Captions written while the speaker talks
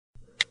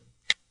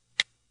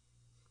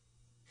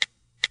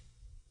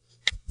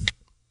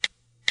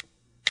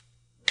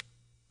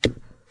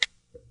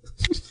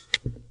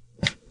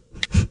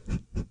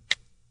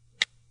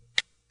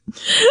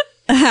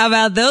How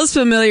about those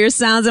familiar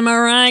sounds? Am I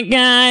right,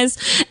 guys?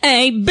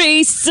 A,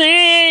 B,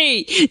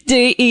 C,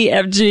 D, E,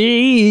 F,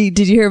 G.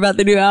 Did you hear about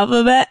the new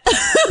alphabet?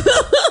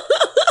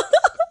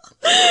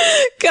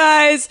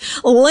 Guys,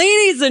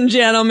 ladies and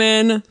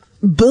gentlemen,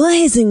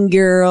 boys and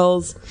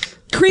girls,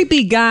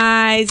 creepy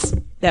guys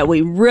that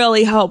we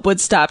really hope would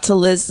stop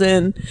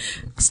listening.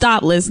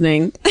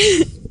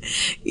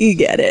 You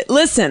get it.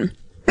 Listen.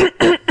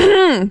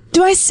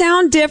 Do I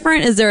sound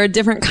different? Is there a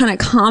different kind of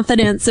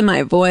confidence in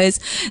my voice?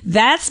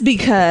 That's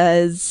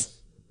because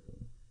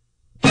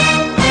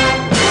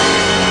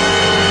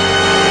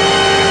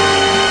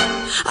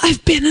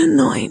I've been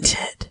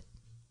anointed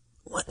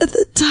one of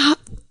the top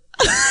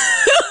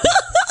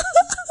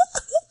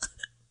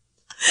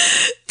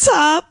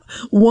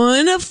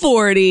 1 of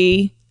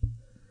 40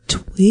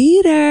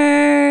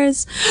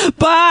 tweeters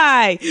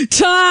by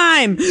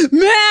Time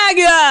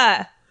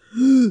Magazine.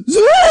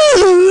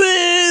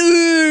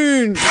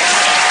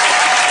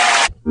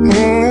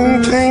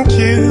 Thank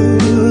you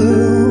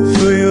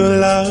for your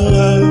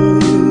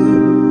love.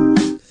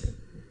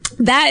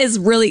 That is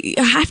really,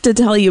 I have to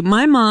tell you,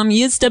 my mom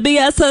used to be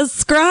a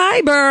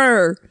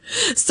subscriber.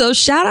 So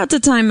shout out to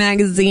Time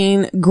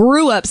Magazine.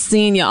 Grew up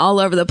seeing you all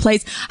over the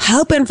place.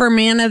 Hoping for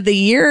Man of the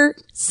Year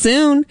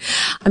soon.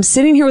 I'm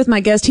sitting here with my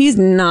guest. He's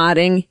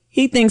nodding.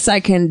 He thinks I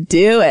can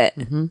do it.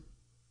 Mm-hmm.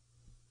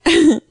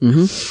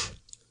 Mm-hmm.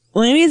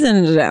 Ladies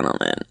and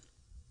gentlemen,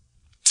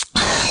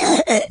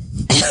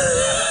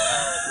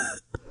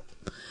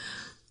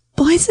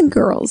 boys and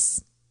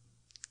girls,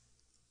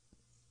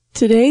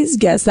 today's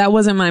guest, that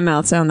wasn't my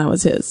mouth sound, that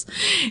was his.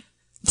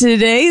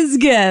 Today's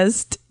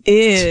guest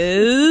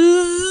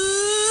is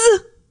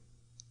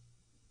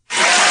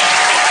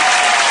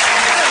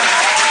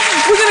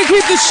we're going to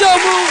keep the show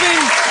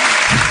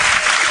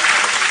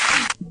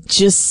moving.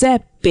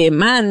 Giuseppe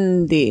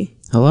Mandi.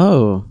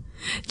 Hello.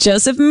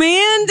 Joseph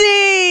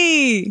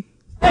Mandy.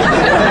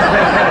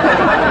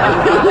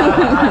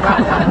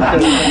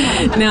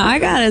 Now, I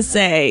gotta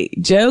say,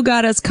 Joe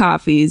got us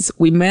coffees.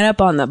 We met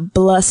up on the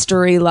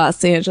blustery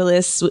Los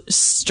Angeles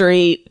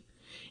street.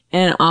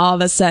 And all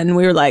of a sudden,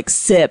 we were like,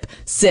 sip,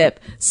 sip,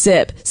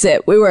 sip,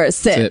 sip. We were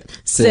sip,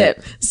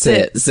 sip,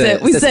 sip,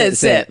 sip. We said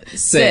sip,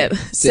 sip,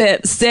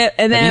 sip, sip.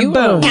 And then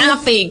boom.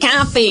 Coffee,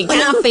 coffee,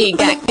 coffee.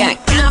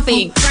 Got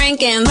coffee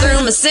cranking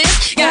through my sip.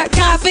 Got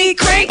coffee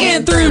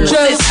cranking through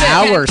Joe's sip.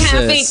 Our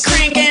coffee sis.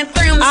 cranking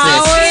through my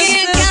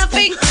sip.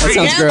 Coffee That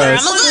sounds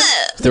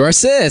gross. Through our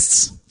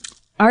cysts.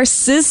 Our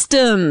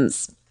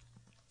systems.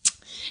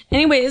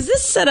 Anyway, is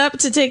this set up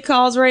to take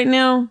calls right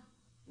now?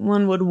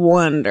 One would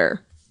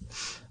wonder.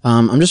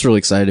 I'm just really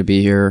excited to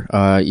be here.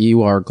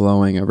 You are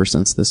glowing ever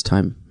since this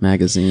Time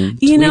Magazine.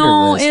 You Tweeter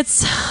know, list.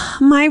 it's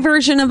my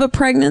version of a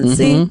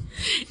pregnancy.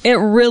 Mm-hmm. It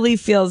really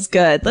feels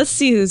good. Let's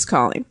see who's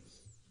calling.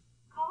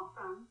 Call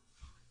from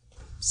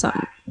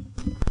something.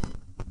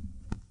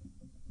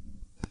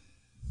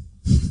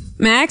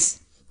 Max?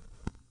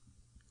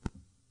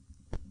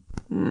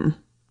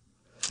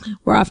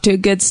 We're off to a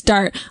good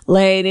start,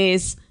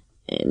 ladies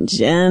and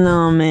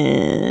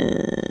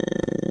gentlemen.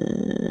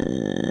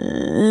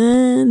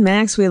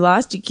 Max, we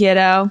lost you,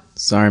 kiddo.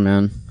 Sorry,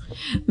 man.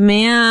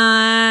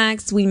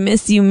 Max, we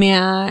miss you,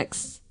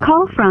 Max.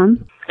 Call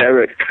from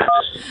Eric.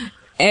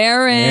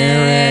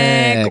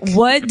 Eric.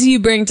 What do you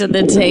bring to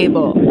the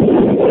table?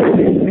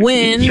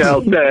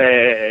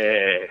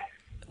 Chelsea.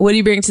 What do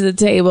you bring to the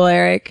table,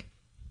 Eric?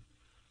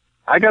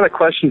 I got a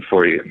question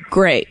for you.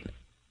 Great.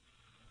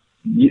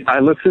 I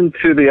listened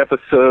to the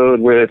episode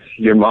with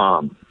your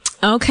mom.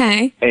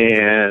 Okay.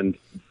 And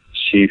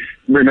she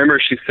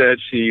said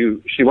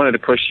she wanted to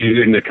push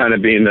you into kind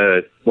of being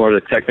more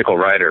of the technical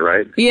writer,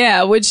 right?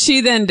 Yeah, which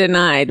she then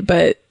denied,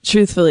 but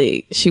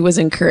truthfully, she was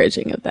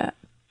encouraging of that.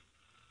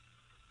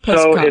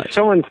 So if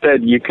someone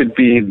said you could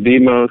be the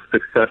most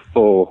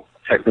successful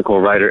technical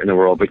writer in the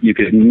world, but you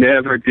could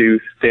never do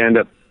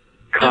stand-up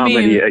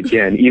comedy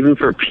again, even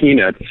for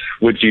peanuts,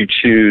 would you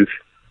choose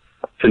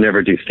to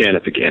never do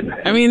stand-up again?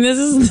 I mean, this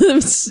is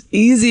the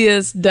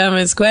easiest,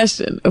 dumbest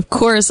question. Of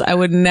course, I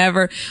would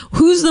never.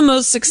 Who's the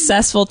most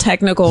successful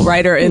technical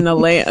writer in the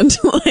land?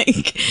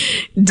 Like,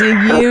 do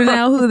you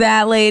know who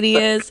that lady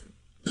is?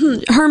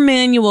 Her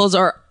manuals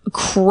are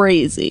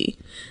crazy.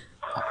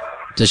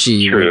 Does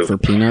she write for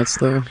peanuts,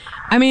 though?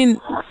 I mean,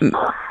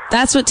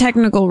 that's what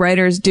technical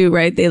writers do,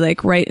 right? They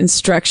like write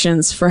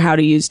instructions for how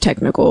to use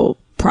technical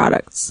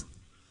products.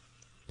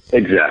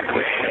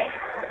 Exactly.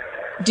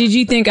 Did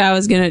you think I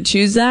was going to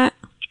choose that?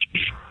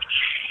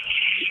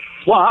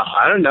 Well,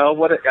 I don't know.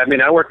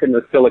 I work in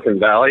the Silicon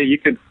Valley. You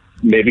could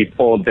maybe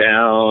pull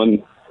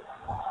down,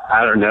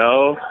 I don't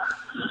know,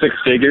 6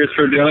 figures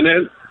for doing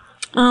it.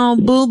 Oh,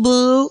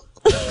 boo-boo.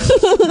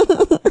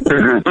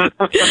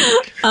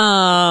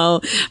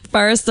 Oh,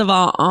 first of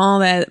all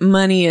that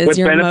money is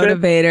your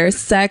motivator.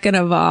 Second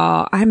of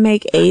all, I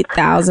make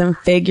 8,000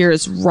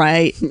 figures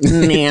right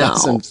now.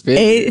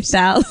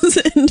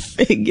 8,000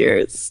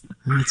 figures.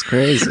 That's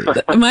crazy.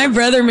 My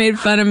brother made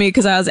fun of me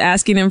because I was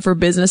asking him for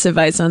business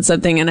advice on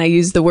something and I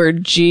used the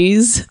word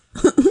G's.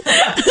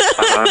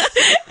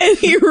 And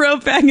he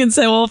wrote back and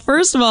said, well,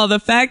 first of all, the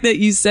fact that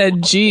you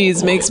said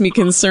geez makes me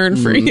concerned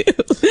for you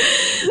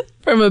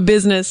from a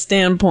business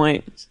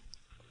standpoint.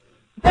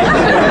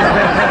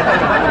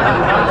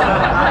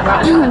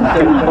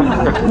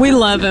 We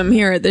love him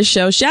here at this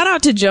show. Shout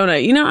out to Jonah.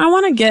 You know, I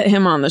want to get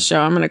him on the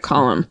show. I'm going to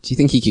call him. Do you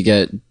think he could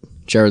get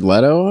Jared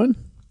Leto on?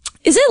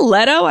 Is it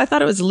Leto? I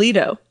thought it was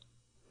Leto.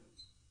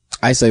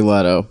 I say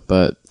Leto,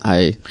 but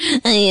You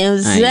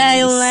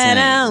say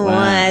Leto.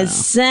 I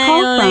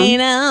say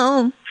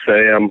Leto.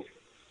 Sam.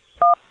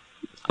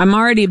 I'm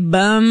already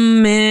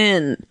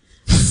bumming.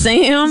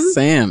 Sam.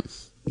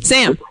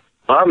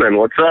 Bumming,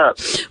 what's up?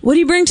 What do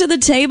you bring to the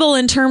table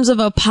in terms of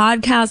a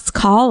podcast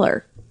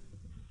caller?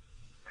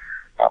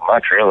 Not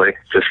much, really.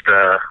 Just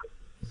a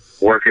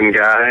working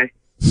guy.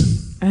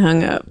 I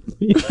hung up.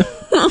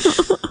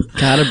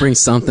 gotta bring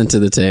something to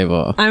the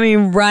table. I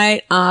mean,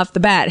 right off the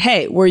bat.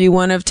 Hey, were you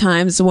one of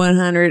Time's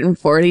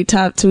 140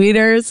 top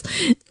tweeters?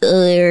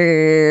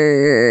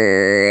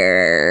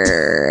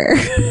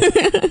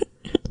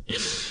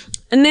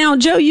 Now,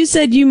 Joe, you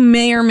said you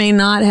may or may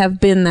not have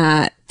been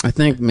that. I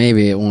think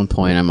maybe at one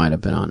point I might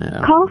have been on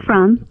it. Call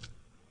from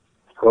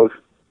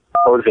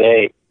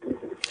Jose.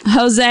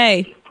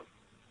 Jose.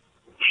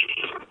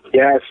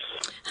 Yes.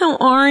 How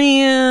are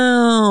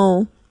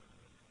you?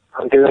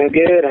 I'm doing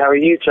good. How are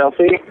you,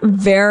 Chelsea?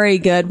 Very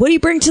good. What do you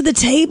bring to the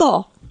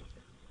table?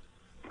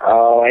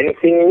 Oh,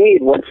 anything you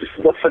need. What's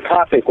the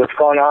topic? What's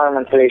going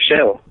on today's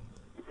show?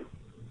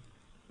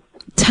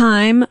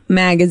 Time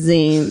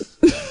Magazine.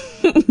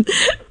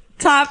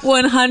 Top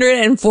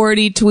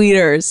 140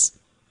 tweeters.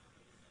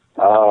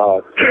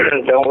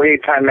 Don't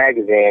read Time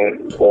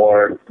Magazine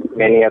or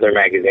any other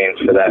magazines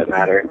for that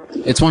matter.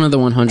 It's one of the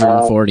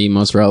 140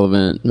 most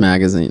relevant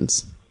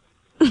magazines.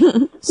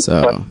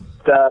 So.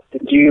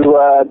 Did you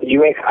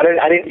make? I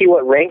didn't see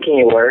what ranking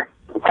you were.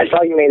 I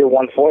saw you made it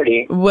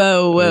 140.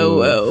 Whoa.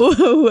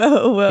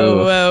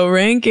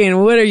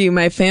 Ranking. What are you,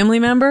 my family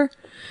member?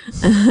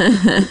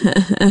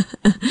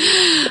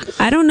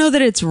 I don't know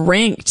that it's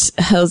ranked,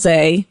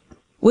 Jose.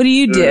 What do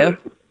you do?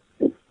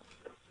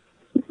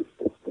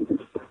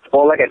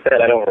 Well, like I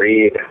said, I don't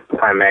read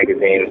Time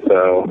Magazine,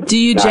 so... Do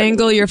you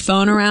jangle your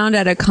phone around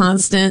at a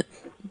constant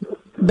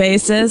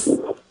basis?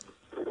 Do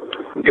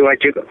I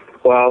do...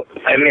 Well,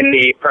 I'm in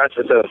the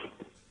process of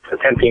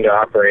attempting to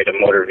operate a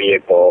motor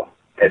vehicle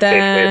as safely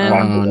as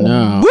possible. Oh,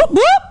 no. Whoop,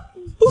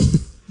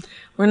 whoop.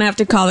 We're gonna have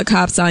to call the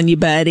cops on you,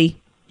 buddy.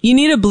 You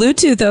need a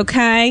Bluetooth,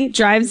 okay?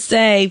 Drive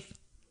safe.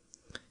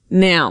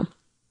 Now,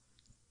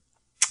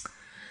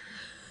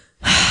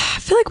 I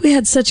feel like we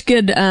had such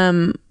good...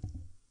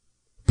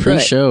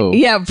 Pre-show.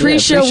 Yeah,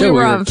 pre-show we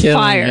were on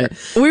fire. It.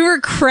 We were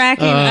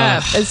cracking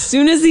up. As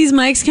soon as these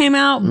mics came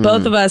out,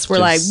 both of us were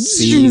like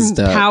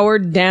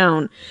powered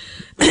down.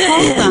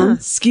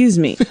 Excuse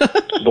me.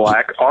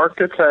 Black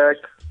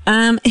Architect.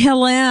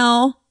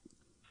 Hello.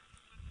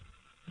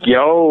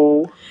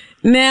 Yo.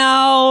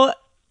 Now,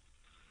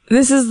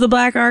 this is the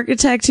Black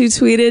Architect who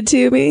tweeted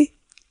to me.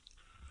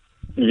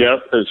 Yep,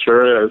 it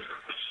sure is.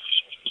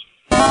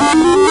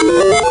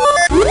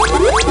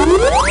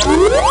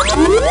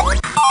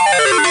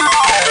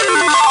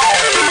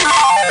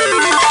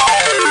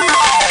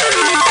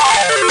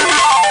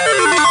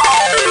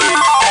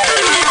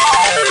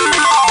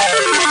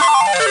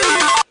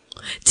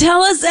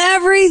 Tell us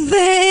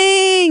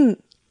everything.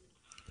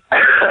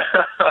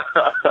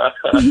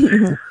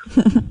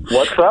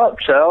 What's up,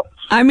 Chel?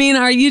 I mean,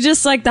 are you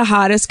just like the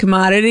hottest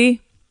commodity?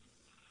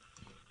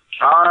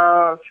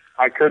 I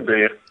could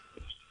be.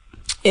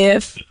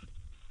 If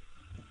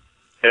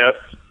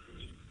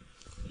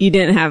you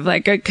didn't have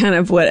like a kind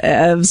of what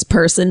Ev's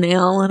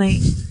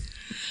personality.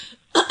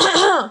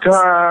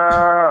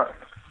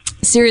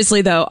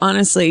 Seriously though,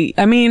 honestly,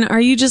 I mean,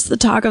 are you just the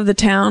talk of the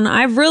town?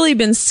 I've really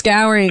been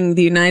scouring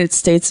the United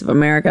States of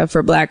America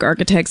for Black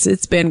architects.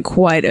 It's been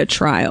quite a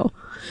trial.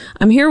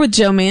 I'm here with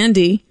Joe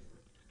Mandy.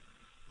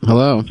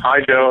 Hello. Hi,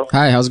 Joe.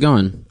 Hi, how's it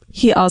going?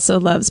 He also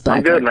loves black.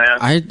 I'm good, man.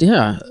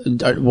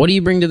 What do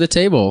you bring to the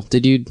table?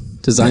 Did you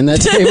design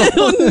that table?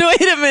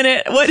 Wait a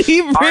minute. What do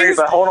you bring? All right,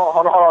 but hold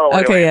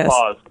on. Okay, yes.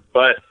 Pause.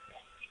 But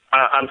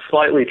I'm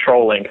slightly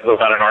trolling because I'm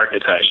not an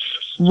architect.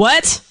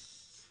 What?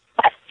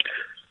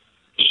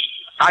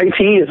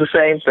 IT is the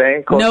same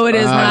thing. No, it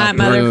is not,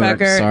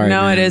 motherfucker. Sorry,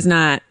 no, man. it is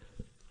not.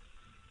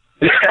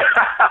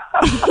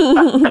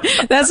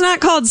 That's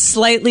not called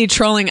slightly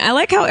trolling. I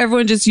like how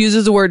everyone just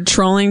uses the word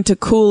trolling to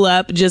cool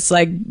up just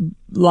like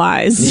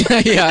lies.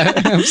 Yeah,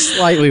 I'm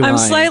slightly lying. I'm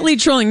slightly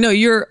trolling. No,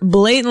 you're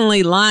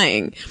blatantly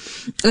lying.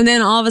 And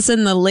then all of a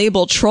sudden the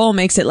label troll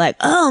makes it like,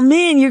 oh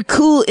man, you're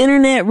cool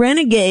internet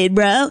renegade,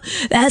 bro.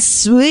 That's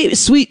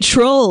sweet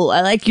troll.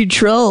 I like your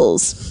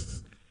trolls.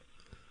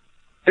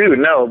 Dude,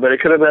 no, but it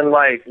could have been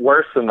like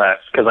worse than that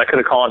because I could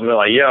have called and been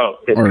like, yo,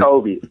 it's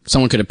Kobe.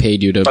 Someone could have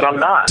paid you to But I'm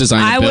not.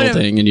 design a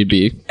building and you'd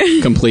be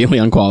completely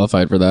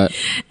unqualified for that.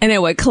 And it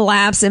would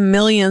collapse and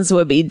millions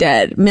would be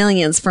dead.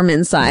 Millions from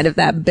inside of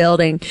that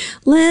building.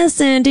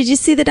 Listen, did you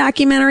see the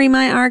documentary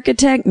My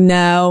Architect?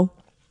 No.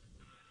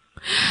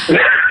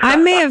 I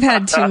may have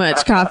had too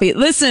much coffee.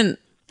 Listen,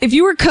 If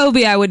you were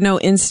Kobe, I would know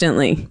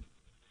instantly.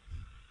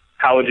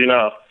 How would you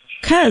know?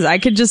 Because I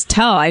could just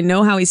tell. I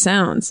know how he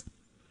sounds.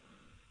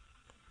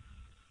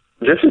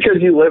 Just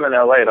because you live in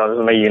LA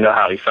doesn't mean you know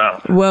how he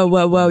sounds.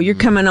 Whoa. You're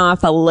coming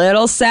off a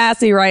little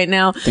sassy right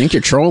now. I think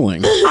you're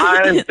trolling.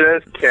 I'm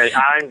just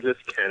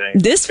kidding.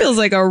 This feels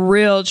like a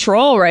real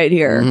troll right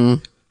here.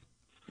 Mm-hmm.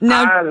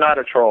 Now, I'm not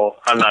a troll.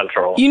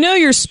 You know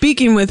you're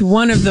speaking with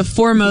one of the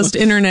foremost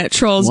internet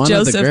trolls,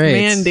 Joseph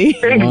Mandy.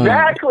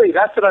 Exactly.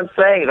 That's what I'm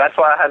saying. That's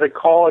why I had to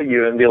call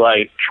you and be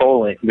like,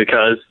 trolling,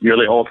 because you're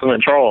the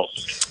ultimate troll.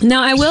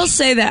 Now, I will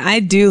say that I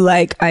do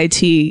like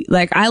IT.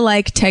 Like, I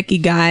like techie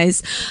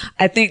guys.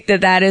 I think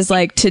that is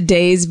like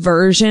today's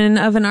version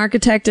of an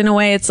architect in a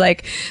way. It's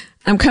like,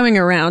 I'm coming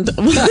around.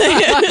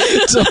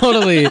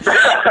 Totally.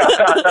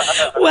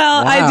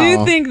 Well, wow. I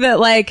do think that,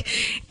 like,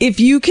 if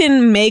you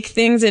can make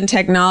things in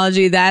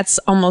technology, that's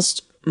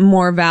almost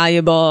more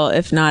valuable,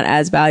 if not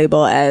as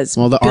valuable as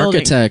the building.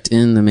 Architect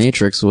in The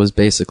Matrix was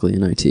basically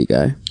an IT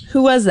guy.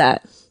 Who was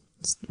that?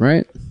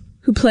 Right?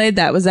 Who played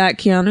that? Was that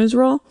Keanu's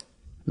role?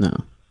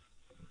 No.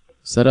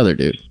 It's that other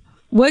dude.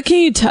 What can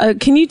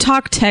you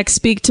talk tech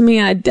speak to me?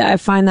 I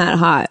find that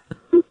hot.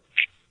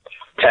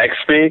 Tech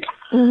speak?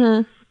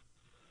 Mm-hmm.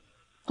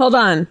 Hold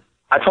on.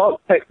 I talk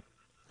tech.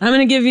 I'm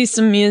going to give you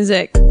some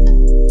music.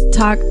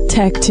 Talk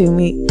tech to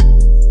me.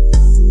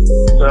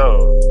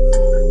 So,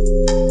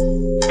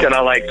 can I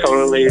like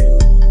totally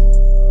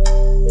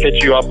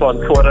hit you up on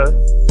Twitter?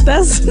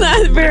 That's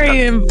not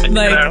very,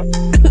 like...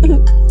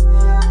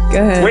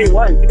 Go ahead. Wait,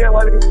 what? You didn't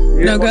let me...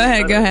 No, go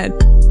ahead.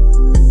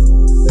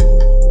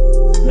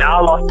 Now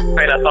I lost the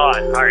train of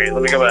thought. All right,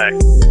 let me go back.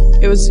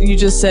 You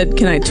just said,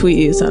 can I tweet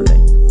you something?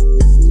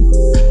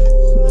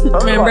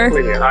 Remember?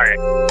 All right.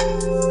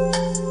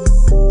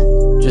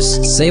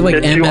 Just say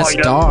like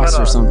MS-DOS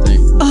or something.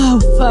 Oh,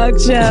 fuck,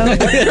 Joe.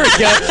 There we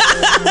go.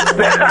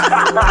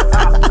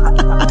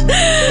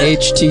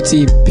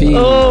 HTTP.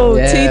 Oh,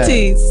 yeah.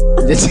 TTs.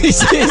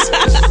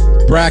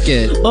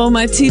 Bracket. Oh,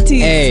 my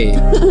TTs. A.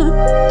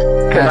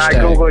 Can I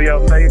Google your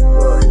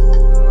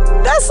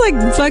Facebook? That's like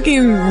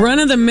fucking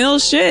run-of-the-mill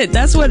shit.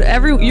 That's what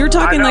you're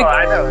talking like...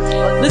 I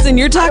know. Listen,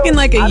 you're talking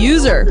like a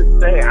user.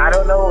 I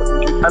don't know.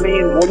 I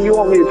mean, what do you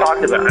want me to talk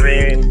about? I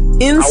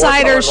mean...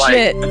 Insider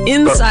shit.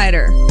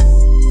 Insider.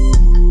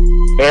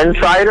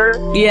 Insider?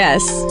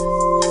 Yes.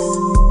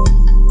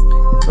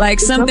 Like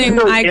something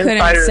I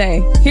couldn't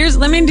say.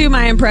 Let me do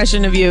my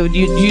impression of you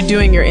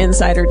doing your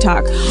insider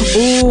talk.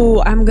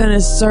 Ooh, I'm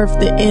gonna surf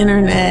the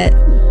internet.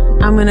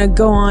 I'm gonna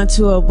go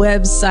onto a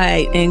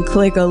website and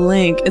click a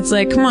link. It's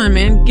like, come on,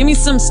 man. Give me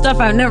some stuff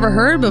I've never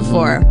heard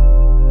before.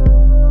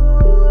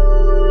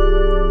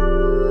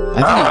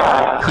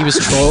 I think he was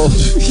trolled.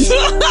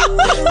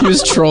 He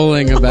was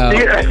trolling about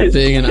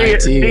being an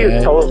IT guy. He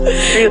is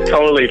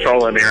totally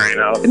trolling me right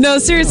now. No,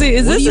 seriously,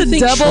 is this a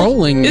double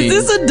trolling me?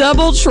 Is this a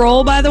double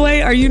troll, by the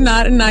way? Are you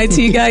not an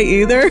IT guy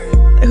either?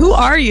 Who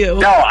are you?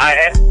 No,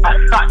 I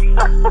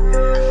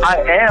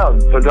am,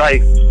 but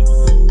like,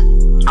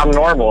 I'm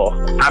normal.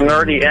 I'm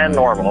nerdy and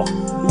normal.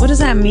 What does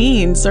that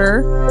mean,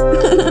 sir?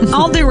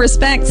 All due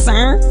respect,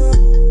 sir.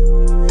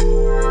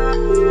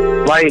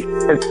 Like,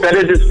 instead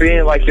of just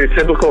being like your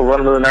typical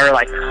run-of-the-mill,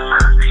 like,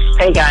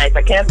 hey guys,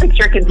 I can't fix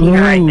your computer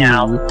right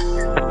now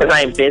because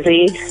I'm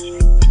busy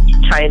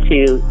trying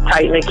to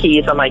tighten the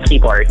keys on my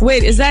keyboard.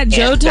 Wait, is that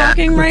Joe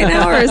talking right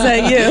now, or is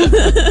that you?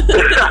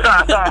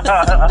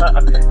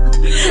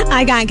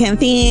 I got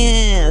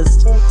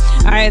confused.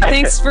 All right,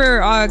 thanks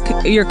for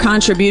your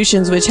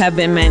contributions, which have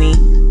been many.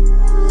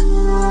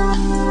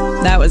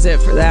 That was it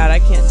for that. I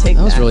can't take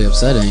that. That was really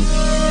upsetting.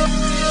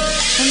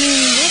 I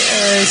mean,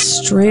 what a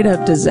straight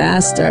up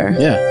disaster.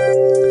 Yeah.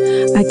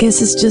 I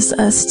guess it's just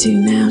us two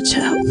now,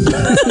 Joe.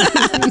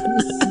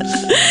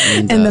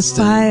 and the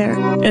fire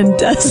and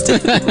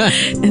Dustin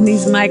and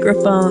these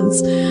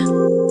microphones.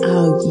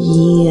 Oh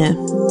yeah.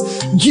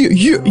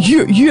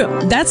 Yeah.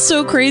 That's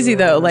so crazy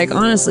though. Like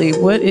honestly,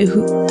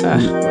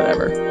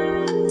 whatever.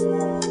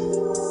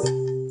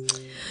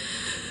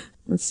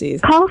 Let's see.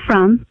 Call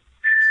from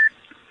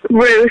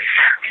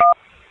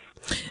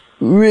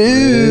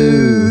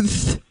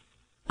Ruth.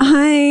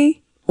 Hi.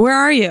 Where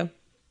are you?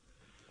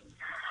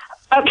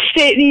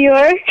 Upstate New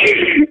York.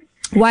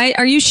 Why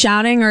are you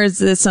shouting, or is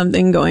this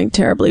something going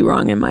terribly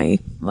wrong in my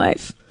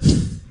life?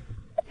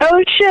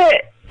 Oh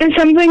shit. Is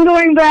something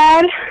going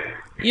bad?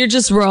 You're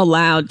just real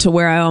loud to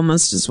where I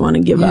almost just want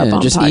to give up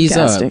on just podcasting. Ease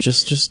up.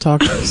 Just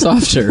talk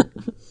softer.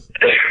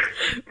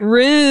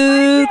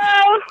 Ruth.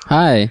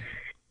 Hi.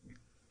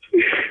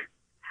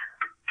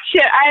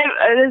 Shit,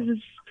 this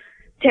is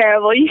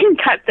terrible. You can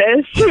cut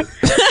this.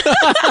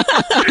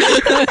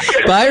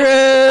 Bye,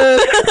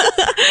 Ruth.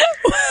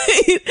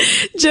 Wait,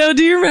 Joe,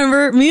 do you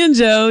remember me and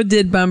Joe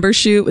did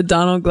Bumbershoot with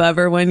Donald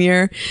Glover one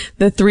year?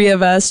 The three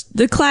of us,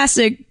 the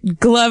classic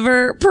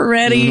Glover,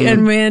 Peretti,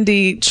 and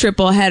Mandy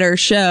triple header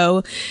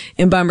show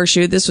in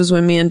Bumbershoot. This was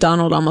when me and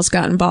Donald almost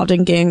got involved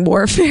in gang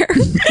warfare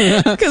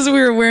because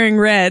we were wearing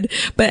red.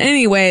 But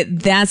anyway,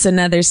 that's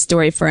another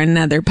story for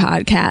another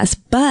podcast.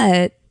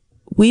 But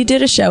we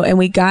did a show and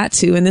we got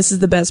to, and this is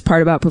the best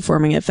part about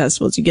performing at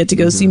festivals, you get to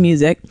go see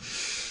music.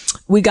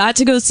 We got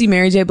to go see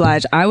Mary J.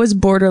 Blige. I was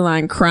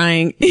borderline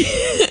crying.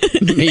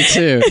 Me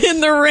too.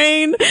 In the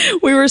rain.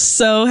 We were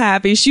so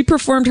happy. She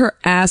performed her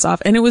ass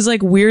off and it was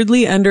like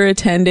weirdly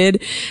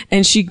underattended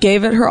and she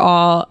gave it her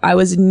all. I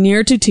was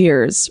near to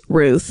tears,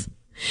 Ruth.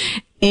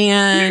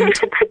 And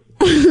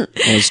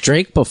it was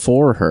Drake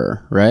before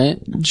her, right?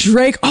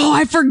 Drake. Oh,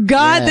 I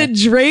forgot that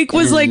Drake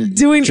was like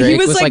doing, Drake he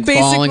was like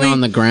basically falling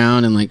on the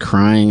ground and like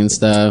crying and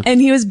stuff.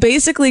 And he was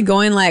basically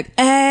going like,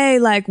 hey,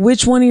 like,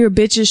 which one of your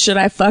bitches should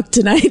I fuck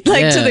tonight?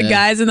 Like to the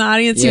guys in the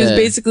audience. He was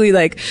basically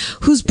like,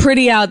 who's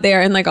pretty out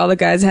there? And like all the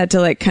guys had to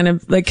like kind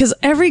of like, cause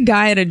every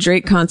guy at a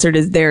Drake concert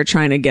is there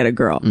trying to get a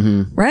girl.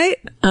 Right?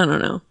 I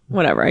don't know.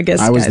 Whatever. I guess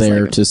I was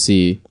there to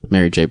see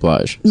Mary J.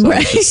 Blige. So I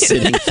was just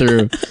sitting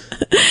through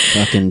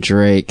fucking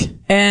Drake.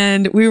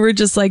 And we were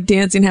just like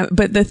dancing.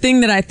 But the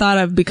thing that I thought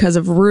of because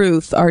of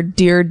Ruth, our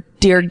dear,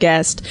 dear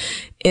guest,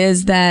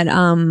 is that,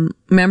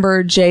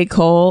 remember J.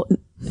 Cole?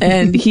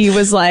 And he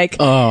was like,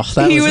 oh,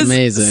 that was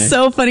amazing.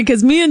 So funny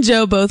because me and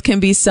Joe both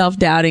can be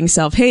self-doubting,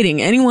 self-hating.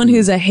 Anyone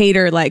who's a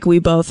hater like we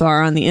both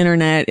are on the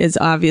internet is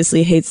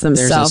obviously hates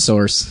themselves. There's a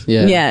source.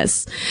 Yeah.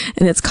 Yes.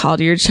 And it's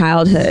called your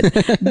childhood.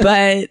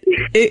 But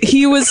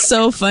he was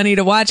so funny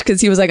to watch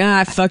because he was like,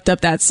 I fucked up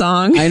that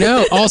song. I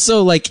know.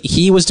 Also, like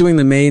he was doing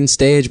the main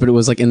stage, but it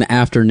was like in the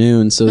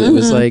afternoon. So it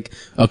was like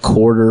a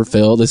quarter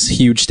filled, this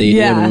huge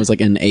stadium, and it was like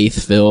an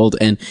eighth filled.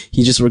 And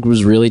he just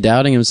was really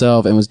doubting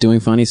himself and was doing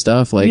funny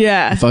stuff. Like,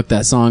 I fucked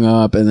that song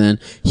up, and then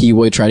he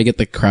would try to get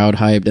the crowd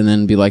hyped, and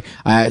then be like,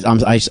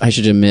 I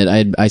should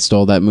admit, I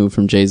stole that move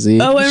from Jay-Z.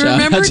 Oh, and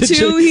remember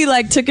too, he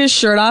like took his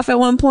shirt off at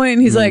one point,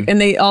 and he's like,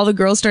 and all the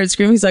girls started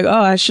screaming. He's like,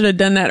 oh, I should have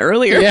done that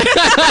earlier. Yeah.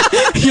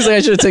 He's like,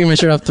 I should have taken my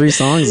shirt off 3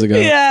 songs ago.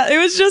 Yeah, it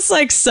was just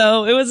like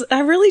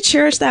I really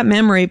cherish that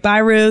memory. Bye,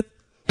 Ruth.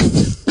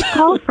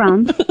 Call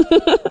from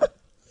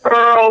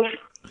Earl.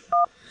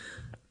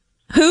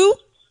 Who?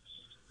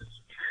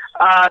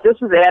 This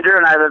is Andrew,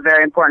 and I have a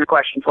very important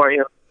question for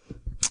you.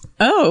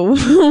 Oh,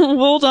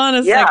 hold on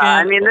a second. Yeah,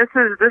 I mean, this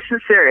is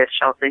serious,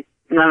 Chelsea.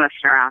 I'm not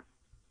messing around.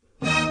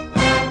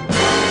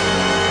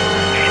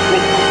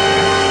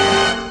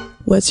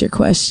 What's your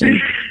question?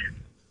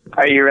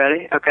 Are you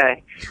ready?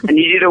 Okay. I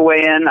need you to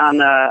weigh in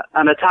on a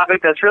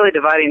topic that's really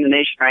dividing the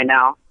nation right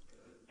now,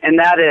 and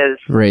that is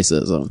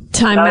racism.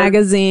 Time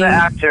Magazine. The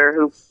actor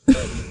who,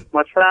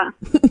 what's that?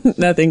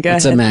 Nothing. Go ahead.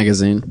 It's a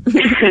magazine.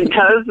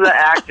 Does the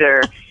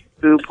actor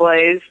who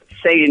plays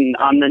Satan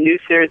on the new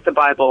series The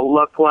Bible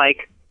look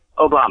like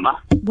Obama?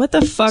 What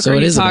the fuck are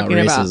you talking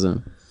about?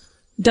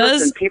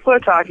 Listen, people are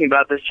talking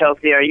about this,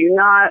 Chelsea. Do you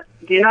not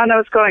know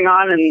what's going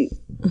on? And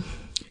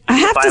I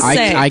have to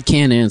say, I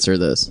can't answer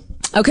this.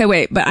 Okay,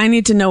 wait, but I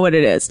need to know what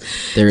it is.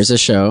 There is a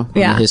show on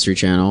the History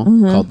Channel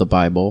called The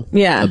Bible.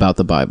 Yeah. About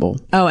the Bible.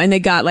 Oh, and they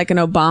got like an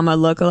Obama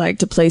lookalike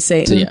to play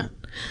Satan. Yeah.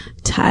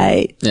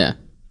 Tight. Yeah.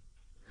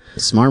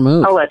 Smart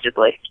move.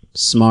 Allegedly.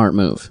 Smart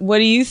move. What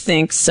do you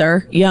think,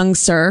 sir? Young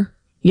sir.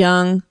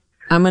 Young.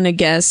 I'm going to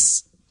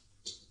guess.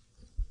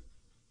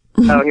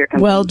 Oh, here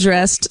comes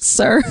well-dressed,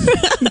 sir.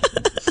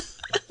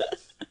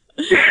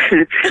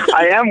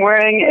 I am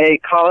wearing a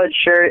college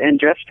shirt and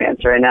dress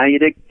pants right now. You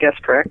did guess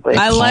correctly.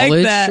 I like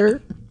that.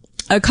 Shirt?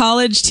 A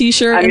college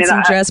t-shirt and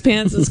some dress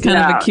pants is kind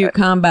of a cute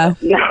combo.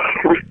 No.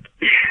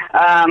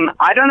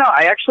 I don't know.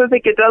 I actually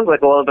think it does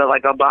look a little bit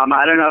like Obama.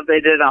 I don't know if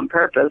they did it on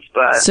purpose,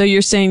 but... So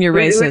you're saying you're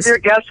racist? Who's your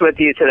guest with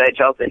you today,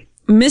 Chelsea?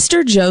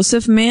 Mr.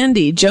 Joseph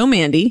Mandy. Joe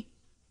Mandy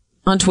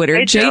on Twitter.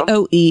 Hey,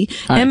 Joemande.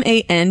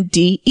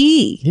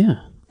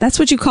 Yeah. That's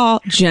what you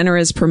call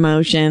generous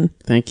promotion.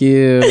 Thank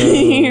you.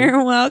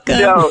 You're welcome.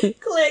 Joe,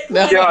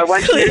 click. Joe, I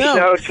went to your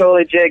show,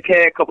 totally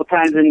JK, a couple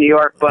times in New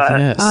York,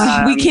 but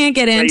we can't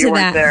get into you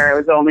that. There.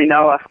 It was only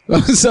Noah.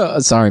 So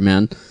sorry,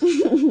 man.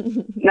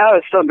 No,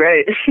 it's still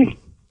great.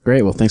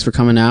 Great. Well, thanks for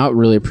coming out.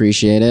 Really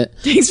appreciate it.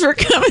 Thanks for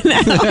coming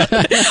out.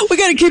 We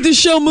got to keep the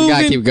show moving. We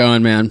got to keep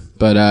going, man.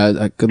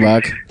 But good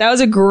luck. That was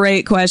a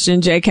great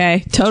question,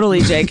 JK. Totally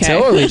JK.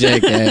 Totally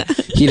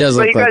JK. He does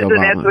look like Obama. But you guys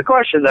didn't answer the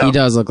question, though. He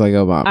does look like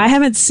Obama. I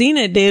haven't seen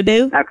it,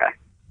 doo-doo. Okay.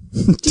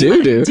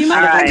 Doo-doo? Do you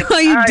mind if I call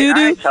you doo-doo?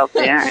 All right, Chelsea,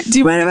 all right. Do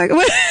you mind if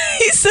I...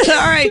 He said,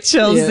 all right,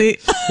 Chelsea.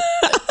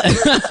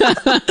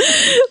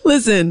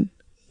 Listen,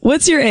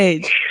 what's your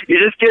age?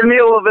 You're just giving me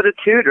a little bit of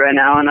toot right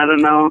now, and I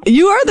don't know.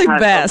 You are the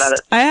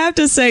best. I have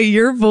to say,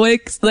 your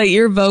voice, like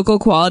your vocal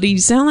quality, you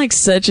sound like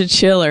such a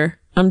chiller.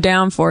 I'm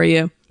down for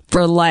you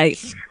for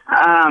life.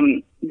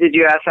 Did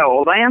you ask how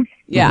old I am?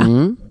 Yeah.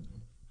 Mm-hmm.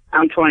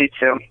 I'm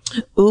 22.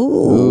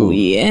 Ooh,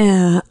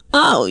 yeah.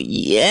 Oh,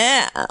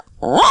 yeah.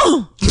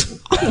 Oh.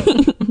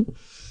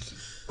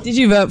 Did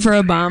you vote for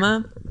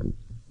Obama?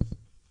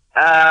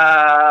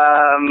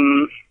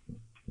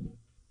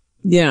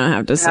 You don't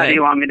have to say. How do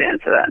you want me to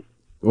answer that?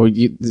 Well,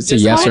 it's a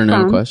yes or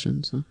no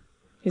question. So.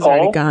 He's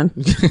already gone.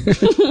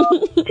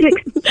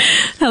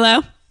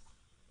 Hello?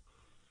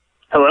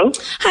 Hello?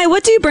 Hi,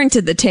 what do you bring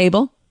to the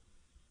table?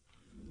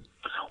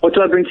 What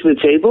do I bring to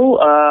the table?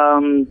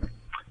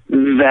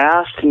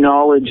 Vast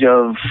knowledge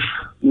of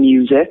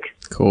music.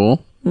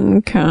 Cool.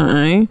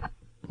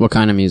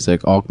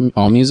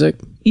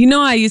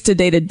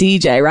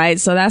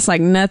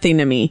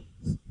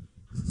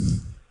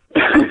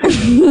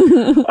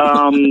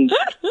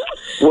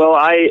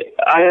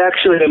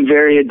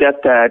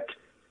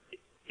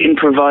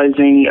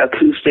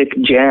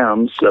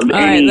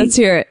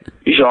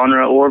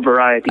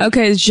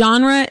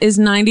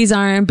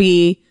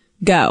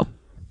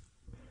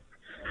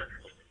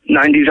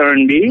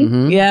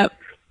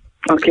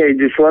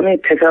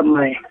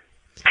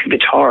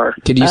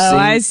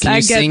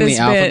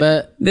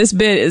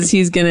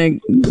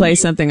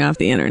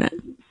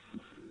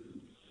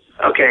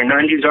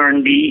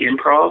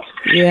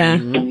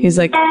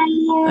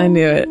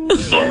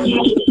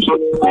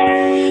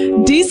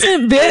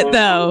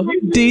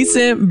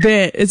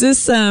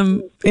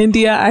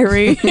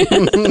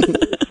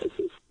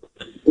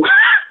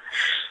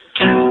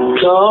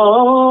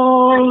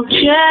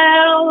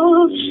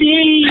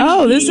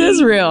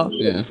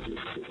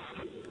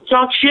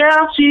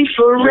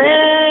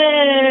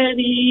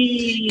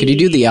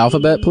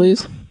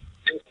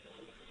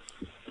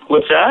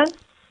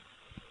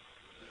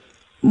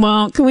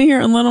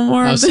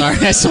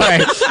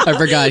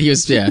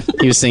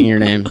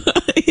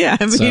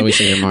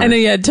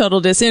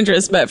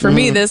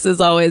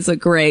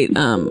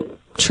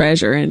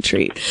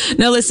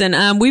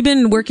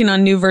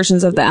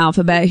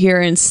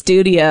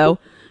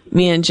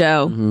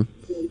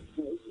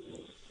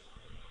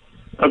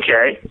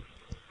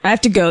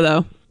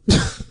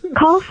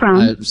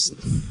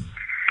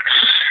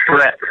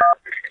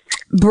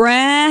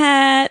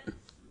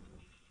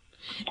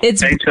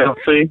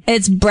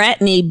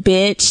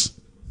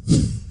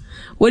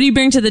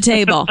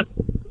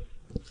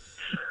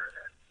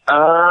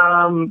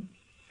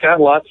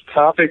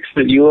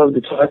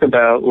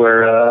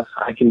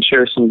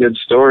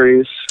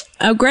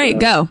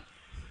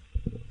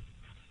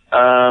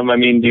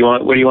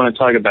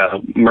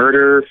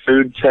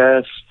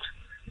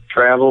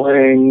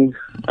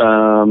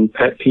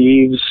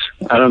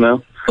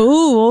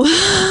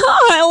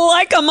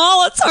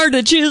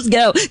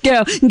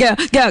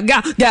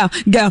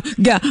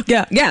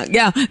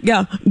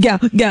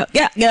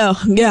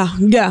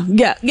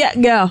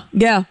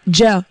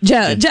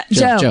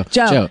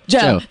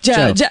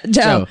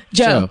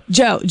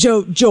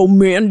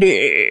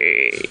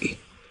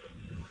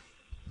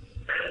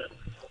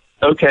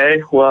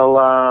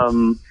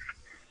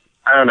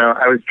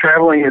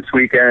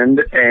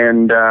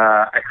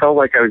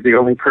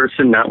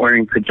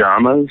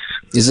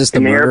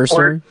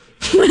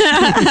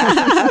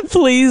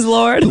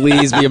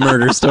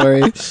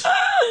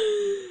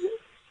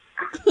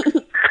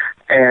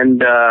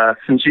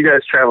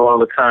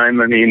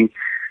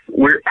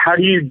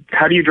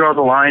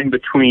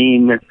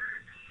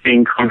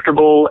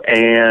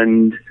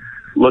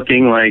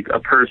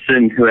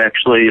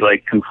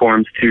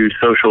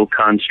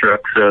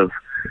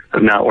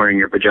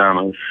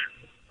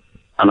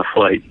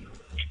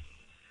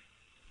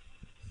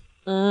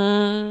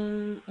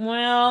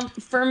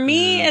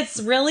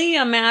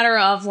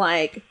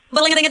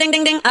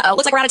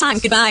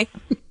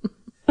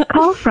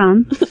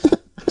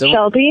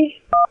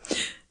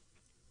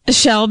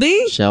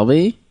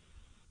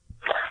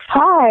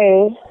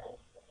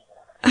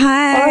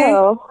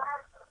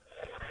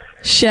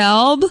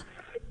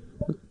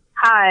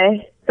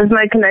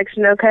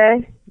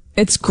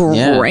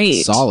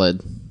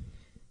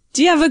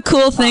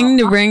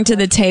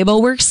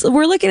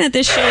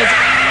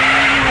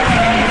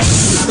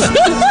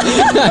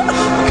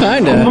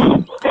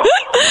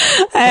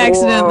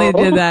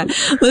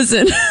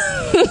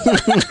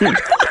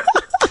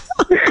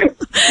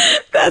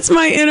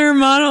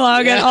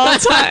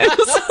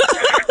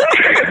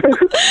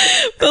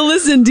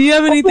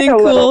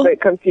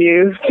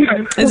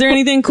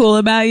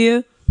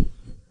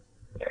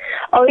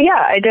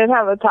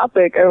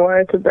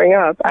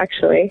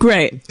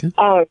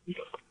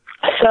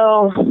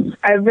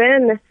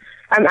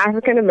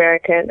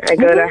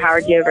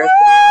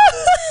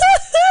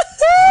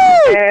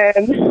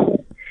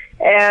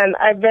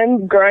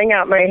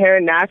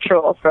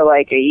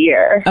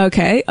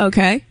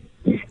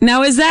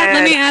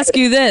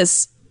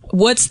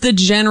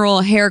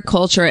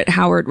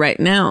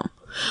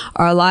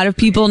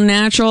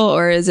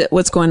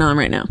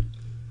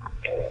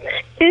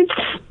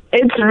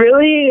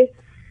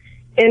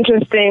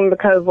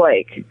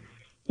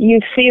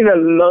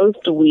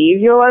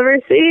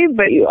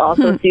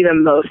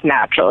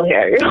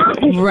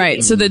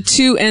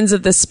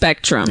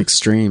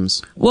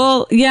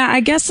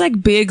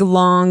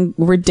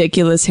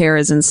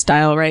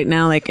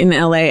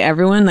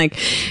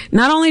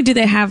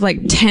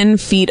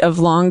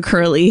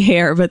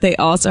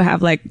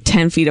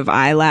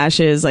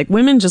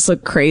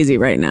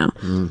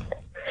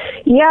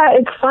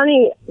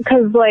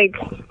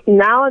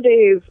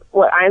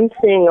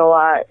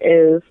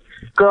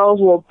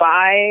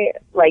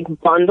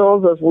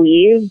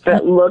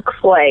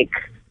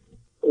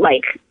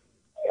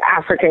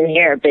 African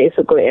hair,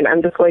 basically. And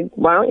I'm just like,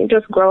 why don't you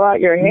just grow out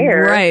your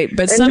hair? Right.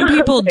 But some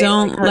people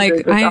don't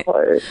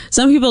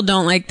some people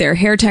don't like their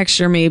hair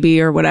texture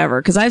maybe or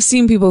whatever. Cause I've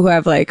seen people who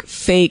have like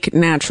fake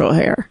natural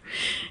hair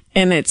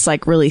and it's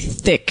like really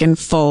thick and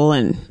full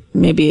and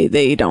maybe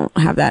they don't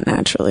have that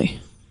naturally.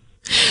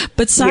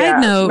 But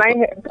side note,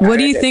 what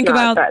do you think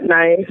about that?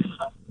 Nice.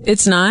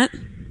 It's not?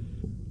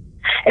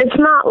 It's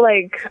not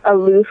like a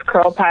loose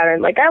curl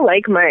pattern. Like I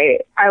like my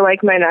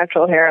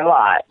natural hair a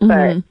lot,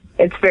 but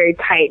it's very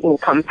tight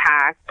and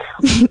compact.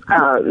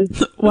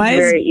 Why? It's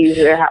very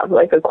easy to have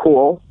like a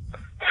cool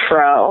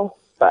fro.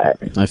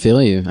 But I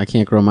feel you. I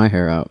can't grow my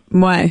hair out.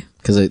 Why?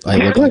 Because I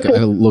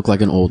look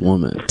like an old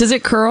woman. Does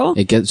it curl?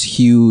 It gets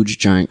huge,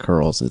 giant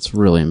curls. It's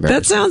really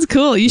embarrassing. That sounds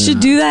cool. You should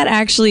do that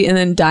actually, and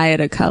then dye it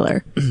a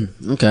color.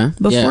 Okay.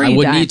 Before I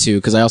would dye. need to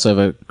because I also have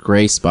a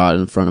gray spot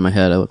in front of my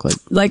head. I look like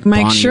Mike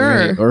Bonnie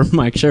Schur Raitt or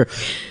Mike Schur.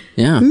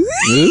 Yeah.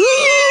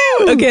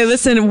 Okay,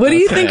 listen. What do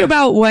you think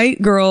about white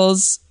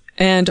girls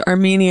and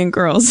Armenian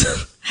girls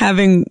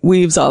having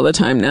weaves all the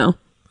time now?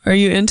 Are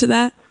you into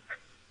that?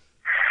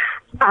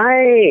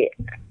 I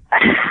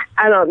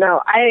don't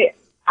know. I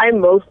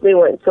mostly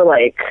went to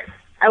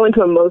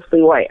a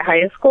mostly white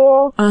high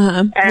school.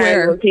 And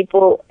Where? when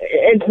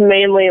it's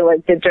mainly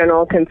like the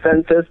general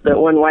consensus that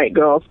when white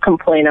girls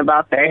complain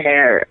about their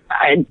hair,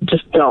 I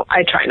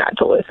try not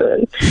to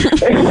listen.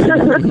 Since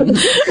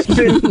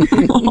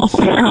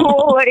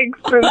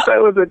I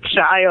was a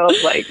child,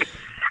 like,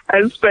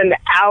 I spend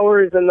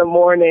hours in the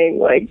morning,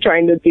 like,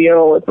 trying to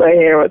deal with my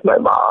hair with my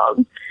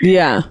mom.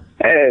 Yeah.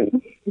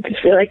 And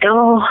just be like,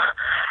 oh,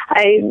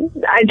 I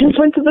just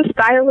went to the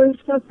stylist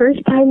for the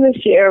first time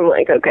this year. I'm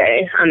like,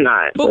 okay, I'm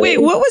not. But wait,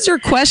 what was your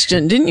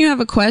question? Didn't you have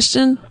a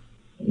question?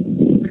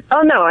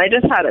 Oh, no, I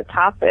just had a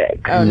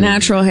topic. Oh,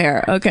 natural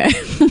hair. Okay.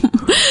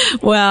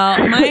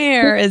 Well, my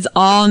hair is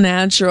all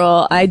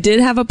natural. I did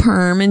have a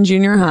perm in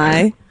junior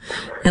high.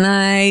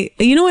 And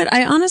you know what?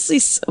 I honestly,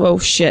 oh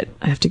shit,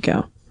 I have to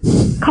go.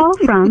 Call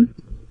from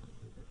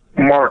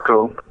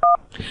Marco.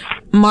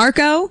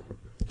 Marco?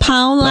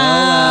 Paulo.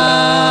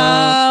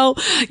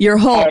 Your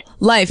whole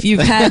life you've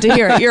had to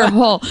hear it. Your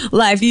whole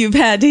life you've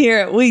had to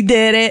hear it. We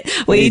did it.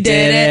 We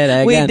did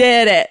it. We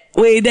did it.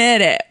 We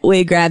did it.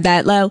 We grabbed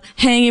that low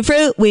hanging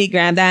fruit. We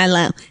grabbed that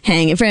low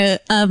hanging fruit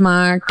of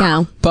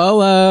Marco.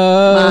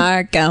 Polo.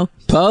 Marco.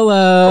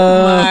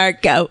 Polo.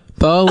 Marco.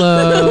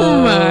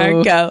 Polo.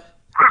 Marco.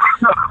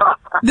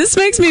 This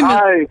makes me.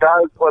 Hi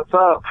guys, what's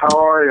up? How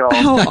are y'all?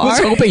 I was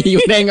hoping you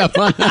would hang up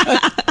on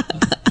us.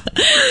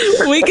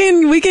 We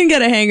can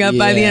get a hang up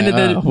by the end of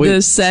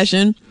the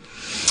session.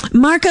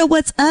 Marco,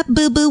 what's up,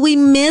 boo boo? We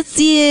miss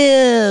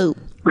you.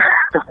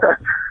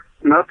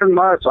 Nothing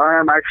much. I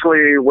am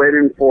actually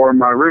waiting for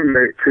my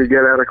roommate to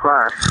get out of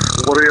class.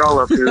 What are y'all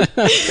up to?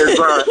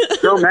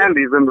 It's Joe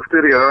Mandy's in the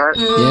studio, right?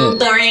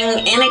 During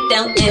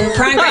anecdote in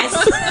progress.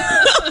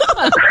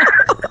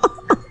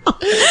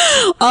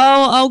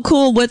 Oh,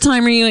 cool. What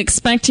time are you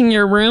expecting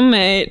your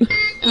roommate?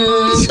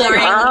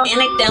 During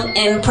anecdote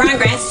in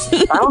progress.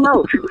 I don't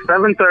know.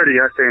 7:30,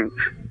 I think.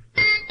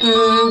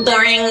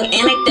 During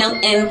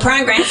anecdote in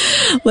progress.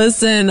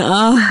 Listen,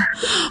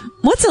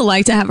 what's it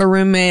like to have a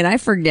roommate? I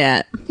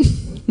forget.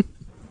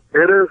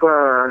 It is,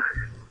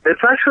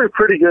 it's actually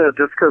pretty good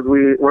just because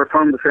we're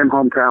from the same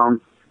hometown.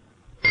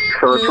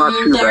 So it's not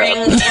too During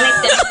bad.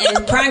 anecdote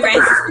in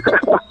progress.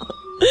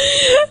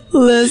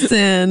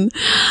 Listen,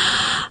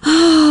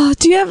 what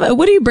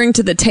do you bring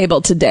to the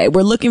table today?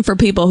 We're looking for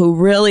people who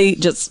really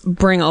just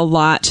bring a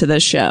lot to the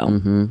show.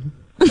 I'm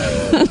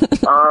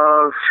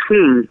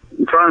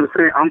trying to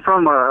think. I'm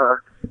from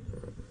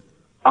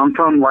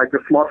like a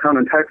small town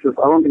in Texas.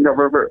 I don't think I've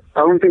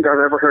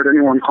ever heard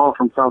anyone call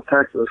from South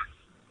Texas.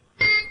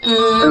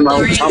 And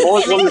I've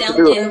always wanted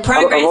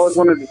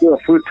to do a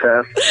food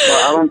test, but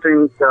I don't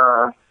think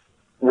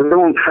we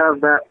don't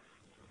have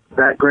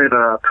that great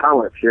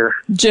palate here.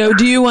 Joe,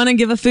 do you want to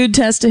give a food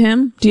test to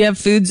him? Do you have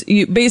foods? Do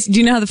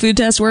you know how the food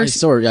test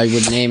works? I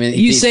would name it.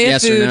 You say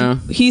yes a food. or no.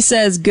 He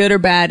says good or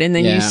bad, and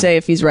then you say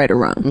if he's right or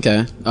wrong.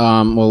 Okay.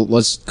 Well,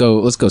 let's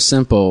go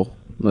simple.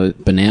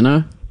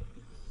 Banana.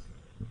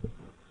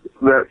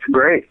 That's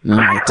great. No,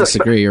 I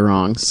disagree. You're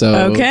wrong.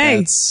 So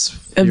okay.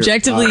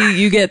 Objectively,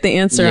 you get the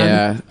answer.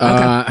 Yeah.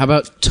 How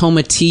about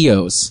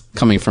tomatillos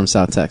coming from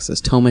South Texas?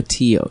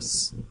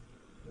 Tomatillos.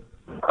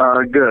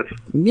 Good.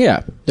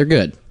 Yeah, they're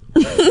good.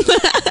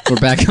 We're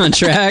back on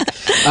track.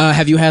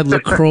 Have you had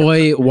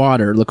LaCroix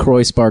water?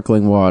 LaCroix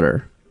sparkling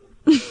water?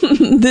 Are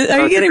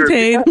you getting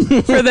paid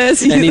for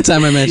this?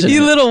 Anytime I mention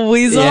you little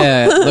weasel.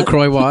 Yeah,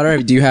 LaCroix water.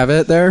 Do you have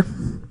it there?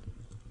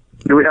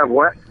 Do we have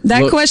what?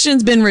 That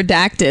question's been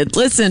redacted.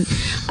 Listen,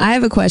 I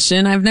have a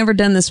question. I've never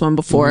done this one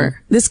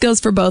before. This goes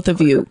for both of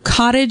you.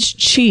 Cottage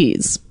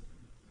cheese.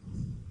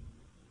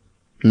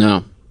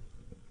 No.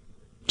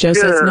 Joe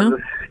says no?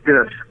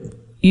 Good.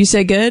 You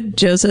say good?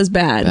 Joe says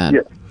bad.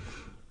 Yeah.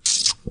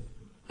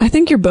 I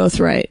think you're both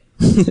right.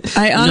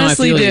 I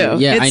honestly do.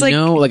 Yeah, I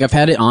know. Like, I've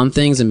had it on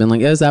things and been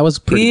like, yes, that was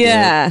pretty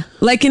good.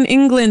 Like in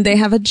England, they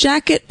have a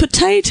jacket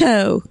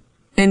potato.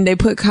 And they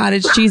put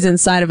cottage cheese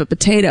inside of a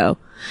potato.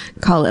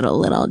 call it a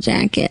little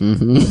jacket.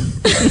 Mm-hmm.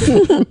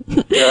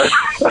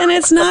 And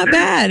it's not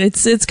bad.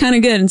 It's kind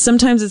of good. And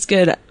sometimes it's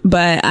good,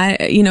 but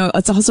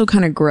it's also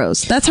kind of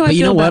gross. That's how I feel.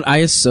 You know what? I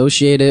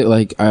associate it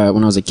when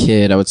I was a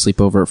kid, I would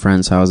sleep over at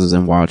friends' houses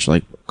and watch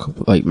like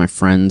my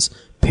friends'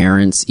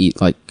 parents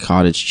eat like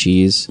cottage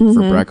cheese for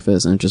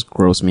breakfast, and it just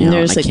grossed me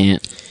out. I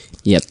can't.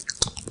 Yep.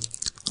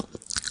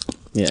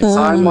 Yeah,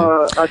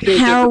 I think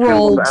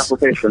Harold,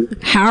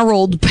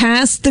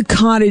 pass the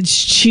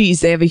cottage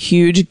cheese. They have a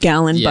huge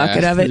gallon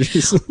bucket of it.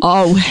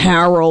 Oh,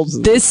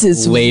 Harold, this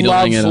is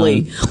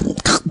lovely.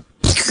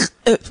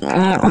 And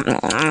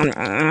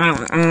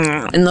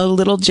the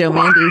little Joe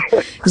Mandy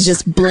is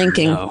just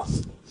blinking. No.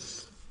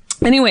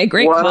 Anyway,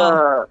 great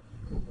call.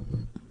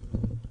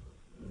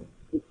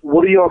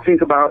 What do y'all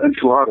think about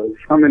enchiladas?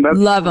 I mean, that's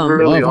Love them.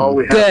 really all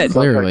we have. Good.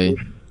 Clearly.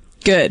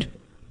 Good.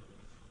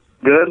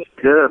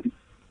 Good.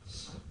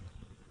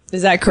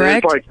 Is that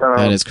correct?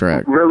 That is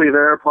correct. Really,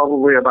 there are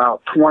probably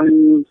about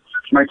 20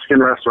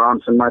 Mexican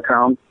restaurants in my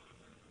town.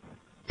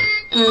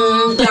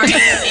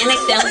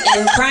 Anecdote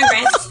in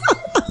progress.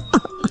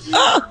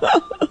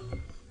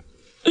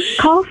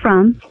 Call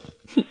from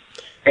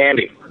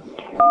Andy.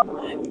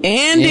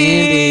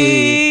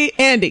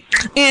 TLC.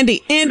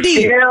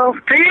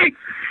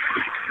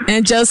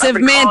 And Joseph,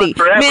 Mandy.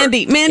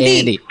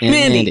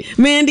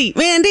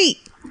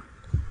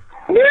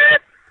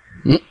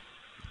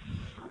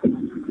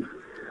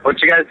 What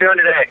you guys doing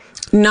today?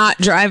 Not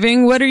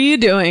driving. What are you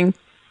doing?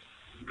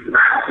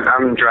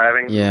 I'm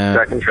driving. Yeah.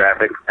 Stuck in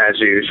traffic, as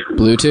usual.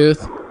 Bluetooth?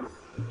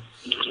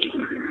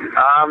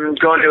 I'm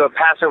going to a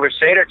Passover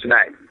Seder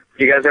tonight.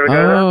 You guys ever go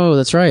to that? Oh,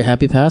 that's right.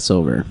 Happy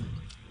Passover.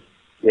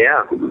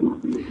 Yeah.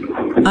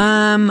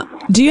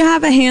 Do you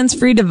have a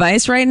hands-free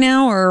device right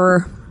now,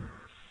 or?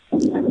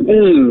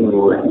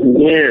 Ooh,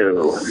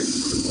 no.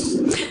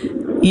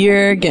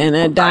 You're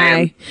gonna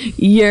die.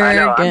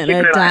 You're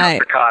gonna die.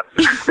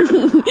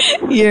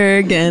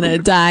 You're gonna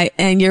die,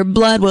 and your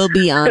blood will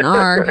be on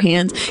our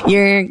hands.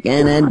 You're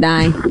gonna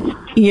die.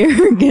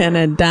 You're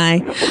gonna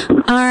die.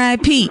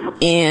 R.I.P.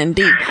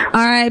 Andy.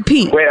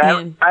 R.I.P. Wait,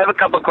 I have a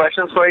couple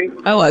questions for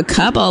you. Oh, a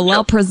couple?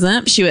 Well,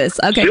 presumptuous.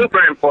 Okay.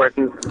 Super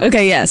important.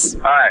 Okay, yes.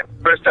 All right,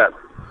 first up,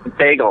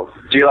 bagels.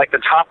 Do you like the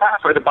top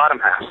half or the bottom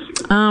half?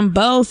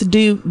 Both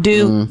do,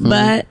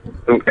 but...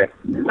 Okay,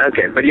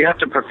 but you have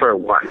to prefer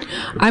one.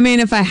 I mean,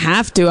 if I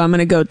have to, I'm going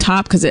to go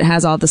top because it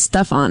has all the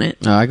stuff on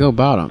it. I go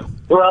bottom.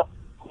 Well,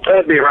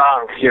 that'd be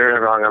wrong. You're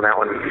wrong on that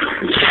one.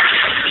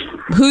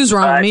 Who's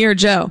wrong, me or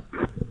Joe?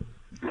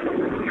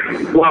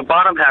 Well,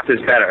 bottom half is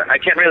better. I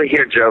can't really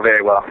hear Joe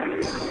very well.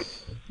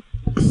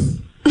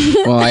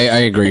 Well, I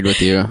agreed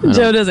with you.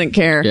 Joe doesn't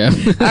care. Yeah.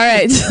 All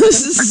right.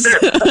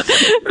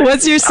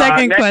 What's your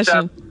second question?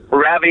 Up,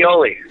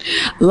 ravioli.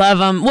 Love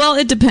them. Well,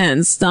 it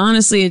depends.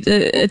 Honestly,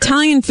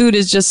 Italian food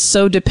is just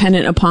so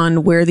dependent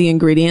upon where the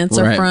ingredients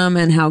are from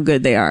and how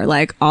good they are.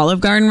 Like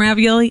Olive Garden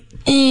ravioli?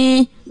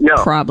 No.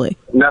 Probably.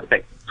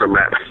 Nothing from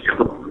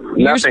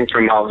ravioli. Nothing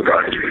from Olive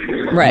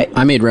Garden. Right.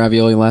 I made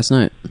ravioli last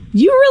night.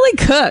 You really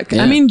cook.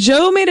 Yeah. I mean,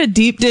 Joe made a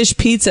deep dish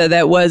pizza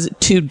that was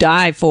to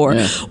die for.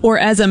 Yeah. Or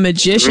as a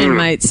magician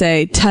might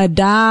say,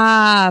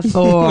 ta-da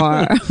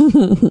for.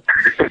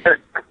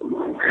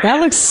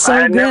 That looks so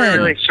good. I'm never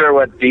really sure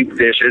what deep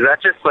dish is.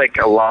 That's just like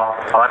a lot.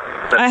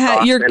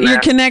 Your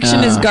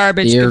connection is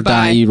garbage.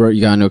 Goodbye. You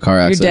got into a car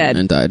accident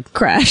and died.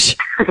 Crash.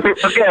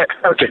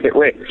 Okay,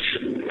 wait.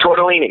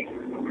 Tortellini.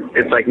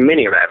 It's like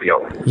mini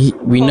ravioli.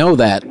 We know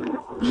that.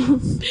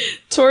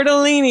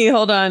 Tortellini.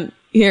 Hold on.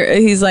 Here,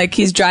 he's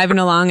driving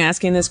along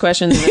asking this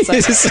question. And it's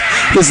like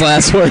his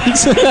last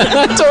words.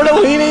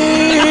 Tortellini.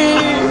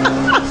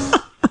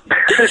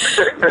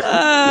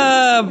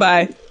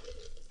 Bye.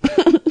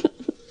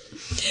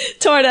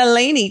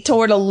 Tortellini,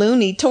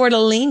 tortellini,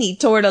 tortellini,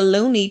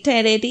 tortellini.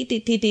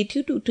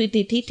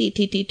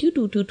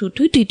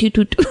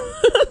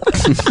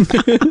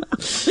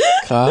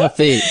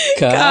 Coffee.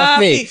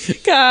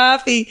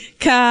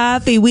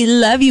 We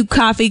love you,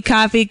 coffee.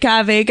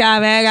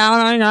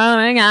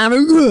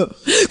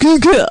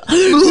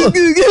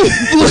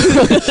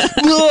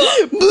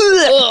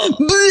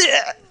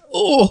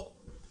 Oh,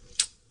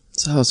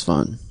 that was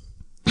fun.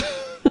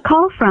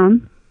 Call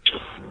from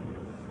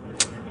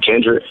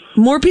Kendrick.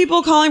 More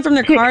people calling from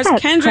their cars.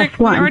 Kendrick,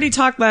 we already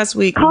talked last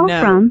week. Call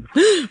from.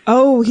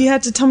 Oh, he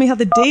had to tell me how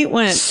the date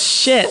went.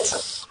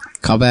 Shit.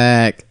 Call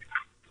back.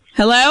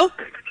 Hello?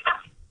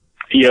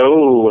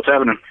 Yo, what's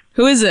happening?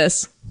 Who is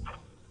this?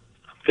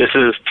 This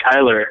is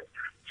Tyler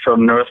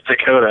from North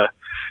Dakota.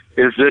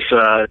 Is this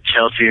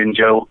Chelsea and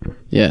Joe?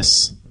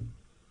 Yes.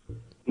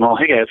 Well,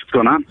 hey guys, what's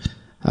going on?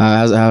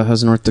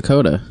 How's North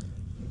Dakota?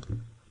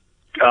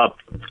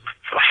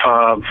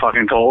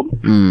 Fucking cold.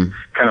 Kind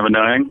of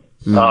annoying.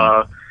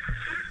 I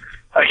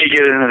could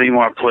get into the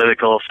more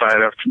political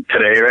side of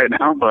today right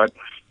now, but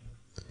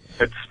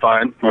it's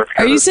fine.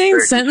 Are you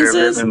saying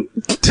sentences?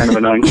 Kind of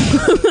annoying.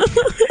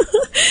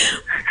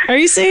 Are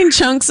you saying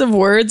chunks of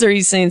words or are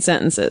you saying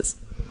sentences?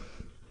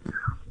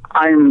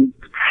 I'm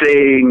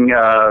saying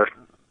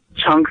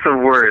chunks of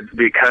words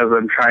because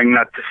I'm trying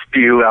not to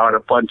spew out a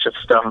bunch of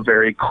stuff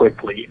very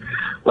quickly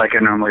like I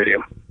normally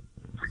do.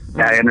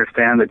 I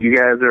understand that you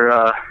guys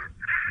are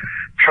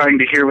trying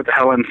to hear what the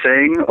hell I'm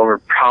saying over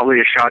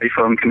probably a shoddy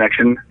phone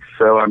connection,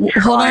 so I'm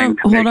trying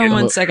to Hold on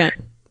 1 second.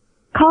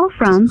 Call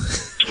from.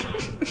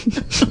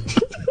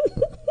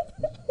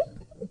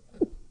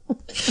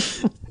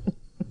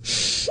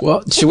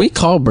 Well, should we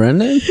call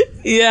Brendan?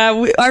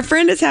 Yeah, our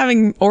friend is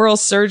having oral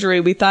surgery.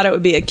 We thought it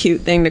would be a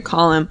cute thing to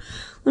call him.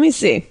 Let me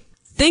see.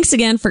 Thanks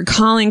again for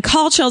calling.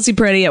 Call Chelsea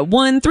Peretti at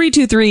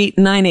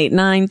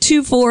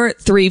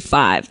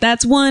 1-323-989-2435.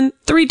 That's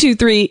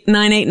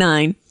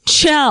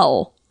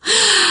 1-323-989-CHEL.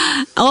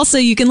 Also,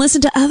 you can listen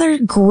to other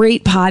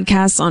great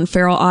podcasts on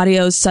Feral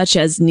Audio, such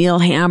as Neil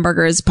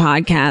Hamburger's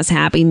podcast,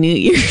 Happy New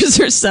Year's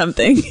or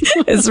something.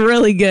 It's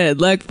really good.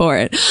 Look for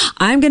it.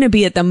 I'm going to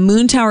be at the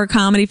Moontower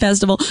Comedy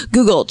Festival.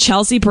 Google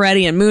Chelsea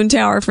Peretti and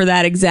Moontower for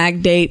that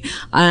exact date.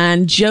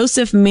 And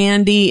Joseph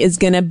Mandy is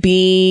going to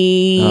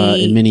be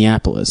in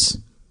Minneapolis.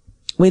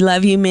 We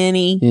love you,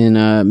 Minnie. In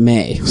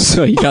May.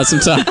 So you got some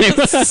time.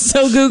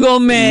 So Google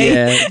May.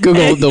 Yeah,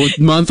 Google the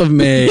month of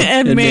May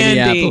and in Mandy.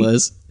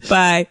 Minneapolis.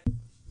 Bye.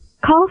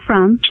 Call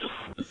from.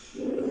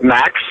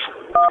 Max?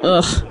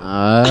 Ugh.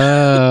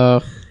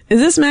 Oh. Is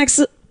this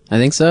Max? I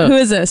think so. Who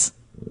is this?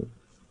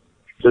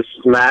 This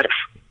is Max.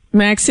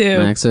 Max who?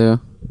 Max who?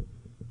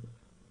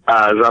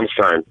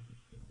 Zumstein.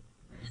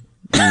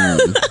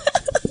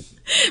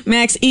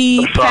 Max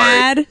E.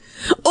 Pad.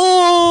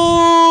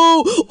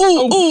 Oh,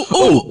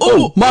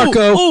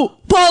 Marco. Oh,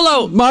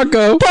 Polo.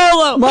 Marco.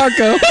 Polo.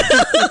 Marco.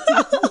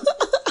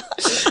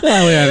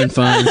 Oh, we're having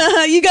fun.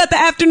 You got the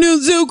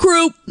afternoon zoo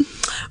crew.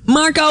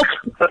 Marco.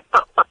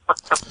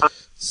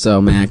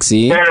 So,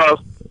 Maxie. Hello.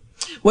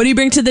 What do you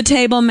bring to the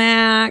table,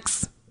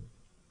 Max?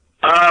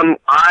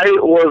 I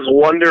was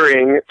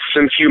wondering,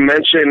 since you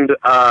mentioned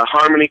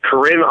Harmony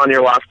Korine on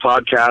your last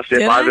podcast,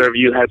 if either of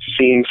you had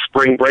seen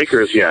Spring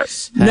Breakers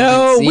yet.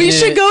 No, we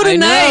should go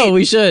tonight. I know,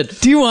 we should.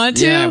 Do you want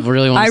to? Yeah, I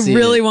really want to see it. I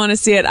really want to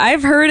see it.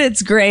 I've heard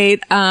it's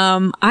great.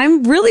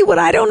 I'm really, what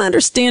I don't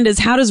understand is,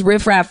 how does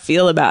Riff Raff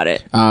feel about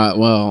it?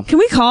 Well. Can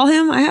we call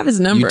him? I have his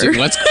number. Can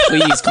we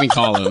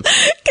call him?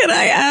 Can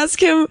I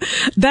ask him?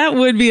 That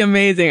would be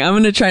amazing. I'm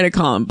going to try to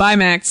call him. Bye,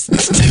 Max.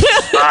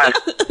 Bye.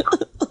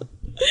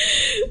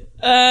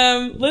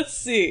 Let's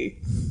see.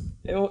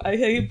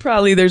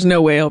 There's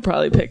no way he'll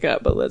probably pick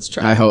up, but let's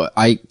try.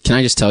 Can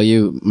I just tell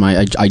you,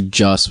 I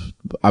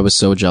was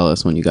so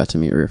jealous when you got to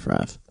meet Riff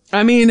Raff.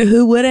 I mean,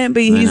 who wouldn't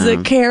be? He's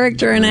a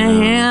character and a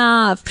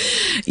half.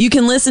 You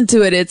can listen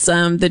to it. It's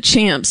the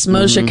Champs,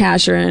 Moshe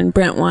Kasher and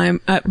Brent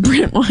Weinbach.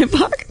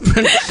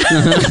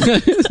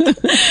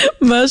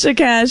 Moshe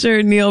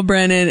Kasher, Neil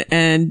Brennan,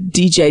 and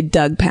DJ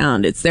Doug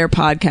Pound. It's their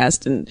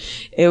podcast, and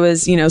it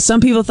was,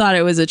 some people thought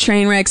it was a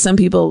train wreck. Some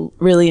people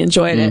really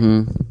enjoyed it.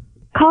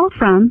 Call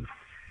from.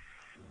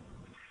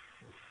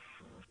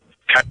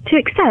 To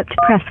accept,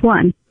 press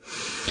 1.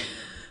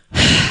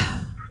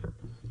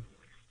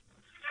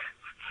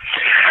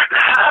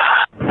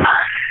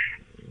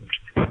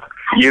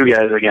 You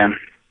guys again.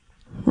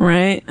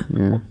 Right.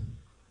 Yeah.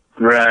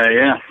 Right,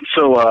 yeah.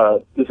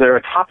 So, is there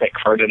a topic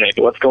for today?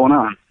 What's going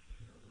on?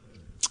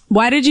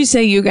 Why did you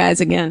say you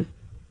guys again?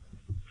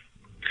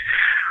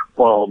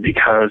 Well,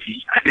 because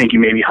I think you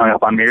maybe hung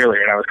up on me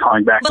earlier and I was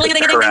calling back. Uh-oh, looks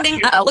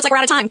like we're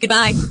out of time.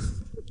 Goodbye.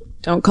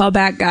 Don't call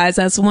back, guys.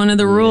 That's one of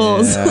the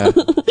rules. Yeah.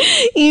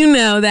 You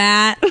know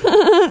that.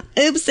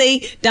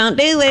 Oopsie. Don't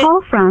do it.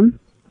 Call from.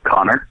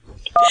 Connor.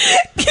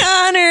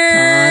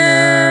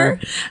 Connor.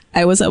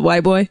 Hey, what's up,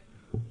 white boy?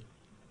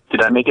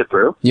 Did I make it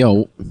through?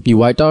 Yo, you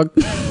white dog?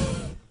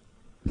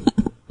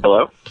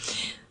 Hello?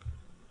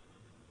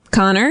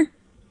 Connor?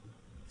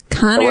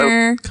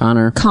 Connor.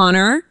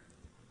 Connor?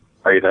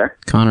 Are you there?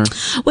 Connor.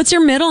 What's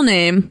your middle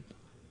name?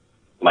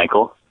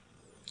 Michael?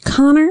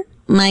 Connor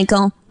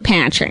Michael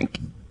Patrick.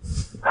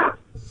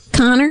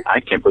 Connor I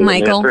can't believe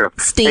Michael I made it through.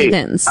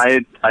 Stevens.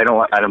 Hey, I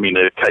don't mean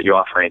to cut you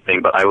off or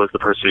anything, but I was the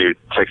person who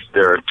texted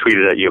or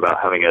tweeted at you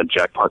about having a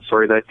jackpot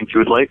story that I think you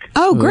would like.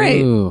 Oh,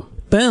 great. Ooh.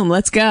 Boom,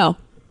 let's go.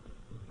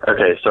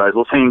 Okay, so I was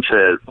listening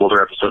to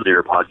older episodes of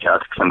your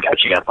podcast because I'm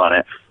catching up on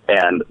it,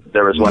 and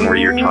there was one where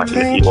you were talking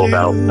to people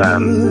about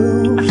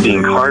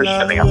seeing cars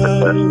stepping off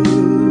the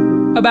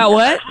cliff. About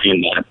what? I've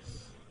seen that.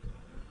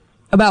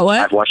 About what?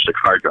 I've watched a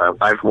car drive.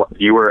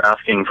 You were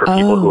asking for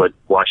people who had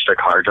watched a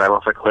car drive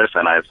off a cliff,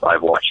 and I've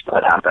watched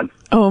that happen.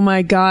 Oh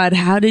my God,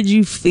 how did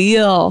you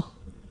feel?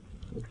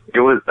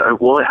 It was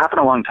it happened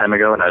a long time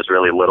ago, and I was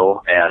really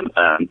little, and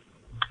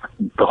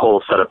the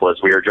whole setup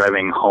was we were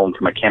driving home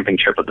from a camping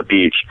trip at the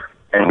beach,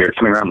 and we were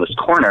coming around this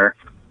corner,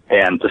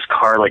 and this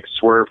car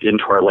swerved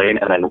into our lane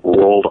and then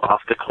rolled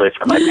off the cliff,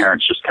 and my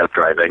parents just kept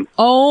driving.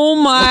 Oh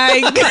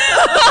my God.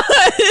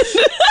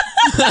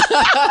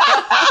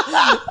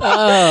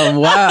 Oh,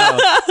 wow.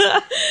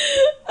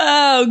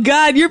 Oh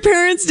God, your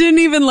parents didn't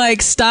even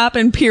like stop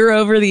and peer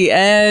over the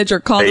edge or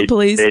call the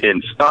police? They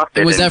didn't stop.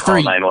 They didn't call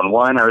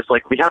 911. I was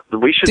like, we should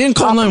didn't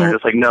stop. call 911. They're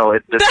just like, no,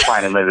 it's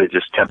fine. And then they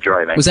just kept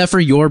driving. Was that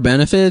for your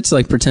benefit? To,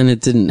 like, pretend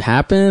it didn't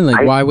happen?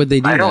 Like, why would they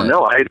do that? I don't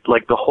know.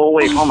 Like, the whole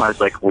way home, I was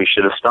like, we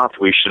should have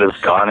stopped. We should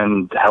have gone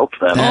and helped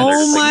them.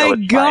 Oh my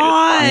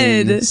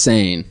God.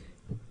 Insane.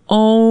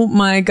 Oh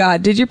my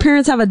God. Did your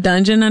parents have a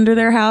dungeon under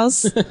their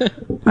house?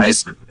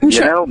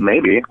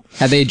 Maybe.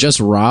 Had they just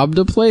robbed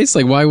a place?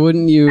 Like, why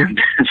wouldn't you?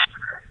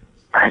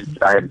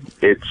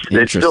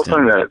 It's still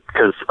something that,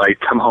 because I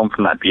come home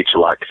from that beach a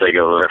lot because I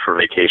go there for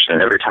vacation,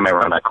 and every time I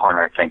run that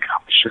corner, I think,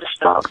 oh, we should have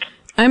stopped.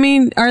 I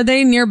mean, are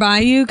they nearby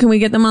you? Can we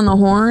get them on the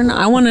horn?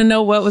 I want to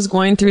know what was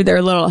going through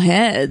their little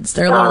heads,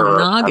 their little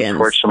noggins.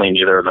 Unfortunately,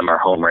 neither of them are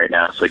home right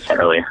now, so I can't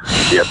really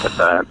be up with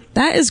that.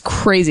 That is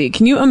crazy.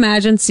 Can you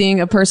imagine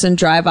seeing a person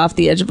drive off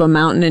the edge of a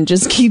mountain and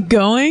just keep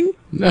going?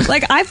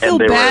 Like, I feel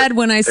bad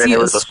when I see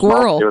a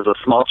squirrel. There was a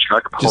small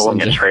truck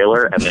pulling a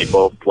trailer, and they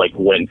both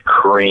went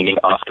careening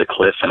off the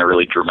cliff in a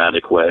really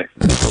dramatic way.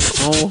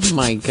 Oh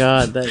my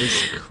God, that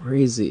is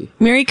crazy.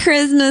 Merry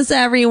Christmas,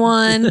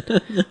 everyone.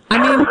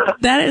 I mean,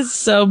 that is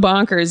so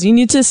bonkers. You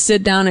need to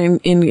sit down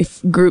in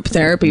group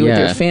therapy with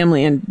your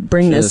family and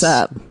bring this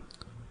up.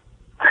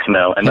 I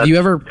know. And have you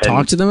ever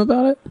talked to them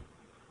about it?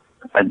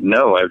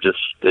 No,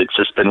 it's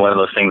just been one of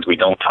those things we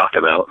don't talk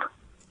about.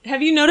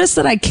 Have you noticed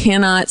that I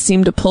cannot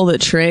seem to pull the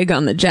trig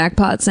on the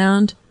jackpot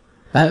sound?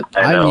 I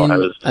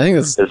think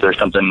is there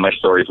something my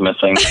story's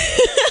missing?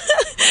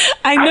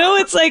 I know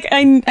it's like,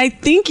 I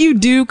think you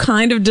do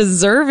kind of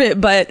deserve it,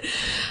 but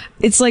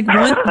it's like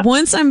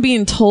once I'm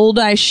being told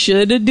I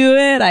should do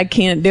it, I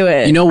can't do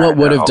it. You know what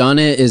would have done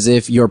it is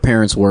if your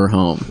parents were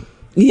home.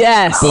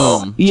 Yes.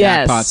 Boom.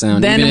 Yes. Jackpot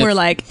sound. Then we're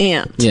like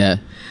amped. Yeah.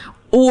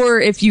 Or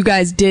if you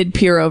guys did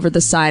peer over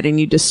the side and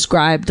you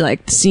described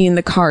like seeing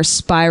the car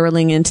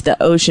spiraling into the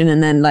ocean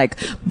and then like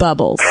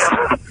bubbles.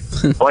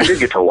 Well, I did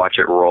get to watch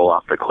it roll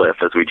off the cliff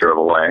as we drove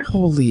away.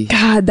 Holy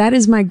God, that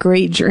is my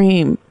great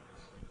dream.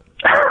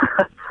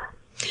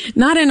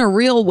 Not in a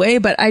real way,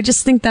 but I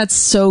just think that's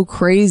so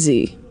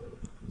crazy.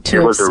 It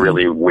was a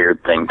really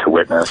weird thing to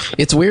witness.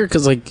 It's weird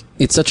because like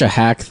it's such a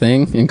hack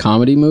thing in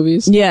comedy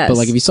movies. Yes. But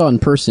like if you saw it in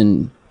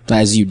person,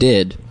 as you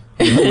did,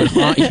 it would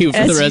haunt you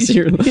for the rest of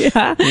your life.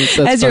 Yeah.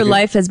 As your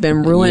life has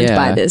been ruined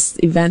by this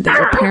event that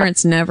your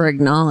parents never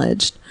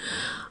acknowledged.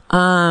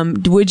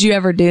 Would you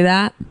ever do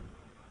that?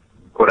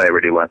 Would I ever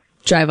do what?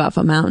 Drive off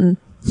a mountain?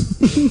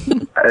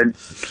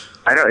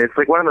 I don't. It's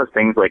like one of those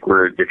things like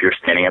where if you're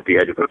standing at the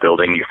edge of a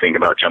building, you think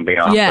about jumping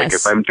off. Yes. Like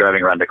if I'm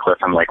driving around a cliff,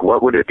 I'm like,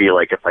 what would it be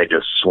like if I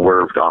just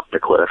swerved off the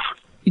cliff?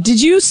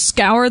 Did you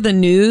scour the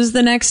news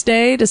the next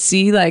day to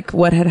see like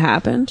what had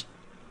happened?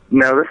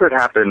 No, this had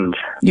happened.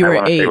 You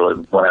were 8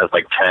 when I was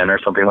like 10 or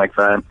something like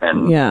that,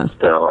 and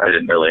so I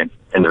didn't really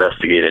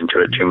investigate into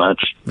it too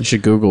much. You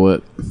should Google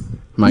it.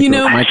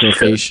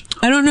 Microfiche.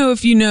 I don't know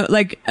if you know,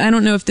 like, I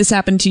don't know if this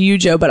happened to you,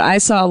 Joe, but I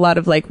saw a lot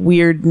of like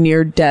weird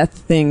near-death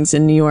things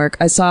in New York.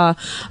 I saw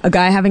a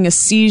guy having a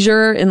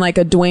seizure in like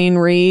a Duane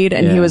Reade,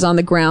 and he was on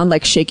the ground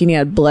like shaking. He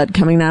had blood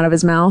coming out of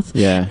his mouth.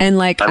 Yeah, and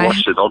like I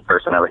watched an old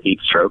person have a heat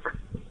stroke.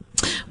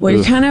 Well,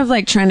 you're kind of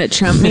like trying to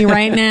trump me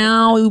right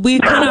now. We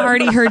kind of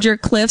already heard your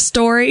Cliff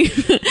story.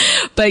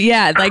 But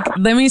yeah, like,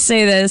 let me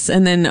say this,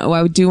 and then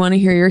I do want to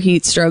hear your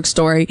heat stroke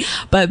story.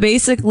 But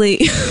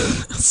basically,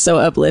 so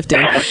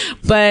uplifting.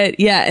 But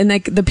yeah, and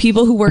like the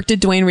people who worked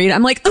at Duane Reade,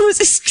 I'm like, oh,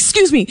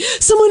 excuse me,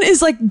 someone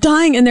is like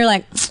dying, and they're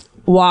like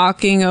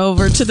walking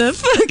over to the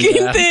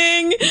fucking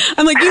thing.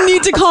 I'm like, you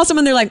need to call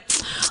someone. They're like,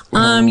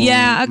 my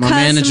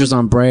manager's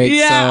on break.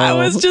 Yeah, so. I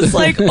was just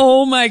like,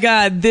 oh my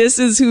God, this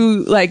is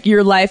who, like,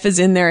 your life is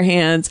in their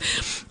hands.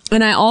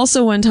 And I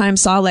also one time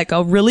saw like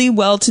a really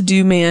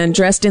well-to-do man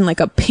dressed in like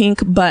a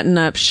pink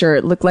button-up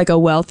shirt, looked like a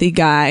wealthy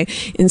guy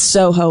in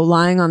Soho,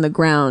 lying on the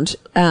ground,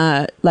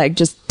 like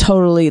just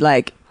totally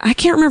like, I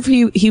can't remember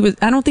if he was,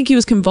 I don't think he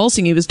was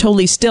convulsing. He was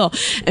totally still.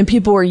 And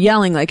people were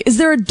yelling like, is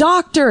there a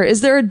doctor? Is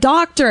there a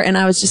doctor? And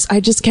I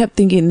just kept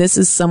thinking, this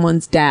is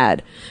someone's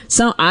dad.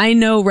 So I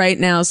know right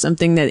now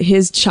something that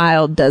his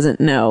child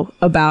doesn't know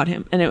about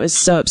him. And it was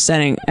so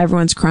upsetting.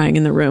 Everyone's crying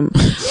in the room.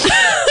 But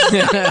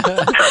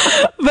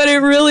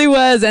it really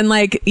was. And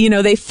like, you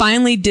know,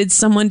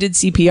 someone did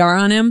CPR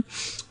on him.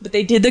 But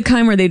they did the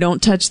kind where they don't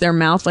touch their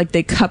mouth, like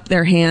they cup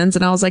their hands.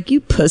 And I was like,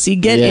 you pussy,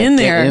 get in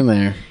there. Get in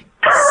there.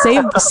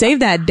 Save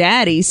that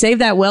daddy. Save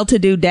that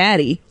well-to-do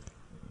daddy.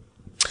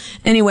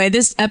 Anyway,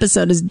 this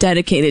episode is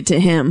dedicated to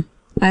him.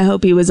 I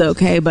hope he was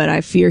okay, but I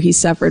fear he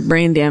suffered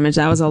brain damage.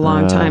 That was a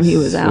long time he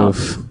was out.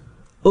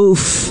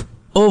 Oof.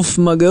 Oof,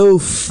 my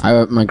goof.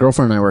 My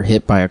girlfriend and I were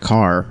hit by a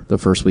car the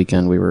first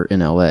weekend we were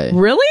in LA.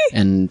 Really?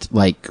 And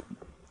like,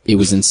 it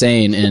was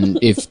insane. And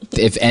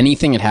if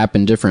anything had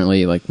happened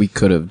differently, like, we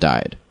could have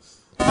died.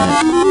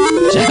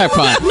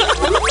 Jackpot.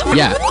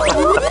 Yeah.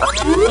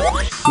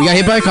 We got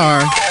hit by a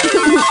car.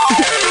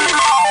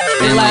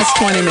 The last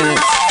 20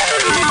 minutes.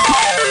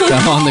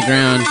 Fell on the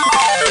ground.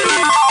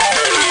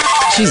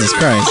 Jesus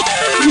Christ.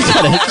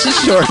 gotta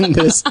just shorten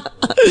this.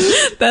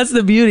 That's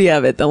the beauty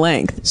of it, the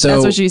length. So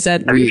that's what she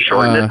said. Have you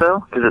shortened it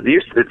though? Because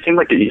it seemed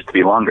like it used to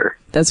be longer.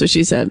 That's what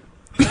she said.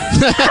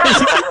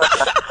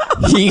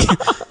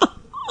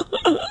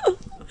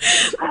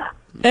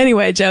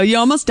 Anyway, Joe, you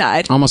almost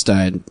died. Almost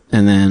died.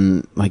 And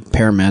then, like,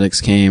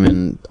 paramedics came,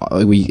 and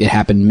it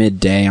happened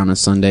midday on a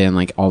Sunday, and,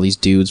 like, all these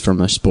dudes from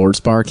a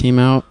sports bar came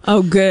out.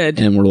 Oh, good.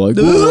 And we're like,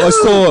 I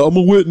saw it. I'm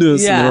a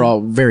witness. Yeah. And they're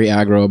all very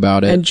aggro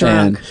about it.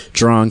 And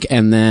drunk.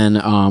 And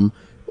then,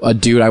 a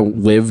dude I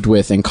lived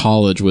with in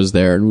college was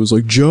there and was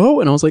like, Joe?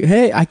 And I was like,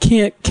 hey, I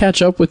can't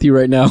catch up with you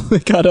right now. I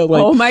gotta,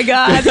 like... Oh, my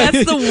God.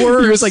 That's the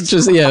worst. He was like,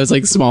 it was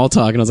like small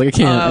talk. And I was like, I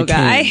can't do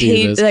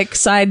hate, this. like,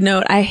 side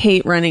note, I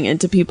hate running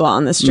into people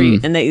on the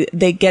street and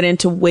they get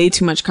into way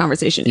too much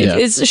conversation. Yeah.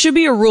 It should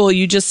be a rule.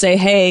 You just say,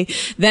 hey,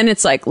 then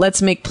it's like,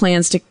 let's make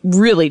plans to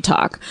really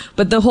talk.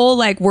 But the whole,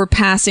 like, we're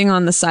passing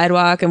on the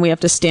sidewalk and we have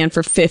to stand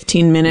for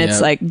 15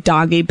 minutes, like,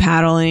 doggy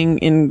paddling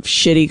in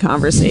shitty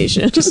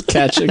conversation. Just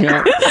catching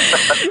up.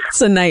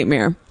 It's a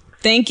nightmare.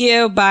 Thank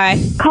you. Bye.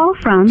 Call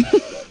from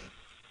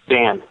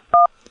Dan.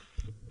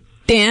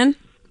 Dan?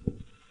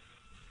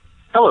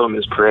 Hello,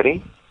 Ms.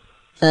 Pretty.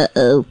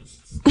 Uh-oh.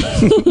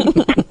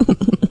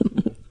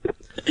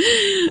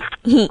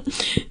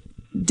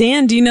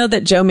 Dan, do you know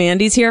that Joe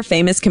Mandy's here?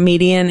 Famous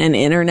comedian and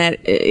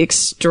internet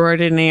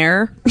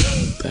extraordinaire.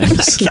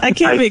 I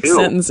can't make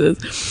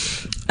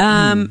sentences.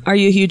 Are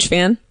you a huge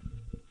fan?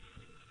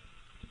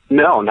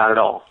 No, not at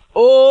all.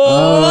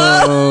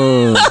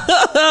 Oh.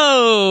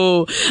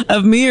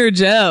 Of me or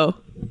Joe?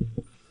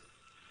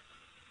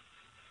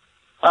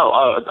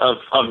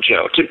 Of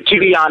Joe. To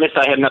be honest,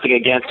 I have nothing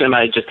against him.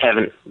 I just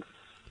haven't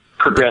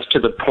progressed to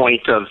the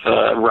point of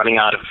running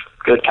out of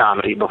good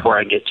comedy before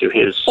I get to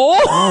his...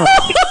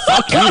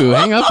 Fuck you.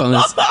 Hang up on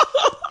this.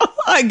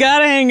 I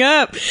gotta hang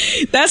up.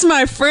 That's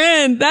my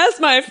friend. What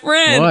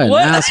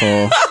an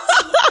asshole.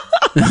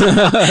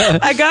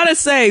 I gotta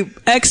say,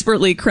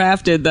 expertly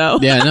crafted though.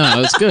 Yeah, no,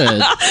 it was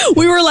good.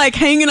 We were like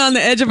hanging on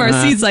the edge of our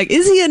seats like,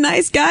 is he a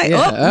nice guy?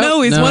 Yeah.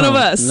 No, he's one of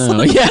us.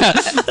 No. Yeah.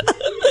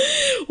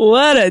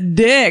 What a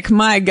dick.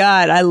 My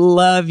God, I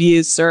love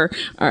you, sir.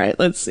 All right,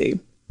 let's see.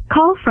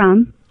 Call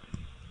from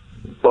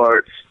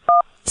Bart.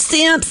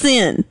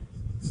 Samson.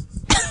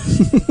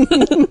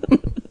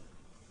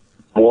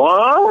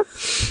 What?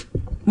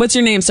 What's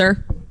your name,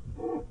 sir?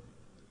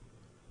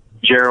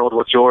 Gerald,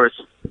 what's yours?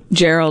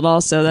 Gerald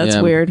also.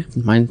 That's weird.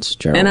 Mine's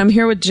Gerald. And I'm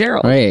here with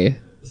Gerald. Hey.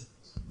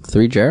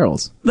 3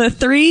 Geralds.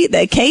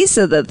 The case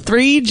of the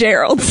 3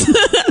 Geralds.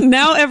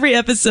 Now every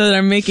episode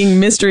I'm making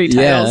mystery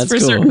titles for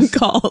certain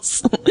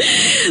calls.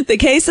 The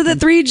case of the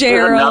 3 Geralds.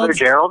 There's another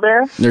Gerald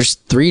there? There's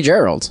 3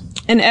 Geralds.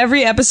 And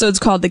every episode's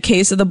called The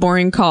Case of the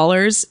Boring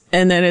Callers.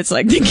 And then it's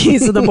like The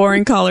Case of the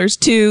Boring Callers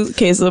 2,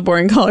 Case of the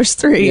Boring Callers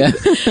 3. Yeah.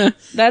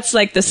 That's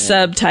like the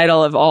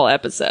subtitle of all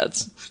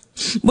episodes.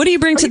 What do you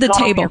bring to the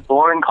table? A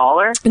boring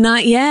caller?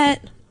 Not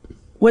yet.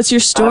 What's your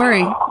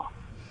story?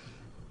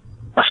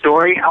 A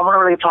story? I want to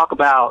really talk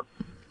about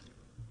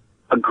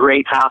a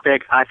great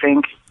topic, I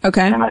think.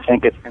 Okay. And I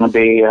think it's going to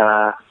be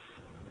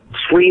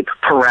sleep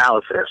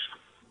paralysis.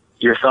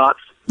 Your thoughts?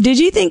 Did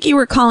you think you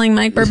were calling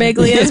Mike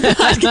Birbiglia's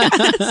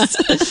podcast?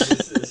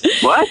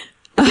 What?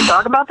 Did you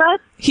talk about that?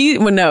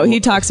 He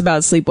talks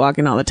about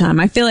sleepwalking all the time.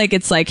 I feel like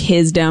it's like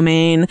his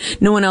domain.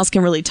 No one else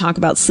can really talk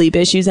about sleep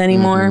issues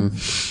anymore.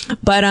 Mm-hmm.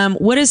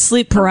 But what is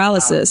sleep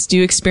paralysis? Do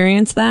you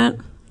experience that?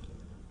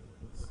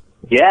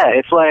 Yeah,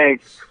 it's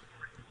like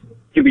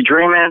you be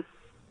dreaming,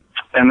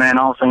 and then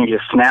all of a sudden you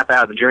just snap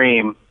out of the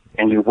dream,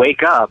 and you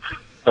wake up,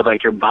 but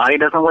like your body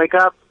doesn't wake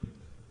up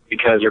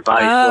because your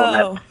body's still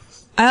in that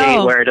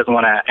state where it doesn't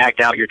want to act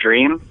out your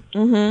dream.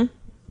 Mm-hmm.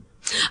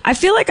 I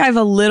feel like I've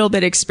a little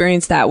bit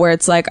experienced that where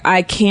it's like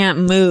I can't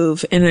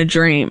move in a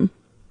dream.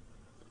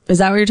 Is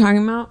that what you're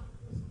talking about?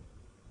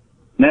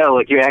 No,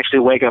 like you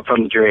actually wake up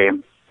from the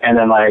dream, and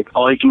then like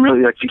all you can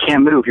really, like you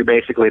can't move. You're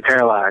basically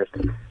paralyzed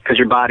because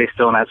your body's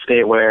still in that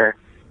state where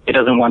it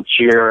doesn't want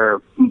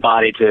your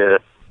body to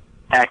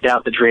act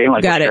out the dream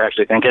like what you're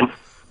actually thinking.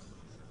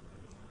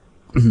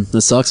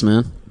 That sucks,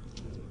 man.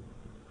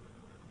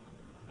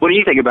 What do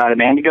you think about it,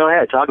 man? You go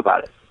ahead, talk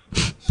about it.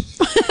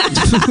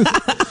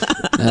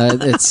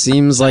 It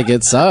seems like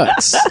it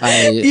sucks.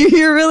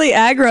 You're really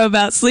aggro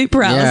about sleep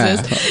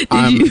paralysis.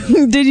 Yeah,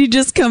 did you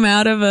just come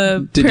out of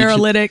a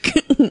paralytic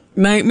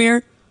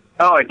nightmare?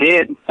 Oh, I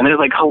did. And there's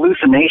like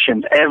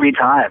hallucinations every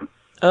time.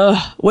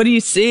 Ugh, what do you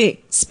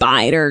see?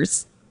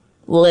 Spiders,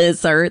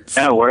 lizards.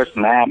 No, worse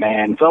than that,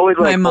 man. It's always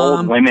like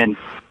old women.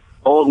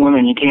 Old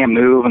women, you can't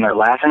move and they're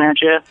laughing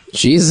at you.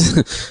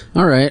 Jeez.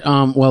 All right.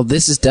 Well,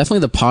 this is definitely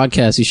the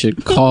podcast you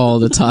should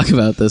call to talk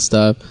about this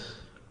stuff.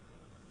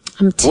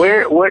 Who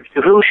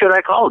should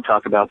I call to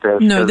talk about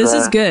this? No, this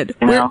is good.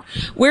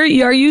 Where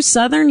are you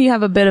Southern? You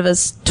have a bit of a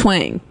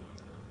twang.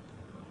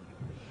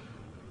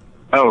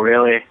 Oh,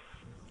 really?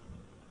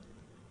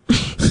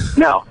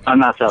 No, I'm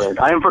not Southern.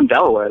 I am from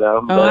Delaware,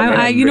 though.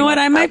 Oh, you know what?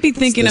 I might be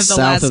thinking of the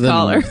last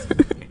caller.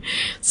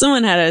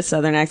 Someone had a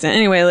Southern accent.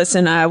 Anyway,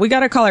 listen, we got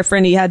to call our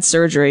friend. He had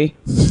surgery.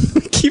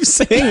 Keep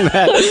saying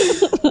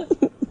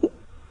that.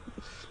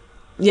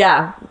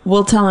 Yeah,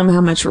 we'll tell him how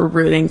much we're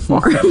rooting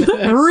for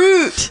him.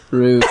 Root.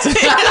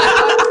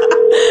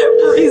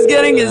 He's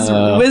getting his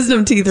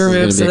wisdom teeth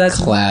removed, so that's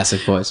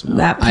classic voicemail.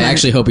 That I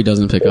actually hope he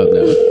doesn't pick up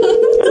now.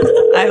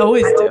 I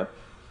always do.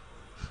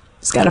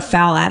 He's got a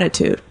foul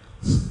attitude.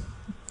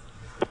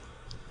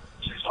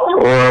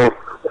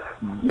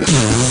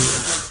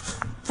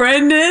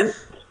 Brendan?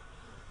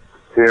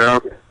 Yeah.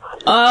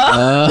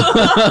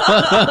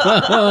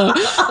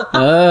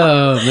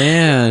 Oh,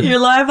 man. You're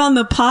live on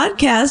the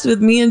podcast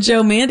with me and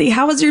Joe Mandy.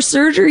 How was your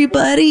surgery,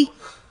 buddy?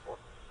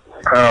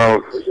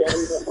 Oh,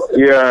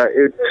 yeah,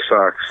 it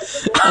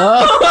sucks.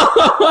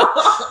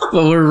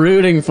 But we're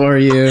rooting for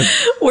you.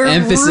 We're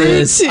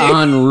Emphasis rooting.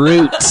 on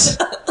root.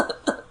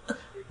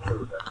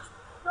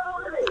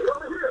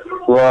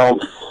 Well,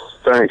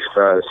 thanks,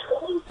 guys.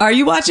 Are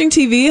you watching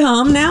TV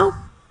home now?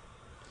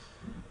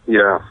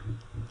 Yeah.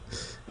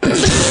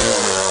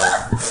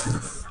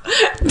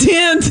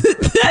 Damn,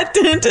 that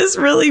dentist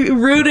really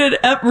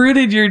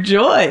uprooted your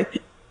joy.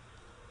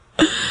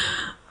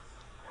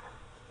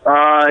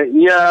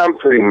 Yeah, I'm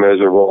pretty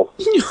miserable.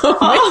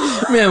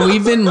 Man,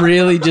 we've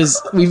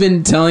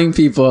been telling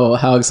people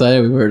how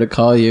excited we were to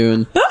call you,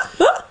 and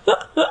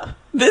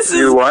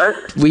You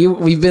what?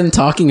 we've been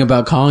talking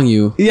about calling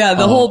you. Yeah,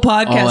 the whole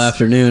podcast all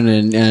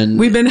afternoon, and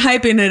we've been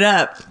hyping it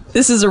up.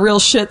 This is a real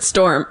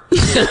shitstorm.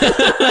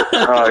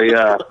 Oh,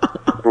 yeah.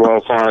 Well,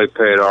 finally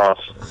paid off.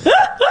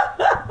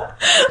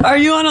 Are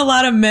you on a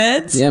lot of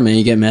meds? yeah, man,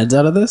 you get meds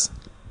out of this?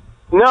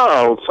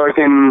 No,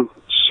 fucking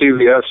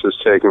CVS is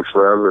taking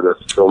forever to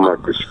fill my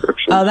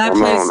prescription. Oh, that I'm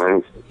place. on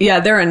it. Yeah,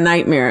 they're a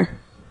nightmare.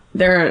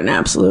 They're an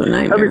absolute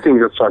nightmare.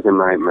 Everything's a fucking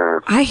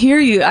nightmare. I hear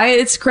you.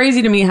 It's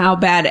crazy to me how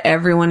bad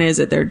everyone is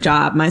at their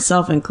job,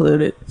 myself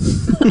included.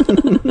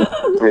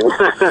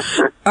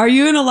 Are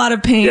you in a lot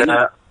of pain?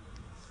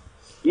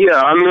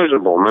 Yeah, I'm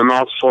miserable. My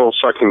mouth's full of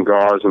sucking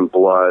gauze and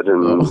blood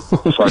and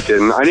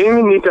fucking... I didn't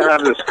even need to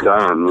have this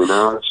done, you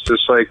know? It's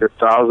just like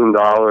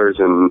 $1,000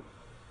 in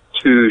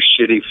 2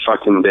 shitty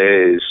fucking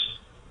days.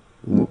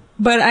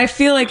 But I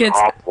feel like it's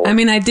awful. I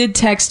mean, I did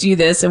text you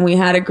this and we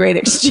had a great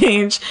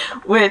exchange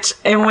in which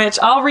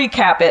I'll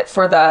recap it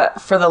for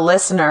the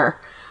listener.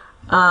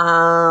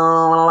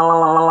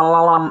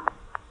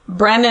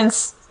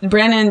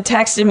 Brendan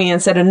texted me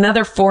and said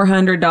another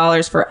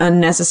 $400 for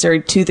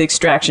unnecessary tooth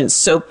extractions.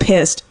 So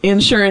pissed.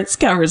 Insurance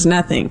covers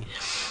nothing.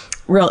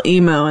 Real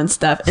emo and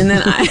stuff. And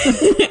then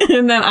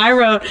I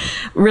wrote,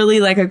 really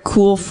like a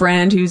cool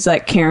friend who's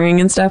like caring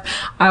and stuff.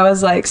 I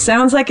was like,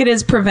 sounds like it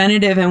is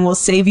preventative and will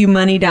save you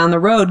money down the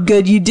road.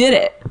 Good, you did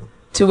it.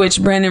 To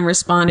which Brendan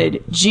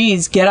responded,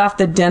 geez, get off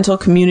the dental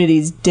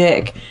community's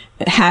dick.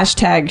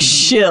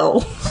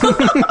 #shill.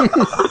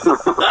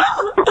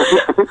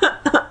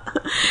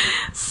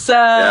 So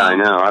Yeah, I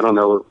know. I don't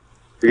know.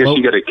 I guess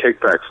you get a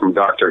kickback from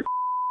Dr.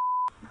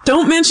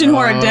 Don't mention who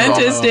our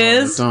dentist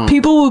is. don't.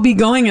 People will be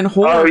going in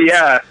horror. Oh,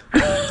 yeah.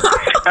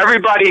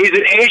 Everybody, he's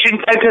an Asian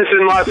dentist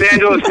in Los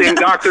Angeles named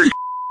Dr.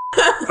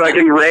 So I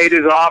can raid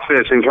his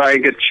office and try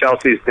and get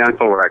Chelsea's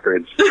dental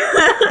records.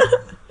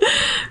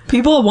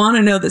 People want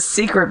to know the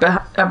secret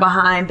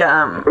behind.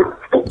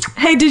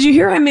 Hey, did you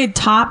hear I made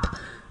top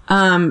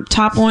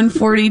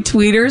 140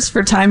 tweeters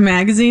for Time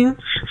Magazine?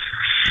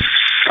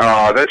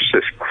 Oh, that's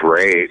just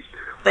great.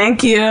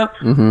 Thank you.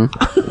 Mm-hmm.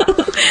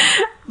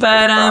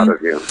 But Proud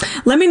of you.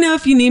 let me know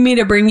if you need me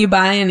to bring you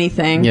by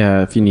anything.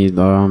 Yeah, if you need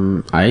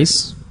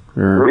ice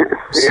or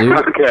soup.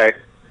 Okay.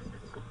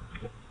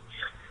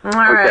 All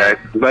right.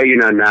 Okay. Let you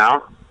know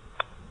now.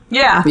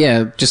 Yeah.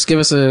 Yeah, just give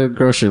us a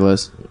grocery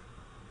list.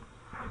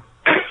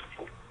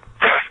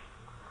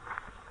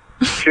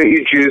 Shouldn't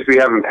you Jews be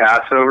having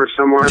Passover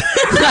somewhere?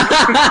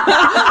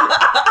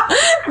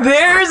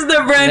 There's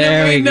the Brendan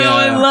There we we know go.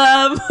 and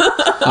love.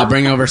 I'll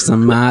bring over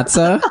some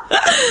matzah,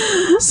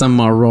 some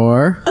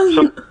maror.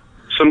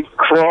 Some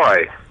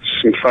Croy.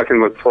 Some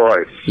fucking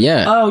LaCroix.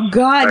 Yeah. Oh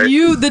God, Right.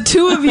 the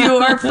two of you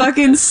are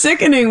fucking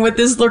sickening with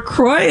this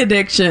LaCroix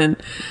addiction.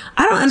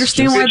 I don't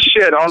understand why. Good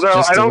shit, although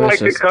just I don't like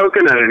the delicious.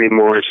 coconut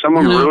anymore.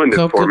 Someone ruined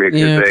it for me. 'Cause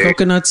Yeah, they,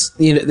 coconuts.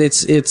 You know,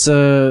 it's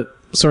a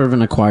sort of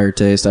an acquired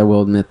taste. I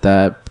will admit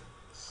that.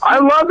 I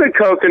love the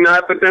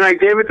coconut, but then I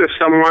gave it to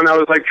someone. I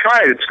was like, try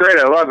it. It's great.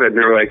 I love it. And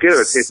they were like, ew,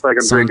 it tastes like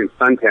I'm drinking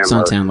suntan lotion.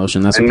 Suntan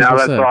lotion. That's And what now people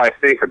that's say. all I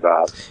think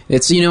about.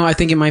 It's I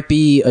think it might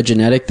be a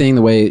genetic thing.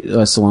 The way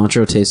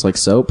cilantro tastes like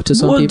soap to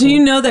some Well, people. do you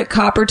know that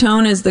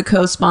Coppertone is the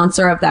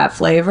co-sponsor of that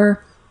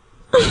flavor?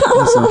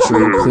 That's not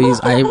true. Please,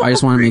 I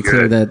just want to make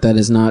clear that that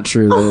is not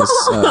true. That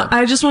is,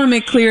 I just want to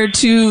make clear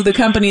to the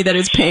company that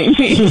is paying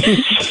me.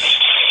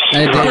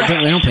 they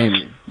don't pay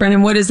me.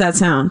 Brendan, what does that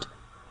sound?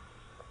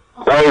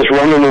 I was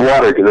running the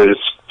water because I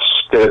just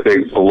spit a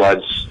big blood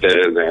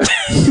spit in there.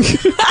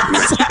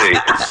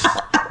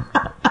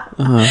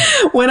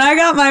 When I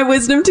got my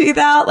wisdom teeth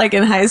out, like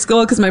in high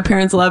school, because my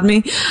parents loved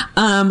me,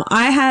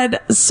 I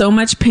had so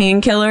much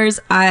painkillers.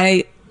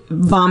 I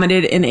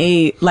vomited in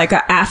a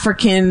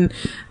African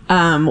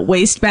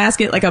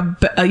wastebasket, like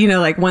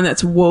like one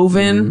that's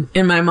woven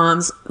in my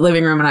mom's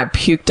living room, and I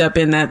puked up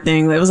in that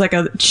thing. It was like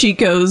a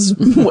Chico's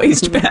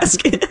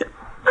wastebasket.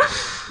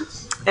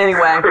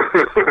 Anyway.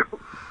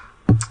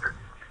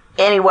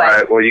 All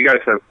right, well, you guys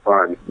have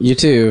fun. You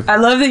too. I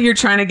love that you're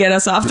trying to get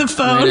us off the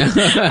phone.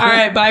 All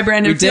right, bye,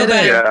 Brandon. We did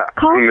it. Yeah,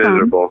 I'm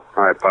miserable.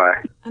 All right,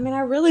 bye. I mean, I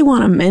really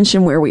want to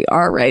mention where we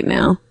are right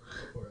now.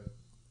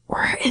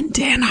 We're in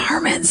Dan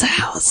Harmon's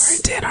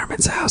house.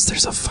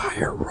 There's a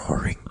fire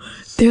roaring.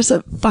 There's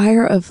a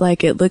fire of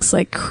it looks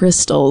like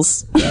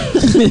crystals.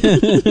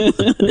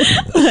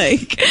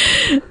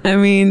 I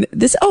mean,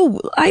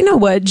 I know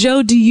what.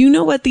 Joe, do you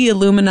know what the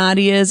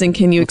Illuminati is? And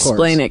can you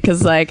explain it?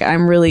 Because,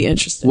 I'm really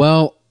interested.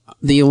 Well,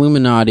 the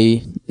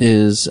Illuminati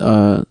is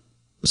a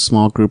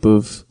small group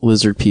of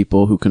lizard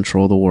people who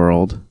control the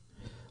world.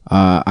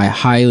 I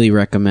highly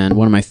recommend.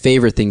 One of my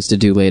favorite things to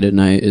do late at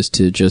night is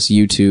to just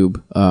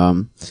YouTube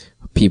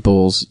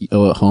people's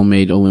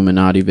homemade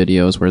Illuminati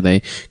videos where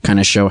they kind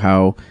of show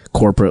how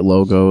corporate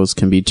logos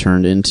can be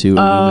turned into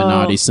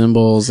Illuminati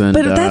symbols. But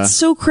that's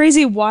so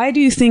crazy. Why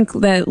do you think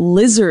that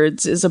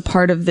lizards is a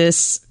part of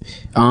this?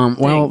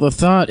 Well, the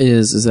thought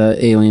is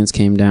that aliens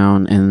came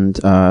down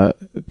and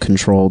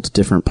controlled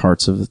different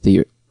parts of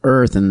the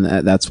earth, and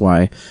that's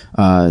why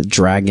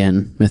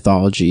dragon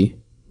mythology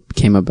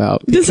came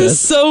about. This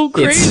is so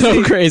crazy. It's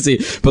so crazy.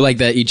 But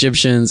the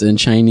Egyptians and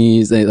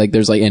Chinese, and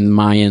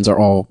Mayans are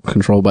all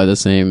controlled by the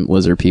same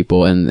lizard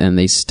people, and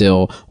they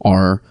still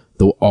are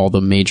all the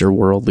major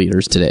world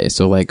leaders today.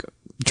 So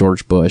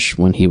George Bush,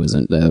 when he was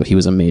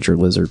a major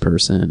lizard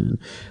person.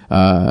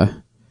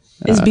 And,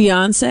 is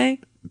Beyonce?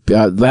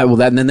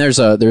 Then there's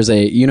a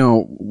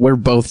we're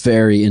both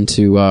very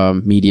into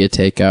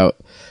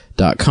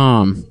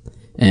MediaTakeout.com.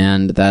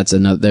 And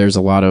there's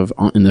a lot of,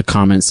 in the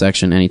comments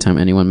section, anytime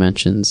anyone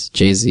mentions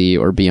Jay-Z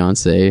or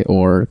Beyonce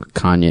or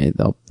Kanye,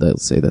 they'll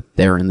say that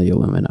they're in the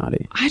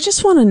Illuminati. I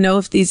just want to know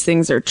if these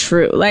things are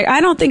true. I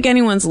don't think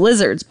anyone's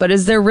lizards, but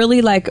is there really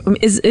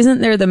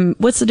isn't there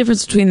what's the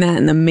difference between that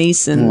and the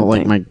Mason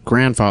thing? My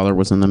grandfather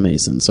was in the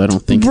Masons, so I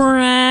don't think.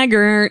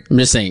 Braggart. I'm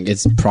just saying,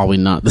 it's probably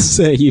not the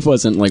same. He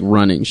wasn't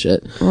running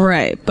shit.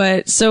 Right.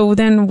 But so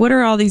then what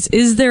are all these,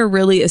 is there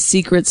really a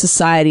secret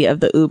society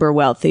of the uber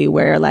wealthy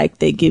where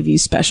they give you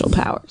special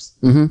powers?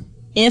 Mm-hmm.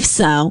 If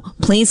so,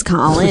 please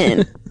call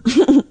in.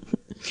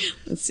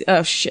 Let's see.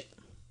 Oh shit.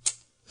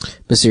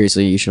 But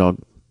seriously, you should all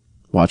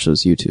watch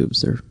those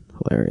YouTubes. They're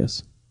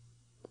hilarious.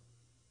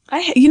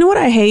 You know what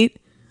I hate?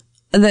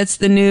 That's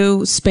the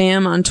new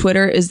spam on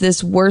Twitter is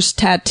this worst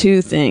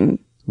tattoo thing.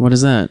 What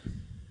is that?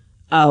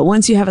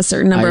 Once you have a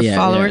certain number of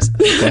followers.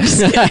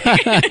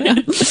 Yeah.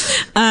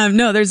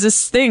 No, there's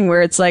this thing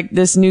where it's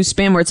this new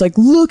spam where it's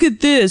look at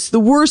this, the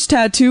worst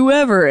tattoo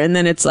ever. And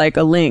then it's a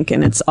link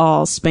and it's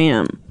all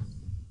spam.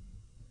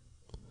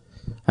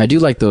 I do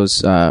like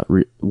those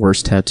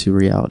worst tattoo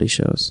reality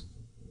shows.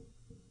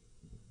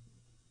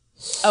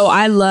 Oh,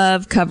 I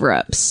love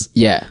cover-ups.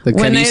 Yeah.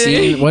 Have you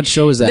seen, what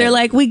show is that? They're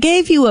we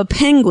gave you a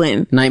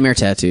penguin. Nightmare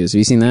Tattoos. Have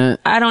you seen that?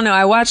 I don't know.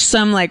 I watched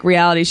some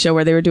reality show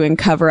where they were doing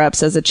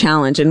cover-ups as a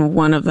challenge, and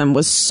one of them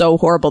was so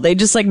horrible. They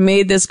just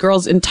made this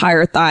girl's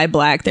entire thigh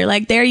black. They're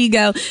there you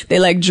go.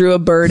 They drew a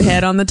bird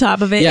head on the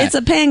top of it. Yeah. It's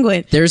a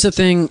penguin. There's a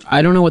thing,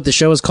 I don't know what the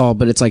show is called,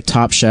 but it's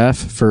Top Chef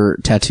for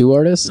tattoo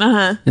artists.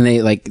 Uh-huh. And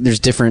they there's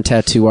different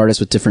tattoo artists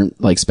with different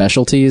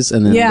specialties,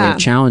 and then they have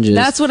challenges.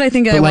 That's what I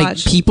think I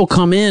watched. People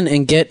come in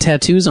and get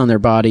tattoos on their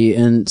body,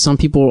 and some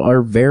people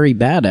are very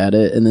bad at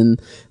it, and then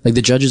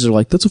the judges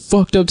are that's a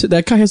fucked up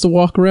that guy has to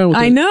walk around with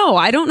I know.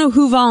 I don't know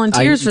who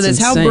volunteers for this.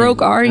 Insane. How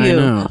broke are you, I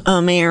know.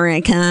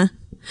 America?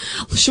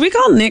 Should we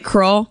call Nick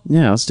Kroll?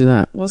 Yeah, let's do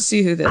that. We'll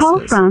see who this Call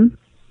is. from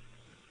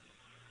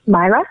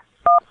Myra?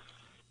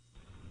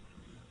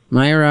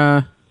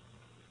 Myra.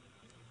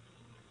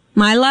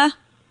 Myla?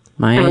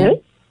 Maya.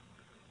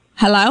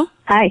 Hello?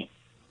 Hi.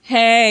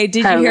 Hey,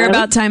 did you hear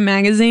about Time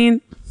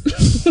Magazine?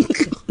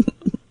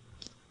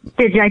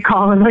 Did I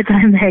call about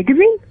Time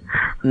Magazine?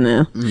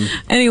 No.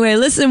 Anyway,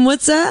 listen,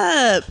 what's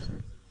up?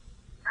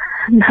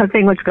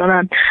 Nothing. What's going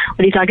on? What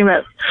are you talking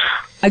about?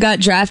 I got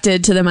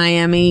drafted to the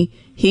Miami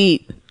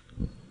Heat.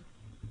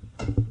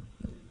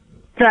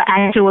 The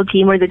actual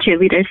team or the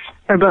cheerleaders?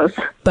 Or both?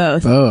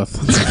 Both.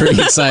 It's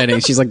pretty exciting.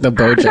 She's like the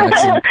Bo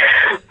Jackson.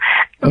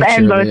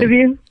 And both of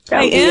you?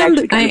 I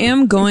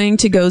am going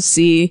to go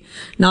see,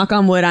 knock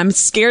on wood, I'm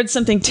scared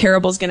something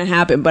terrible is going to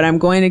happen, but I'm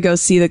going to go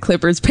see the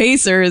Clippers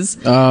Pacers,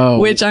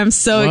 which I'm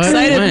so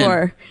excited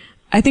for.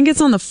 I think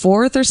it's on the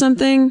 4th or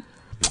something.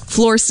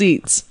 Floor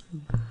seats.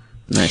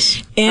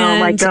 Nice. And oh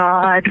my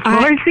God.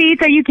 Floor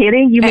seats? Are you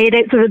kidding? You made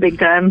it to the big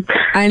time.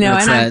 I know.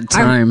 That's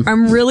and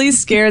I'm really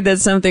scared that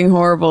something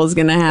horrible is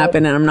going to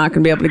happen and I'm not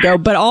going to be able to go.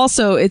 But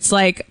also, it's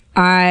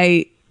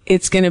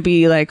it's going to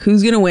be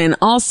who's going to win?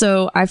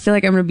 Also, I feel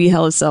like I'm going to be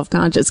hella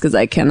self-conscious because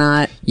I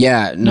cannot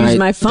use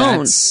my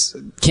phone.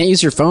 Can't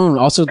use your phone.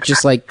 Also,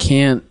 just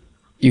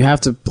you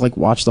have to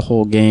watch the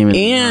whole game.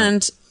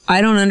 And I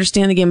don't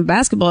understand the game of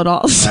basketball at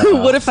all.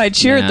 So what if I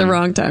cheer at the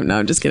wrong time? No,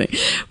 I'm just kidding.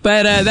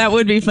 But that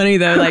would be funny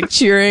though, like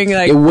cheering.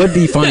 Like it would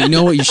be funny. You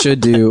know what you should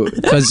do?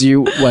 Because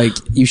you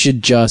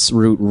should just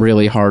root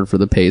really hard for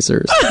the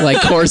Pacers, like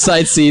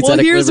courtside seats. Well, at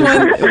a here's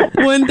Clippers.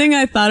 one thing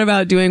I thought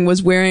about doing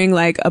was wearing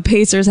like a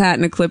Pacers hat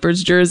and a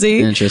Clippers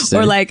jersey. Interesting.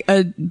 Or like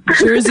a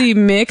jersey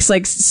mix,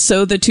 like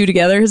sew the two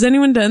together. Has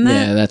anyone done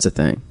that? Yeah, that's a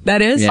thing.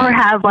 That is? Yeah. Or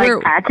have like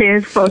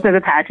patches, both of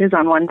the patches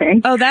on one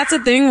thing. Oh, that's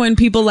a thing when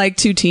people like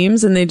two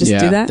teams and they just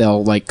do that?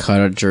 They'll like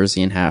cut a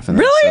jersey in half and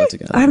then sew it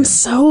together. I'm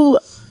so,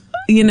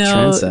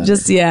 Trendsetter.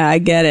 just, I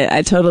get it.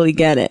 I totally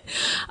get it.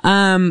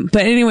 But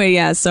anyway,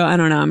 yeah, so I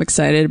don't know. I'm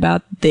excited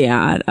about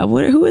that.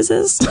 Who is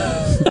this?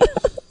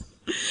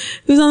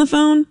 Who's on the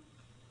phone?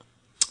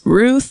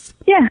 Ruth?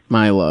 Yeah.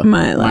 Myra.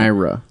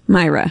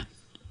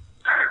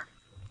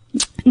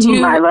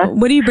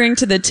 What do you bring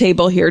to the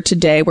table here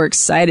today? We're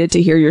excited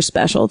to hear your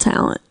special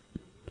talent.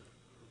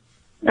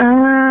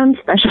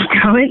 Special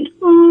talent?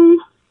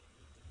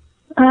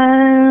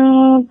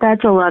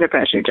 That's a lot of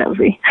pressure,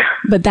 Chelsea.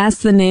 But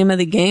that's the name of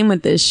the game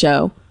with this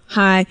show.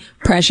 High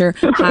pressure,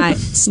 high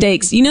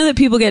stakes. You know that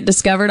people get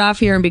discovered off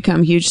here and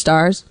become huge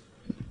stars?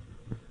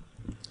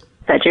 Is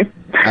that true?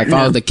 I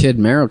followed the kid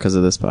Meryl because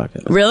of this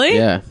podcast. Really?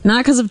 Yeah. Not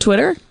because of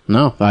Twitter?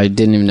 No, I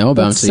didn't even know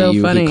about That's him so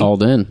until funny. he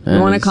called in. You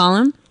want to call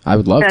him? I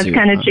would love That's to.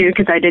 kind of true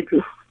because I did.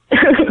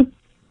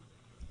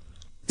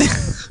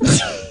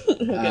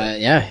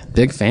 Yeah,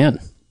 big fan.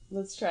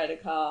 Let's try to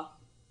call.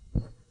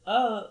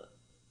 Oh,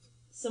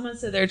 someone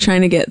said they're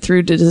trying to get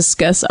through to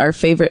discuss our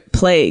favorite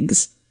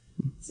plagues.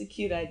 It's a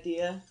cute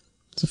idea.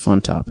 It's a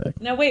fun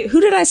topic. Now, wait,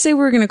 who did I say we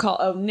were going to call?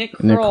 Oh, Nick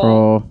Kroll. Nick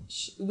Kroll.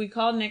 We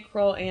called Nick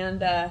Kroll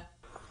and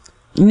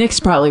Nick's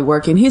probably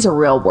working. He's a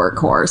real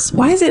workhorse.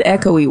 Why is it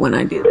echoey when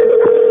I do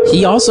that?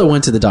 He also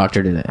went to the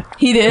doctor today.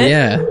 He did?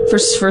 Yeah.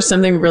 For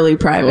something really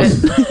private.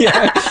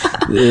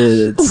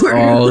 It's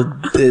all.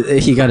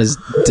 He got his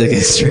dick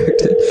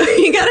extracted.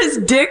 He got his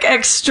dick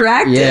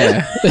extracted?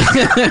 Yeah.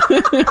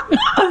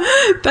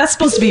 That's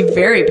supposed to be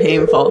very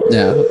painful.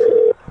 Yeah.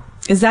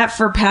 Is that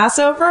for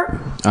Passover?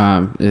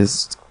 Yeah,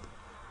 it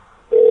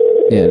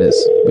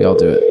is. We all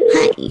do it.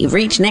 Hi, you've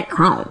reached Nick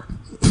Kroll.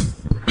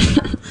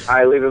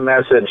 Hi, leave a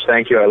message.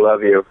 Thank you. I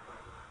love you.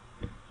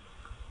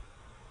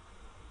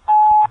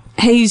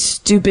 Hey, you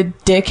stupid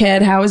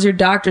dickhead. How was your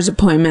doctor's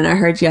appointment? I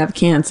heard you have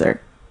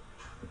cancer.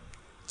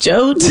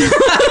 Joe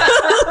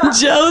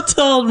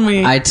told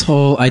me. I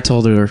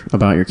told her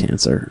about your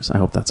cancer. So I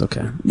hope that's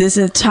okay. This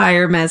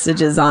entire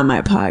message is on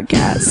my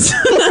podcast.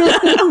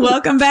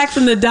 Welcome back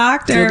from the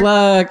doctor. Good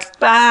luck.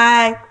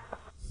 Bye.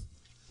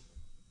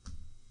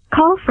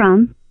 Call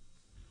from.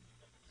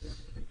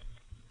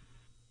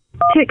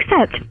 To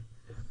accept.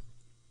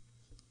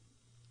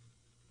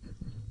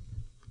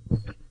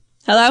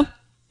 Hello?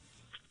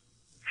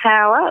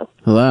 Hello.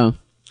 Hello.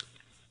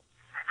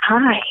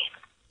 Hi.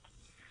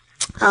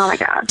 Oh my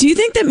God. Do you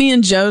think that me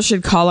and Joe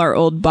should call our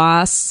old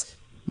boss?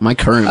 My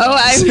current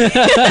boss.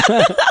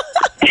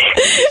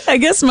 I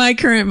guess my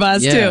current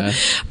boss too.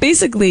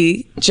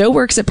 Basically, Joe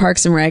works at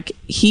Parks and Rec.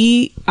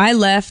 I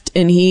left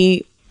and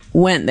he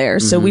went there.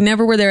 So we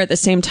never were there at the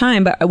same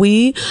time, but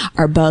we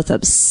are both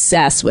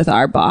obsessed with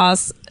our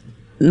boss,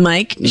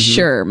 Michael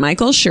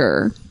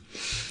Schur.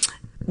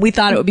 We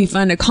thought it would be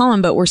fun to call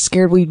him, but we're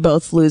scared we'd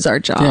both lose our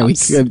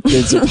jobs. Yeah,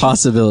 it's a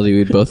possibility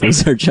we'd both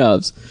lose our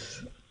jobs.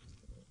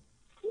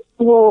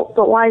 Well,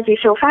 but why is he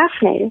so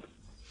fascinating?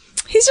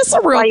 He's just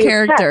a real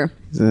character.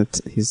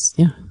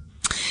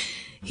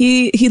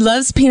 He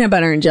loves peanut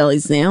butter and jelly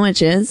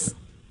sandwiches.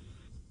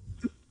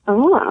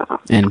 Oh.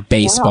 And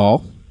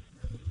baseball.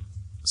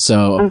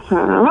 So.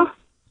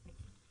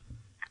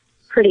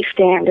 Pretty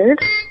standard.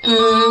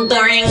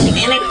 Boring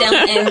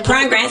anecdote in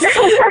progress.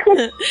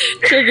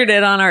 Triggered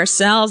it on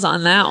ourselves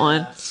on that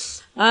one.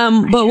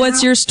 But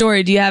what's your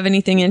story? Do you have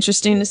anything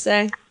interesting to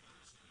say?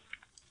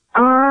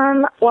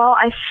 Well,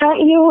 I sent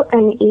you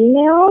an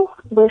email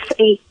with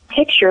a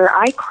picture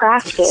I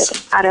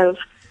crafted out of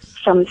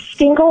some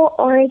single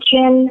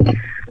origin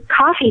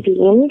coffee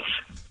beans,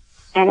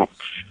 and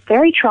it's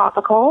very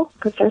tropical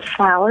because there's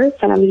flowers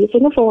and I'm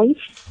using a voice,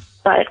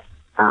 but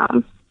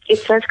it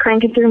says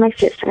cranking through my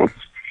fist, and it's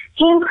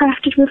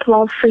handcrafted with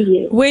love for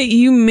you. Wait,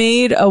 you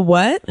made a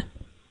what?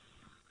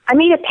 I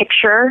made a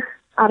picture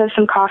out of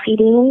some coffee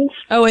beans.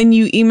 Oh, and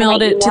you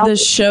emailed it to the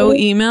show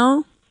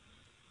email?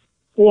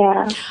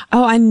 Yeah.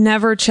 Oh, I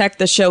never checked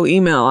the show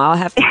email. I'll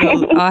have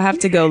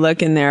to go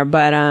look in there,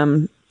 but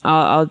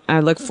I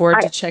look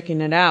forward to checking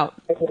it out.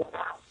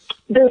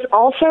 There's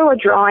also a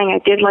drawing I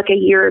did like a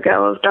year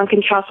ago of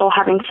Duncan Trussell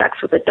having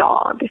sex with a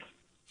dog.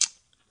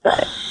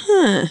 But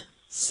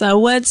So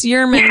what's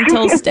your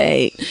mental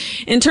state?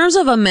 In terms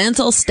of a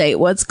mental state,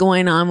 what's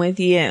going on with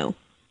you?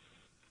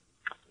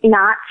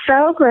 Not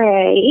so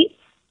great.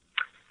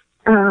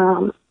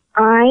 I'm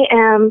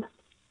fine.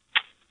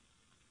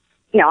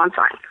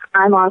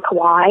 I'm on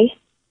Kauai.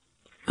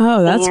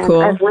 Oh, that's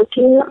cool. I've lived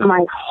here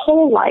my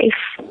whole life.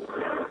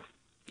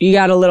 You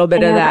got a little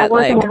bit of that, I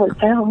work in like a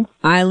hotel.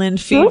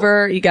 island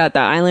fever. You got the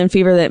island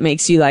fever that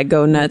makes you like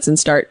go nuts and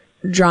start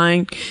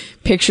drawing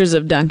pictures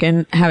of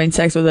Duncan having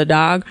sex with a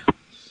dog?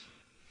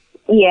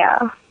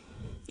 Yeah.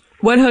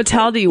 What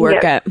hotel do you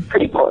work at?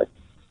 Pretty cool.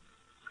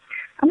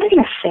 I'm not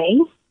going to say.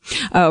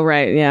 Oh,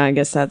 right. Yeah, I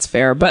guess that's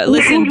fair. But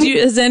listen,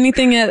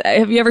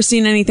 have you ever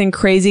seen anything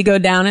crazy go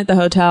down at the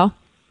hotel?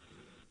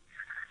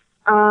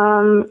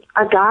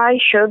 A guy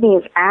showed me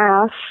his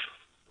ass,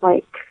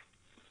 like...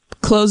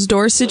 Closed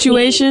door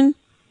situation?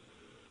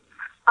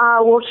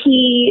 Well,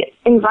 he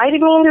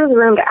invited me into his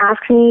room to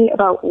ask me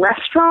about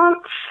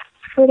restaurants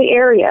for the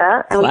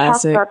area, and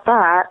Classic. we talked about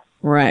that.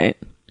 Right.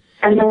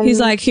 And then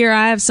he's like, here,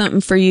 I have something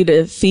for you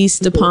to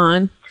feast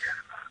upon.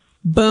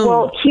 Boom.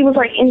 Well, he was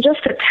like in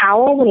just a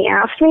towel when he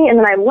asked me, and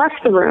then I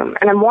left the room,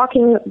 and I'm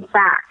walking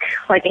back,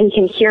 like, and he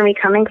can hear me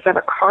coming because I have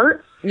a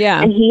cart.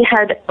 Yeah. And he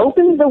had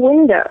opened the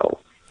window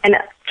and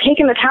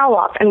taken the towel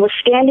off and was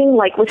standing,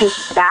 like, with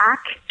his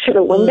back to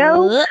the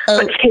window,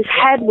 but his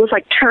head was,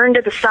 like, turned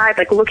to the side,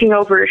 like, looking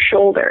over his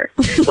shoulder.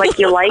 Like,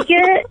 you like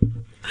it?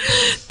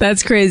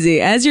 That's crazy.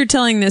 As you're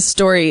telling this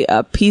story,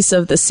 a piece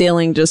of the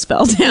ceiling just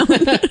fell down.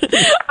 But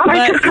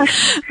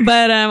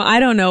I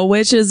don't know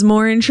which is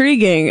more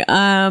intriguing.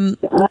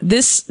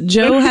 This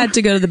Joe had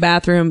to go to the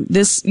bathroom.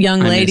 This young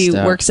lady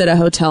works at a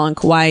hotel in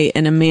Kauai,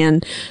 and a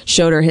man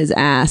showed her his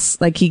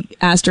ass. Like, he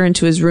asked her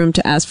into his room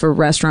to ask for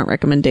restaurant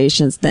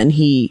recommendations. Then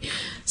he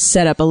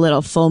set up a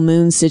little full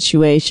moon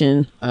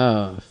situation.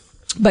 Oh.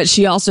 But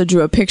she also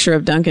drew a picture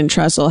of Duncan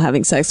Trussell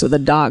having sex with a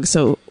dog.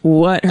 So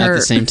at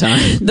the same time,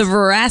 the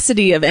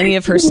veracity of any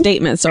of her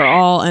statements are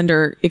all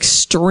under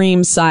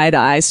extreme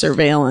side-eye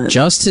surveillance.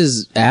 Just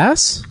his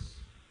ass?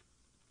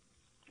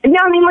 No,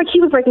 I mean, like,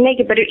 he was, like,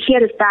 naked, but he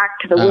had his back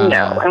to the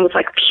window and was,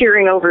 like,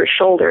 peering over his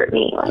shoulder at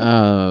me.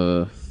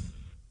 Like,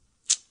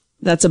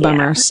 that's a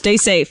bummer. Yeah. Stay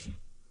safe.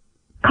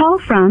 Call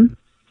from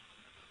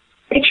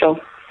Rachel.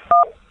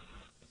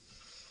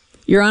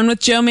 You're on with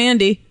Joe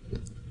Mandy.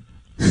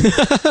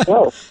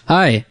 Whoa.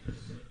 Hi.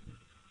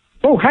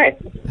 Oh, hi.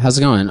 How's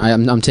it going?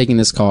 I'm taking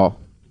this call.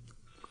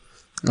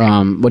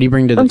 What do you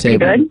bring to the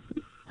table? Good.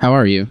 How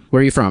are you? Where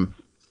are you from?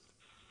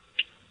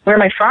 Where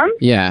am I from?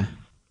 Yeah.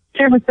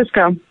 San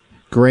Francisco.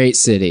 Great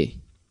city.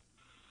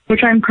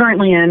 Which I'm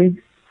currently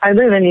in. I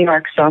live in New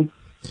York, so.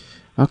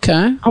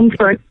 Okay. Home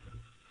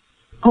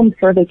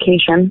for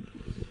vacation.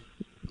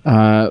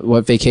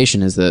 What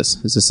vacation is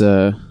this? Is this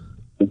a...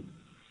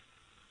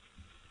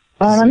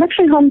 I'm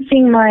actually home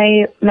seeing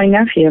my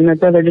nephew. My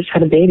brother just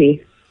had a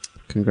baby.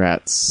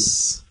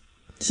 Congrats.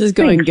 This is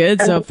going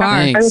good so far.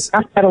 I was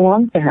passed that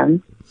along to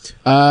him.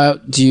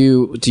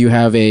 Do you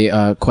have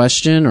a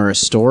question or a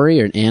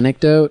story or an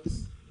anecdote?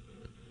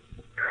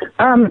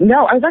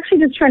 No, I was actually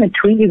just trying to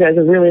tweet you guys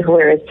a really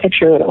hilarious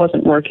picture that it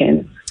wasn't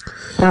working.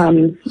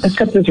 I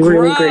got this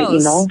really great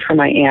email from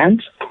my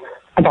aunt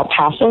about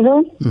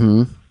Passover.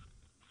 Mm-hmm.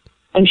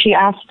 And she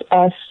asked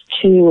us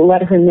to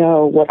let her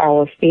know what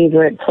our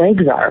favorite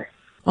plagues are.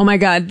 Oh my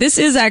God, this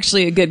is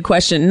actually a good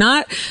question.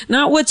 Not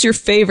what's your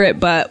favorite,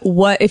 but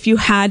what if you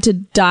had to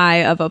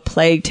die of a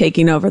plague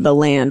taking over the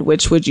land,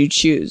 which would you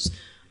choose?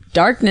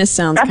 Darkness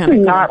sounds kind of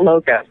cool. Not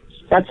locust.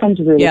 That sounds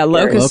really scary.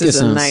 Locust is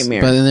a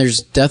nightmare. But then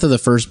there's Death of the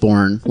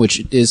Firstborn,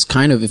 which is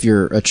kind of, if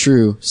you're a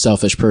true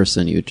selfish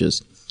person, you would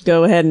just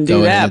go ahead and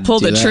do that.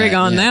 Pull the trigger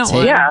on that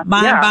one. Yeah.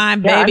 Bye,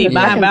 baby.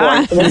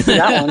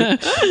 Bye.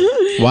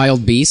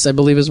 Wild Beasts, I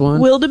believe, is one.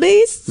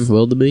 Wildebeest.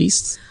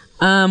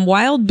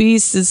 Wild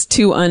Beasts is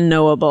too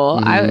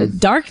unknowable.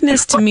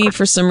 Darkness to me,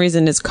 for some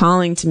reason, is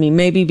calling to me.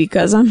 Maybe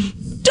because I'm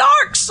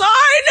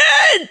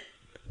dark-sided.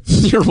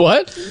 You're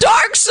what?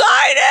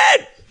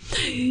 Dark-sided.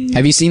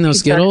 Have you seen those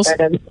Skittles?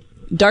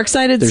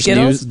 Dark-sided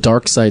Skittles? There's new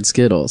dark side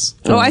Skittles.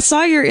 Oh, I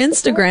saw your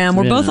Instagram.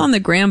 We're both on the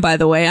gram, by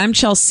the way. I'm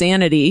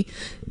Chelsanity,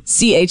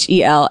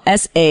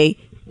 CHELSANITY.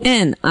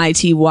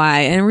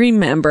 And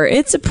remember,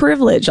 it's a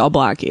privilege. I'll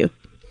block you.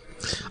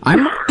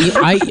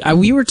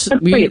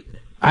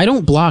 I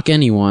don't block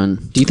anyone.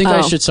 Do you think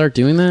I should start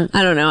doing that?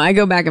 I don't know. I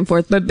go back and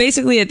forth. But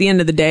basically, at the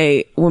end of the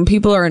day, when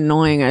people are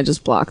annoying, I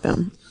just block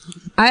them.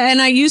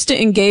 I used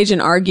to engage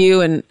and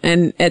argue,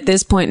 and at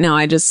this point now,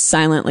 I just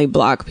silently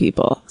block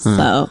people.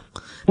 So,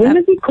 wouldn't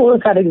it be cool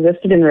if that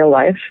existed in real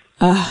life?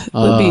 It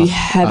would be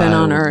heaven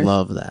on earth. I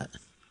love that.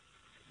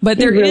 But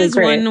there is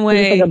one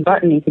way. There's like a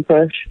button you can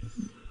push.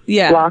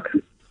 Yeah. Block.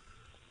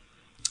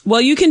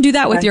 Well, you can do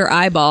that with your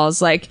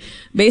eyeballs. Like,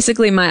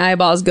 basically, my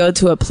eyeballs go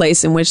to a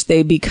place in which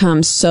they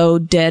become so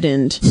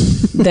deadened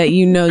that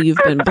you know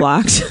you've been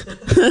blocked.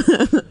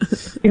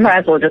 You might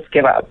as well just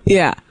give up.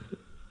 Yeah.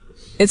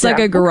 It's like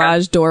a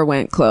garage door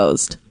went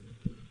closed.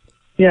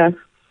 Yeah.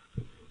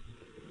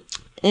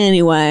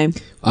 Anyway,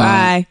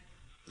 bye.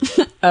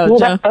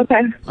 Joe.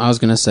 Okay. I was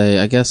gonna say,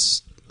 I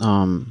guess.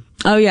 Oh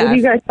yeah. What are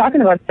you guys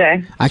talking about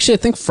today? Actually, I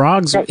think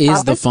frogs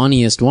is the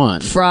funniest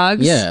one.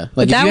 Frogs? Yeah. Like,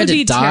 but that would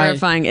be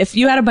terrifying. If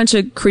you had a bunch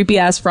of creepy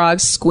ass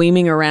frogs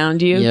squeaming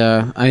around you.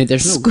 Yeah. I mean,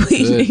 there's no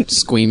good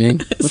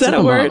squeaming. Is that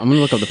a word? I'm gonna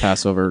look up the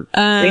Passover.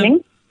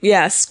 Squeaming?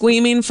 Yeah,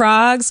 squeaming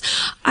frogs.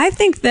 I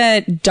think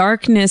that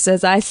darkness,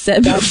 as I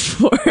said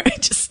before, I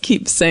just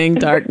keep saying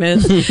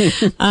darkness,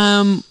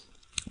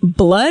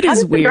 Blood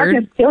is weird. How does the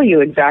darkness kill you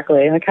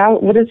exactly? Like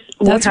what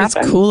That's happens?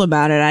 what's cool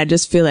about it. I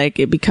just feel like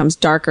it becomes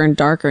darker and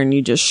darker and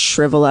you just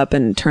shrivel up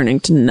and turn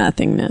into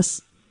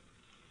nothingness.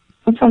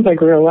 That sounds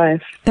like real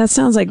life. That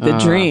sounds like the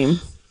dream.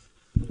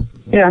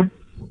 Yeah.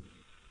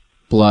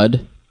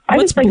 Blood? I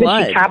What's just like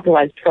blood? that she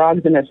capitalized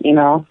frogs in this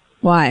email.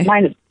 Why?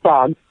 Mine is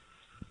frogs.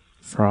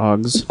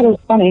 Frogs. It was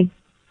funny.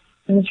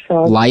 It was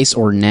frogs. Lice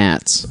or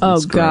gnats? Oh,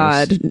 That's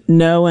God. gross.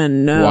 No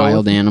and no.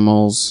 Wild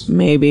animals.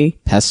 Maybe.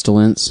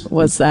 Pestilence.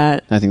 What's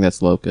that? I think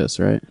that's locust,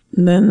 right?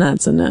 Then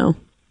that's a no.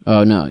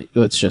 Oh, no.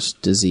 It's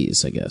just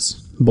disease, I guess.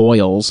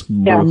 Boils.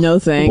 Yeah. No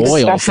thanks.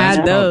 Boils. I've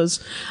had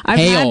those. I've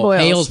had Hail.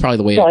 boils. Hail's probably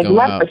the way So, to like go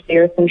out. leprosy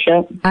or some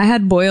shit. I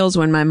had boils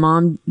when my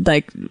mom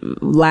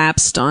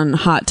lapsed on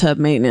hot tub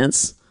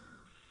maintenance.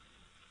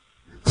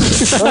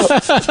 God,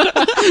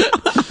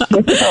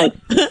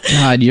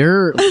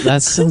 that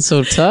sounds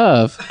so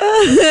tough.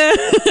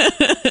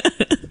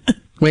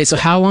 Wait, so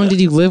how long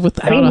did you live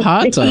without a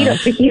hot tub?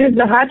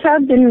 The hot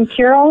tub didn't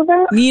cure all of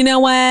that? You know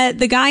what?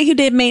 The guy who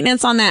did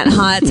maintenance on that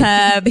hot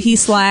tub, he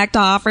slacked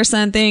off or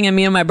something, and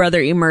me and my brother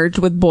emerged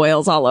with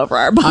boils all over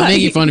our body. I'm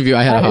making fun of you.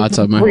 I had a hot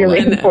tub my whole Really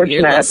life. unfortunate.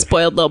 You're a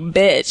spoiled little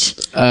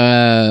bitch.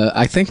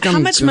 I think How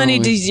much money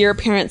does your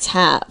parents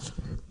have?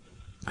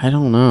 I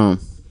don't know.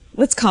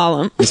 Let's call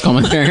them. Let's call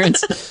my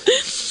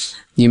parents.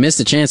 You missed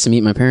a chance to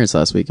meet my parents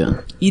last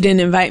weekend. You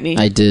didn't invite me.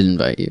 I did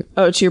invite you.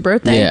 Oh, to your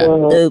birthday? Yeah.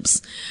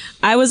 Oops.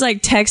 I was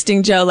like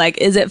texting Joe, like,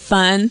 is it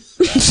fun?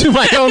 To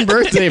my own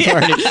birthday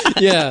party.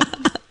 Yeah.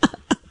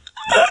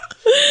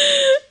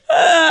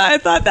 I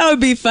thought that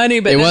would be funny,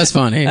 but It was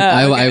funny.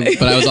 Oh, okay.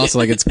 But I was also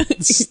like,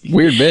 it's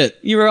weird bit.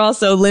 You were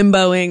also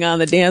limboing on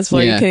the dance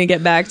floor. Yeah. You couldn't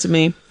get back to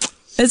me.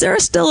 Is there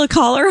still a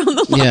caller on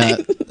the line? Yeah.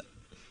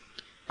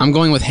 I'm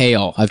going with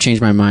hail. I've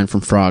changed my mind from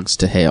frogs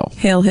to hail.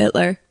 Hail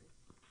Hitler.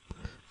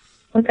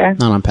 Okay.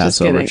 Not on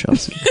Passover, kidding.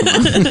 Chelsea. Come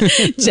on.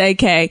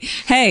 JK.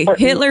 Hey,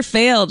 Hitler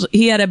failed.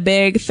 He had a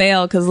big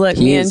fail because look,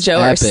 me and He's Joe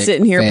are epic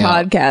sitting here fail.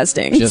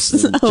 podcasting.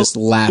 Just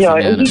laughing Yeah,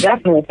 at he him.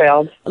 definitely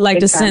failed. I'd like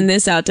Big to time. send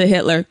this out to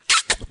Hitler.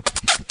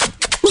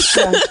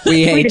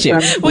 We hate you.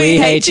 We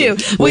hate you.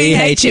 We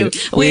hate you.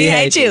 We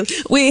hate you.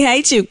 We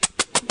hate you.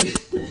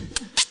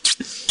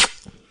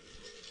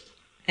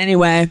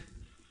 Anyway,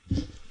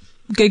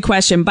 good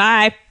question.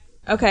 Bye.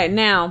 Okay,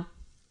 now.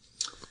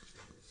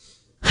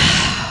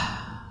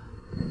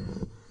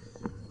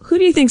 Who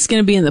do you think's going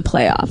to be in the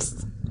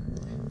playoffs?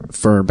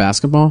 For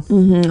basketball,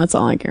 That's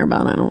all I care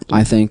about.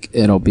 I think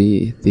it'll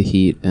be the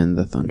Heat and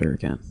the Thunder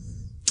again.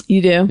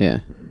 You do? Yeah.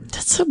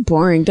 That's so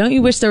boring. Don't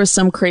you wish there was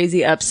some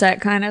crazy upset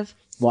kind of?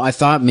 Well, I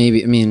thought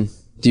maybe,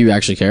 do you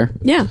actually care?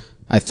 Yeah.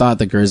 I thought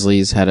the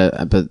Grizzlies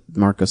had but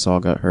Marc Gasol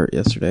got hurt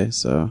yesterday,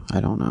 so I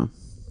don't know.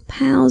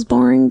 Pow's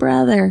boring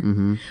brother.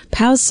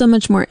 Pow's so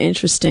much more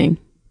interesting.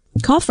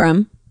 Call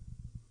from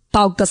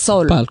Pau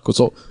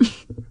Gasol.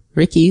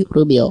 Ricky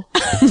Rubio.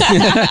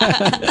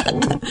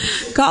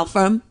 Call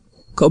from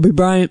Kobe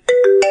Bryant.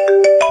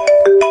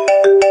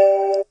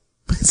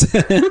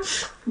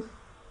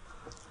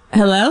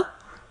 Hello?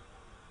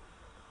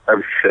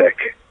 I'm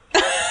sick.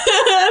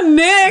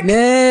 Nick!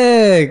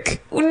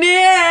 Nick!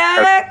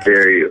 How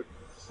dare you?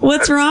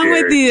 What's How wrong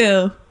dare with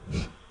you?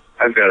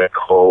 I've got a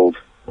cold.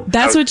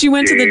 That's How what you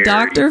went to the dare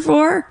doctor you.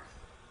 for?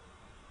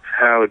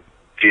 How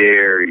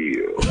dare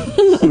you?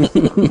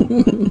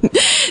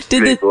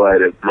 Did Make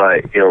light of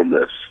my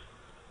illness.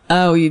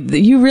 Oh,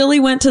 you really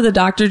went to the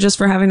doctor just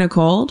for having a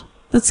cold?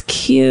 That's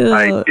cute.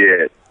 I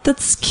did.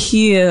 That's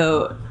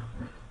cute.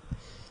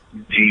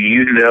 Do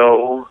you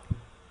know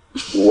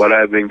what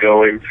I've been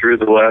going through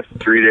the last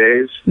 3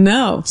 days?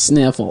 No.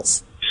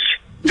 Sniffles.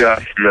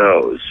 Stuffed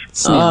nose,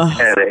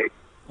 headache,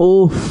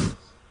 Oof.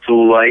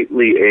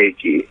 slightly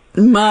achy.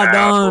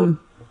 Madon.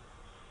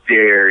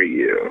 Dare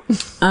you?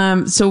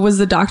 So was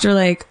the doctor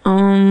like,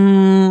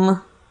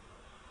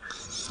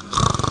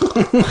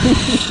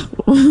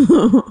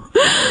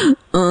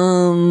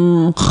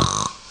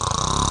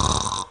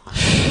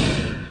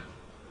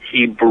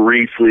 He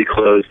briefly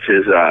closed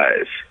his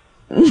eyes.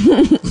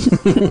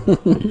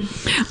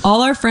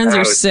 all our friends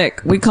are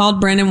sick. We called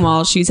Brendan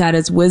Walsh. He's had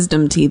his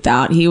wisdom teeth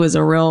out. He was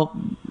a real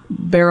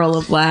barrel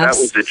of That laughs.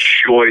 was a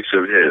choice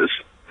of his.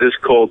 This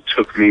cold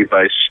took me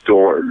by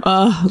storm.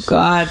 Oh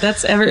God,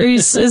 that's ever.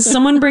 Is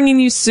someone bringing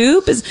you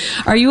soup?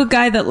 Are you a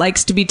guy that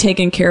likes to be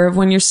taken care of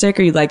when you're sick,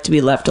 or you like to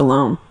be left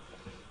alone?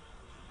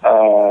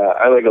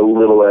 I like a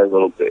little and a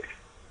little big.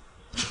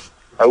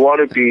 I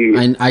want to be.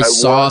 I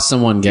saw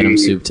someone get him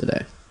soup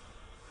today.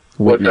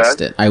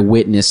 Witnessed it. I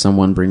witnessed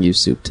someone bring you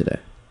soup today.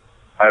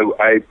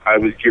 I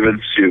was given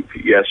soup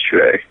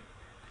yesterday,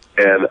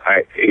 and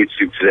I ate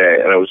soup today,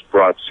 and I was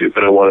brought soup,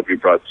 and I want to be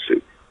brought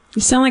soup.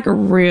 You sound like a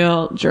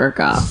real jerk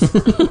off.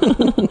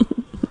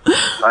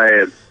 I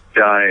am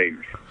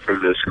dying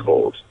from this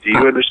cold. Do you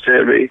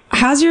understand me?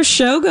 How's your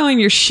show going?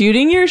 You're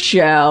shooting your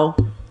show.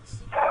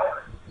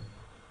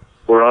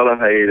 We're on a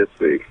hiatus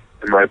week,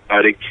 and my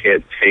body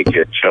can't take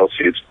it,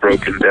 Chelsea. It's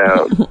broken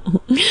down.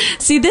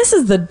 See, this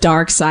is the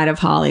dark side of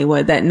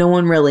Hollywood that no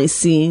one really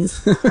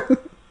sees.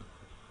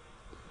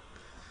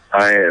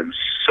 I am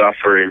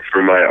suffering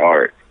for my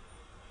art.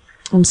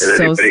 I'm so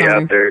anybody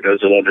sorry. out there who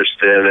doesn't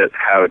understand it,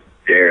 how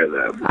dare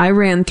them? I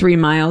ran 3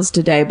 miles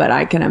today, but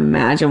I can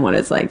imagine what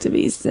it's like to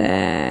be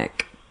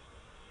sick.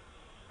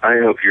 I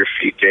hope your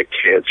feet get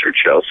cancer,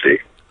 Chelsea.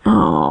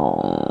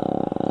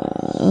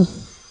 Oh.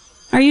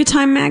 Are you a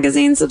Time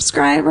Magazine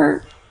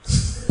subscriber?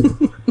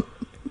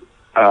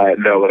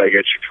 No, but I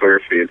get your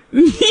Twitter feed.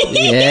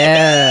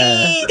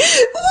 Yeah.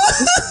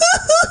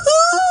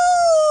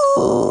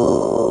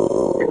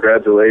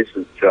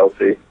 Congratulations,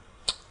 Chelsea.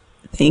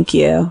 Thank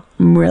you.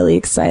 I'm really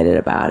excited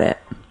about it.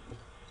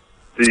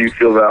 Do you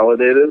feel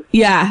validated?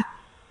 Yeah.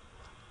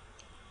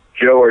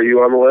 Joe, are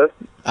you on the list?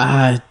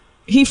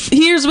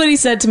 Here's what he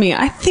said to me.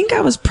 I think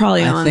I was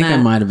probably on that. I think I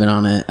might have been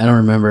on it. I don't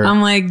remember.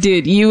 I'm like,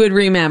 dude, you would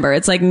remember.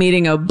 It's like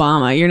meeting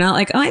Obama. You're not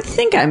like, oh, I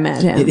think I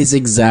met him. It is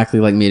exactly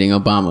like meeting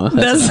Obama.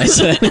 That's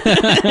what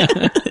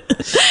I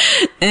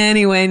said.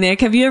 Anyway,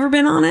 Nick, have you ever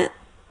been on it?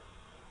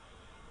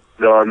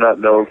 No, I'm not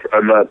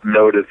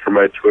noted for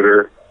my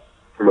Twitter.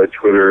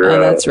 Oh,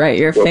 that's right.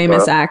 You're a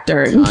famous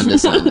actor.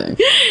 Condescending.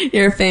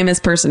 You're a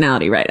famous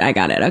personality, right? I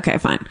got it. Okay,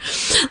 fine.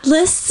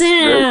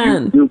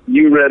 Listen.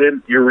 You read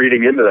it. You're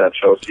reading into that,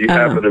 Chelsea. You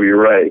happen to be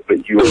right,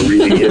 but you are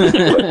reading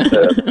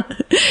into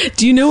it.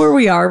 Do you know where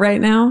we are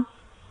right now?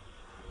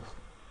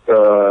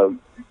 In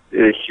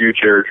a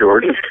huge Air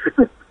Jordan.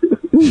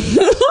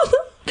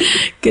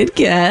 Good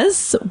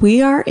guess.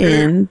 We are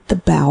in the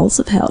bowels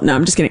of hell. No,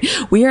 I'm just kidding.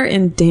 We are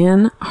in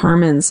Dan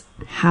Harmon's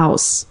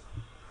house.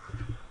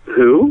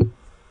 Who?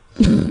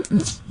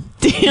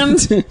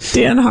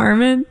 Dan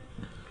Harmon.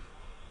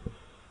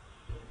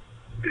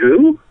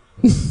 Who?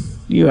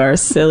 You are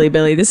silly,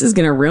 Billy. This is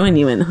going to ruin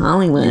you in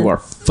Hollywood. You are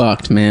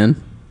fucked,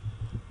 man.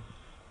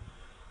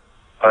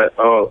 I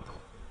don't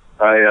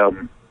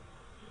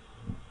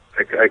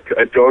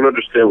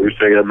understand what you're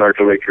saying. I'm not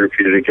going to make you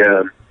repeat it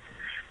again.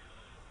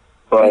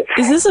 But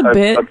is this a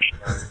bit?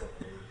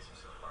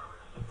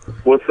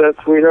 What's that,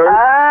 sweetheart?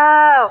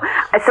 Oh,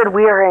 I said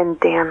we are in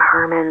Dan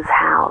Harmon's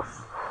house.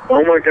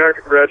 Oh my God!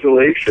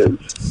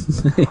 Congratulations.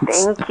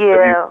 Thank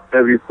you.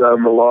 Have you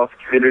found the Loft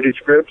Community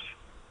scripts?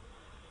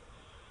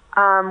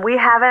 We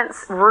haven't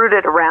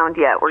rooted around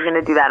yet. We're going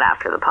to do that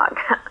after the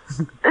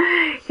podcast.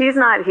 He's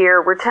not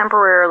here. We're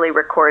temporarily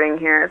recording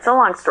here. It's a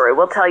long story.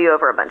 We'll tell you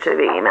over a bunch of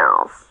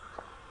emails.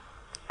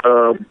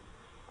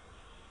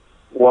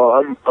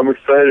 Well, I'm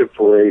excited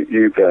for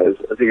you guys.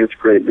 I think it's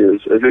great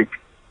news. I think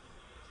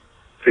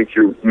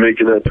you're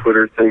making that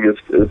Twitter thing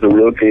is a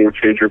real game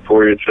changer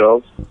for you,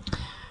 Chels.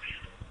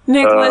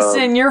 Nick,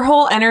 listen, your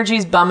whole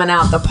energy's bumming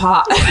out the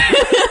pot.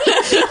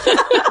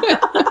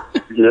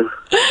 Yeah.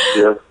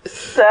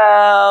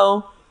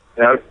 So.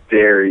 How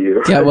dare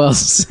you? Get well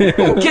soon.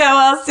 Get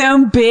well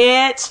soon,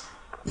 bitch.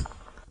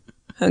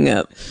 Hung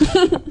up.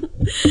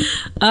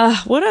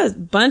 What a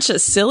bunch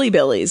of silly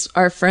billies.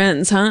 Our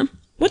friends, huh?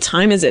 What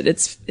time is it?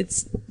 It's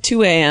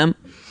 2 a.m.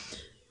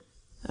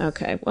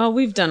 Okay. Well,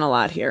 we've done a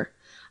lot here.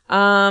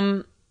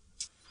 Dates,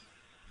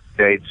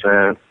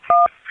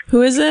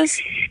 who is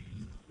this?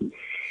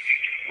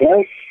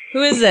 What?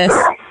 Who is this?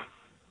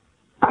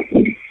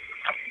 This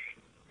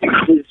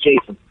is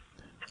Jason.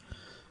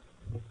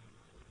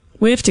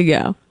 We have to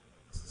go.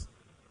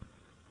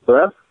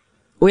 What?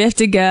 We have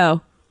to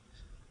go.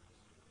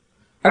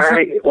 All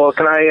right. Well,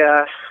 can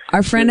I?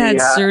 Our friend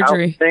had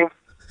surgery.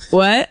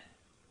 What?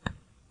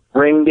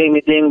 Ring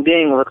ding ding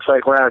ding. Looks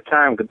like we're out of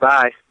time.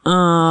 Goodbye.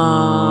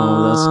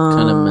 Oh, that's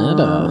kind of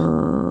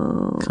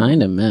meta.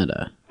 Kind of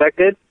meta. Is that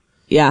good?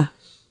 Yeah.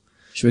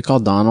 Should we call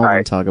Donald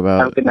and talk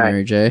about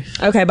Mary J?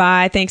 Okay,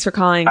 bye. Thanks for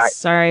calling. Bye.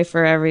 Sorry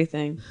for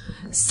everything.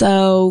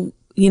 So,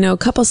 a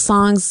couple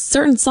songs,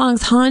 certain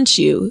songs haunt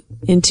you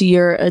into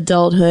your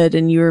adulthood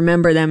and you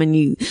remember them and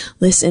you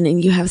listen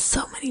and you have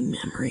so many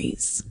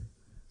memories.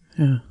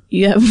 Yeah.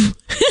 You have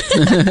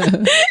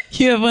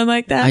you have one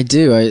like that? I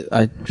do.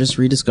 I just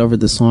rediscovered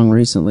the song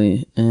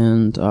recently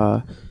and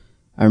I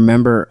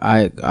remember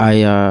I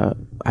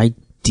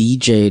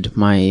DJ'd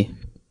my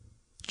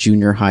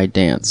junior high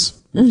dance.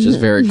 Which is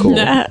very cool.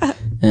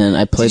 And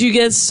I played. Did you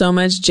get so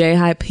much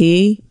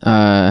J-High-P?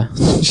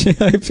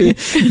 J-High-P?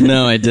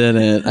 No, I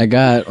didn't. I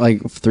got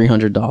like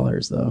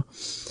 $300 though,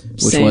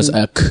 which was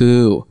a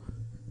coup.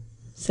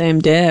 Same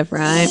diff,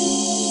 right?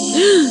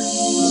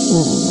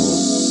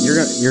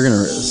 You're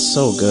gonna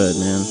so good,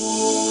 man.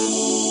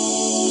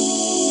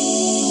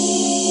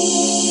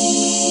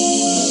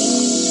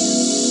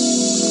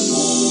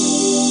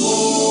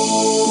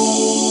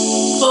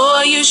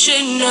 Boy, you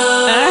should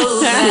know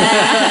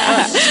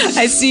that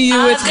I see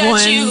you with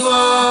one.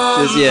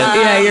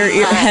 Yeah,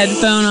 your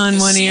headphone on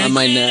one ear. On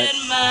my neck.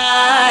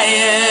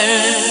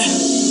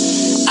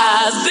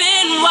 I've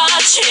been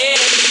watching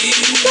you.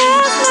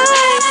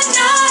 Last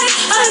night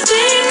I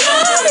think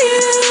of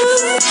you.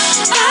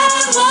 I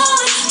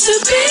want to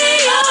be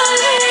your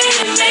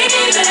lady,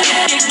 baby.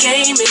 Your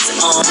game is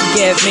on.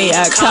 Give me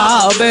a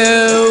call,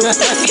 boo.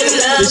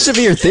 This should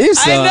be your theme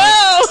song. I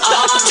know.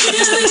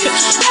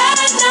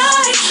 At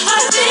night I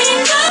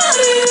think of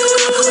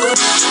you.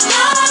 I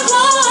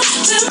want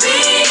to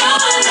be your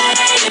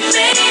lady,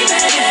 baby.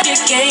 Your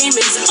game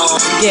is on.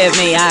 Give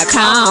me a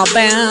call,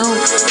 bound.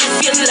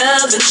 If your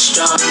love is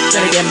strong,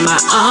 Gonna give my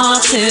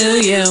all to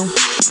you.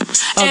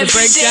 Oh, the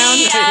breakdown.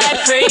 Every day I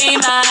pray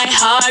my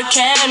heart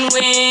can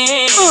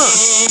win.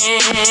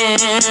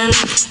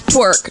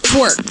 Twerk,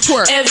 twerk,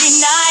 twerk. Every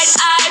night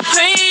I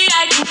pray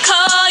I can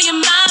call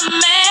you my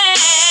man.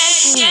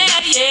 Yeah,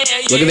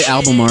 yeah, Look at the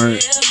album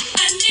art.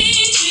 I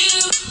need you.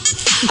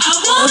 I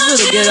Those were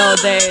the good old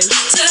days.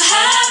 to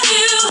have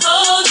you,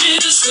 hold you,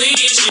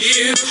 squeeze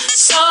you.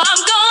 So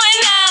I'm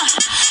going out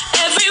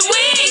every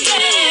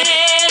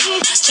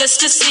weekend just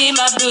to see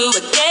my boo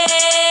again.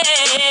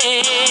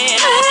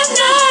 At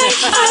night,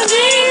 I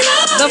think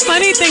of The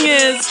funny thing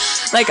is,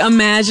 like,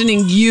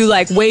 imagining you,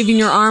 like, waving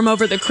your arm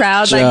over the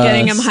crowd, like, Just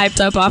getting him hyped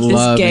up off this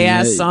loving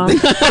gay-ass it. song.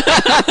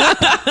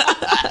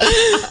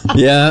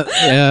 Yeah,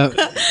 yeah.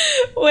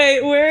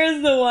 Wait, where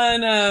is the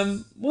one,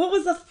 what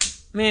was the...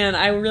 Man,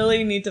 I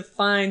really need to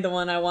find the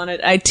one I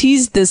wanted. I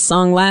teased this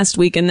song last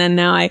week, and then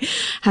now I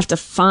have to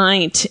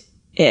find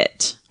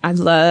it. I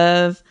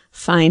love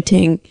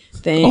finding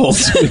things. Old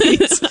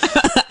tweets.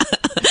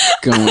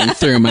 Going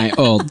through my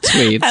old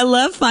tweets. I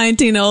love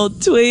finding old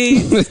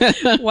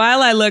tweets.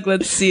 While I look,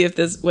 let's see if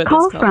this... What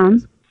Call this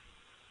from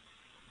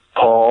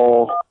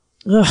Paul.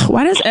 Ugh,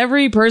 why does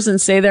every person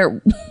say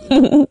their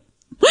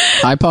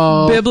Hi,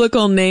 Paul.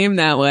 biblical name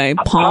that way?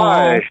 Paul,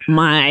 Hi.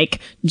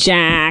 Mike,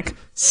 Jack,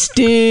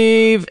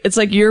 Steve. It's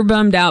like you're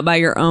bummed out by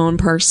your own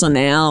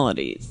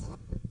personalities.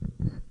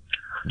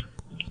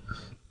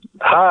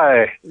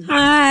 Hi.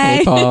 Hi.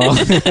 Hey, Paul.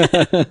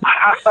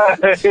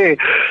 Hey.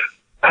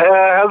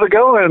 How's it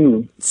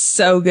going?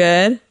 So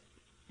good.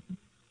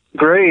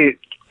 Great.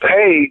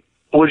 Hey,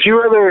 would you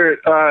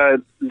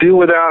rather do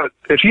without,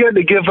 if you had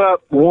to give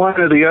up one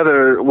or the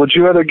other, would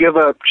you rather give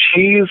up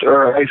cheese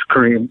or ice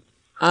cream?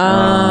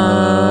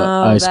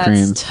 Ice that's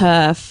cream.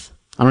 tough.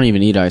 I don't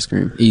even eat ice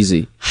cream.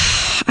 Easy.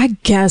 I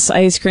guess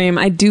ice cream.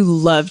 I do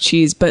love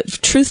cheese, but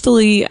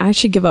truthfully, I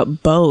should give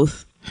up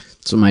both.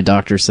 That's what my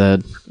doctor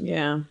said.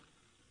 Yeah.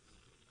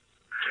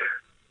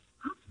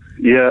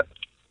 Yeah.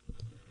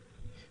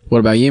 What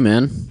about you,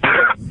 man?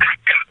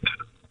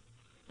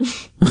 Are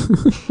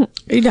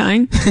you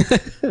dying?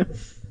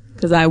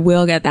 Because I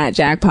will get that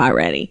jackpot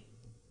ready.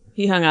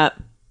 He hung up.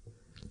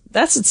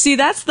 That's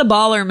the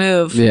baller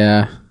move.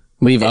 Yeah.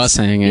 Leave us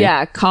hanging.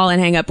 Yeah, call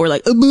and hang up. We're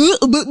like,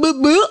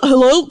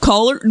 hello,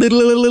 caller.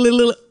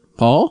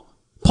 Paul?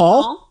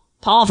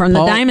 Paul from the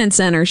Paul? Diamond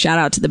Center. Shout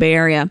out to the Bay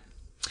Area.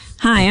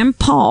 Hi, I'm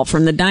Paul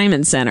from the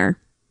Diamond Center.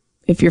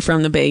 If you're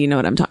from the Bay, you know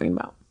what I'm talking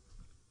about.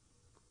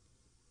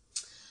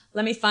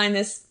 Let me find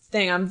this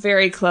thing. I'm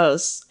very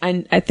close.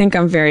 I think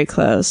I'm very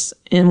close.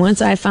 And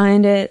once I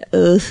find it,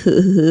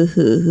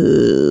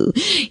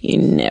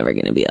 you're never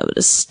going to be able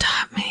to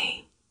stop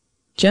me.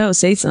 Joe,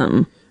 say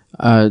something.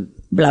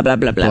 Blah, blah,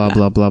 blah, blah,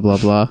 Blah, blah, blah, blah,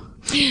 blah.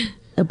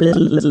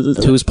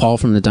 Who's Paul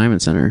from the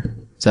Diamond Center?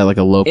 Is that like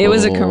a local? It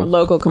was a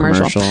local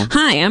commercial.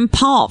 Hi, I'm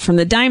Paul from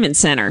the Diamond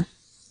Center.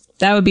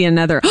 That would be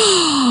another.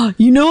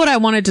 You know what I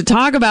wanted to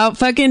talk about?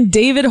 Fucking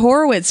David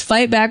Horowitz.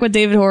 Fight Back with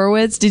David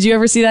Horowitz. Did you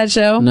ever see that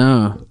show?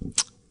 No.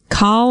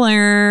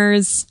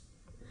 Callers.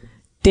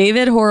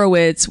 David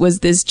Horowitz was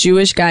this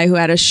Jewish guy who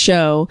had a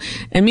show,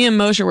 and me and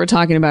Moshe were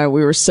talking about it.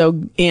 We were so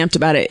amped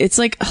about it. It's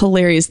like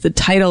hilarious. The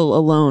title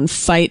alone,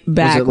 Fight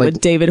Back like with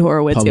David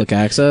Horowitz. Public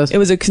access? It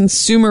was a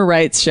consumer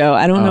rights show.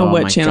 I don't know Oh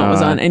what my channel it was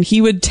God. on. And he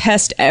would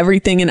test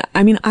everything. And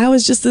I mean, I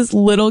was just this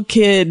little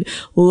kid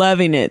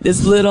loving it.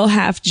 This little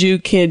half Jew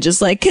kid,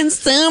 just like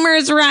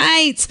consumers'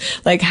 rights.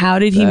 Like, how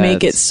did he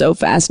make it so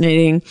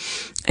fascinating?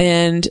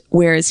 And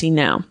where is he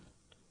now?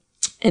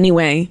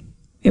 Anyway,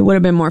 it would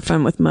have been more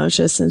fun with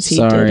Moshe since he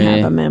did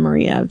have a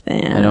memory of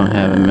that. I don't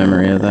have a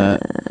memory of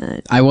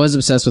that. I was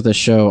obsessed with a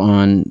show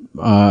on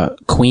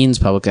Queen's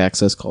public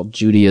access called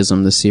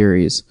Judaism, the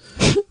series,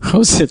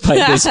 hosted by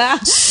this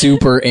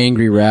super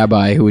angry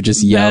rabbi who would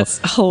just yell. That's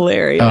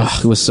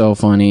hilarious. It was so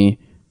funny.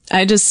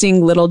 I just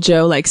seeing little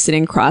Joe like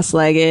sitting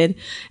cross-legged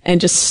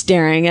and just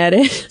staring at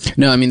it.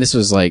 No, I mean, this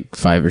was like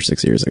 5 or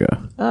 6 years ago.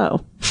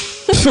 Oh.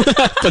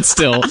 But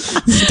still,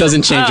 it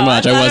doesn't change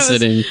much. I was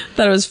sitting.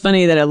 Thought it was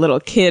funny that a little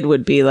kid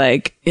would be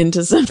like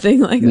into something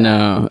like that.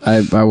 No,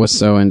 I was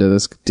so into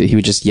this. He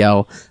would just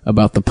yell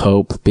about the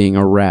Pope being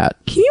a rat.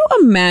 Can you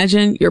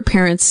imagine your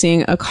parents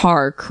seeing a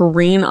car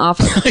careen off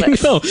a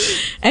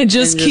cliff and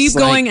just keep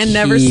going and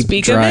never keep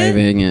speak of it?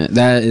 driving it?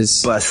 That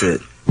is. Bless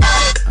it.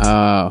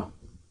 Oh.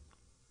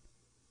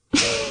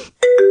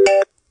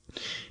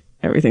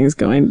 Everything's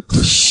going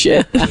to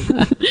shit.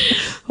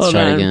 Hold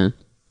Try on. it again.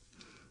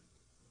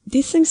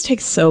 These things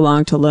take so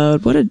long to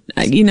load. What a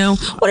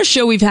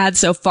show we've had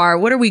so far.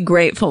 What are we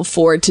grateful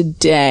for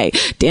today?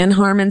 Dan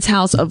Harmon's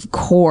house, of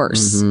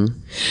course.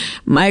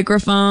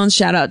 Microphones,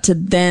 shout out to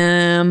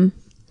them.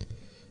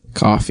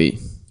 Coffee.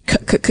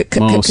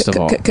 Most of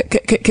all.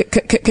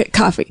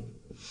 Coffee.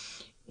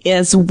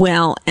 As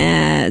well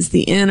as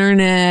the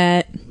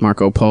internet.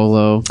 Marco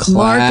Polo.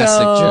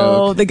 Classic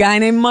joke. The guy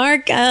named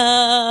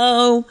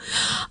Marco.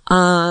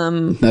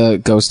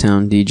 Ghost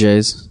Town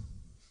DJs.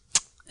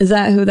 Is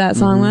that who that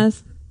song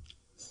was?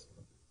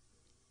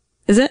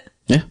 Is it?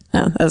 Yeah.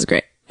 Oh, that was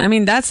great. I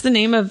mean, that's the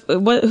name of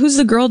who's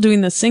the girl doing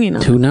the singing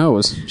on? Who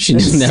knows? She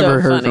never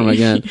heard from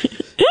again.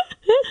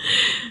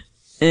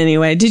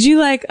 Anyway, did you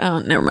like? Oh,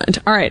 never mind.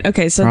 All right.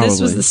 Okay. So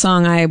this was the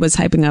song I was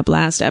hyping up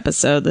last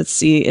episode. Let's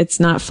see. It's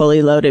not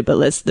fully loaded, but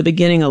the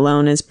beginning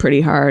alone is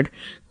pretty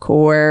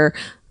hardcore.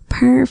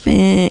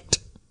 Perfect.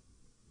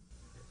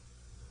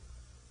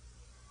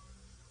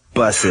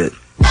 Bust it.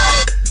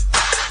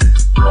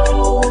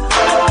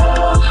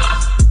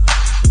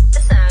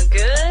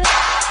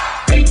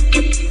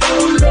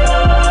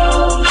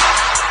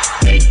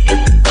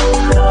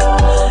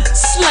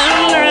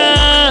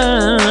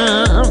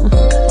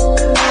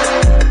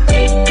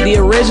 The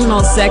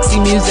original sexy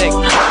music.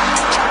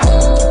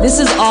 This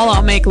is all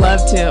I'll make love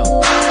to.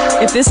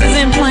 If this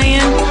isn't playing,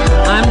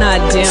 I'm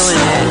not doing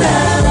it.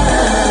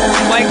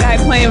 White guy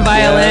playing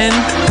violin.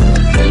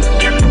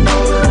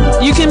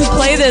 You can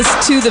play this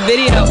to the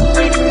video.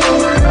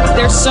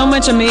 There's so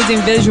much amazing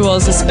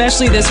visuals,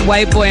 especially this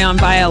white boy on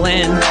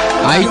violin.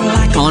 I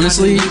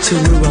honestly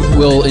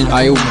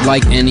I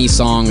like any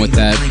song with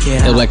that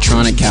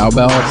electronic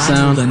cowbell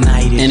sound.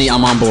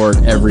 I'm on board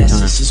every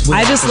time.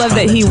 I just love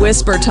that he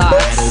whisper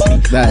talks.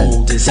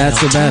 That's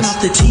the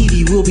best. The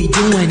TV will be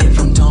doing it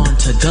from dawn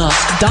to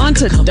dusk. Dawn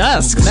to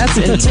dusk. That's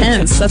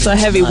intense. That's a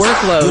heavy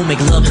workload.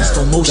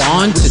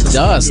 Dawn to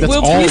dusk. That's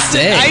all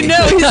day. I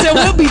know. He said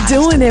we'll be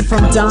doing it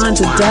from dawn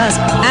to dusk.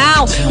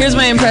 Ow. Here's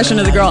my impression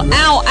of the girl. Ow,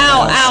 ow,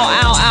 ow,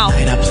 ow, ow.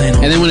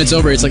 And then when it's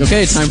over, it's like,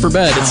 okay, time for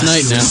bed. It's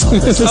night now.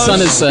 The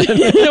sun is set.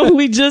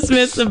 We just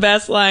missed the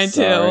best line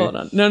too. Sorry. Hold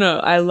on. No.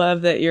 I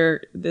love that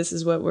this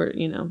is what we're,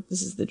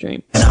 this is the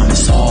dream. And I'm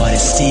as hard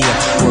as steel.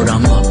 Word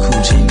on up,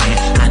 Coogee,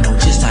 man. I know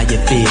just how you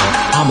feel.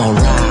 I'm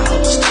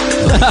aroused.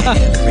 Like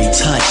every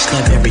touch,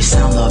 the very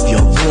sound of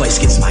your voice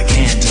gets my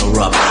candle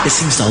up. It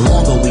seems the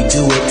longer we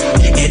do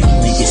it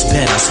only gets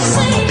better. So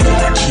I'm a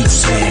better keep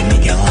sweating,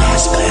 make it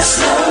last best.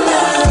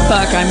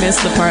 Fuck, I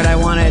missed the part I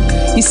wanted.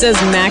 He says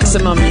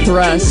maximum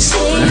thrust.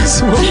 Does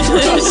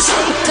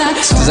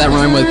that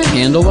rhyme with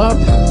candle up? I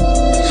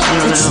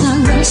don't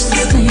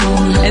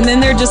know. And then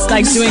they're just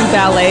like doing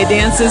ballet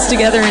dances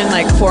together in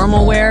like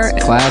formal wear.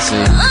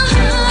 Classy.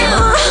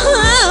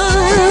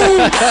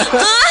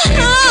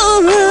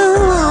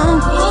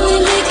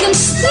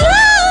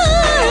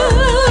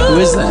 Who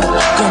is that?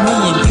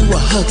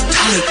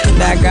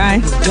 That guy.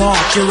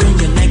 Dark, you're in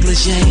your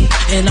negligee,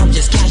 and I'm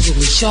just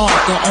casually sharp.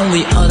 The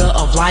only utter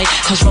of light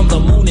comes from the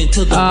moon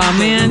into the. Oh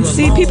man,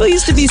 see, people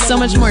used to be so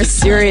much more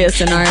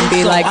serious in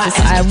R&B, like just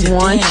I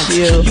want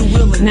you.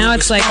 Now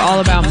it's like all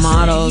about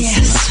models.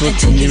 That's what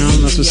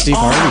Steve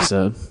Harvey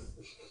said.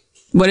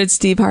 What did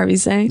Steve Harvey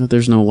say? That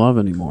there's no love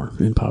anymore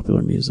in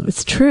popular music.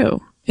 It's true.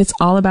 It's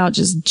all about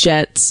just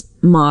jets,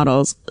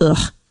 models.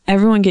 Ugh.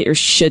 Everyone get your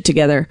shit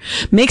together.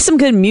 Make some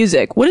good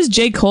music. What is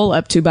J. Cole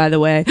up to, by the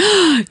way?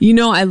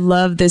 I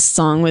love this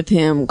song with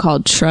him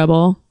called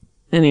Trouble.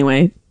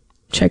 Anyway,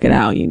 check it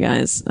out, you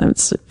guys.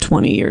 It's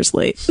 20 years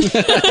late. All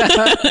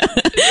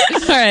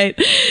right.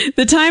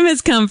 The time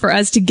has come for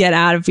us to get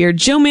out of here.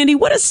 Joe Mandy,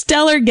 what a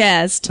stellar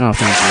guest. Oh,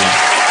 thank you.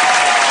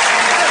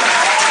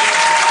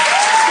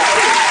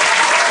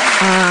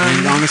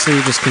 And honestly,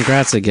 just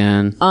congrats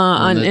again.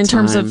 In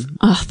terms of,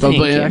 thank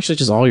you. Actually,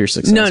 just all your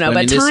success. No,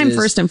 but Time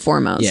first and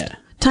foremost. Yeah.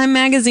 Time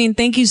Magazine,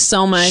 thank you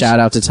so much. Shout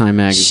out to Time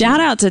Magazine. Shout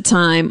out to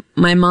Time.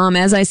 My mom,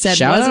 as I said,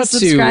 Shout was out a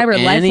subscriber. to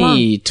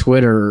any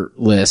Twitter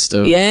list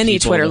of any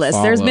Twitter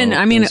list. There's been,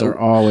 Those are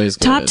always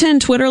good. Top 10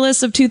 Twitter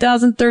lists of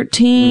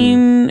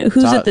 2013.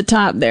 Who's at the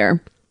top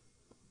there?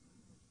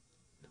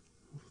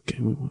 Okay,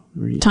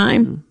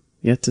 Time.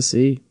 Yet to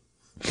see.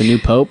 The new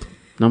Pope.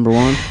 Number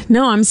one?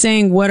 No, I'm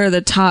saying what are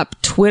the top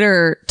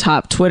Twitter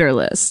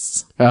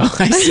lists? Oh,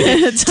 I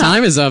see.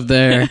 Time is up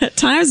there.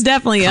 Time's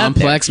definitely up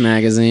there. Complex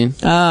Magazine.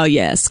 Oh,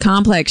 yes.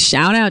 Complex.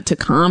 Shout out to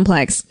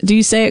Complex. Do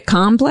you say it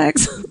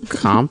Complex?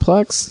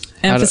 Complex?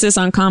 Emphasis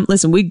on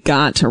Listen, we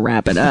got to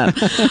wrap it up.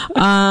 Where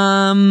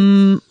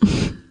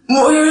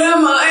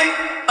am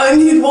I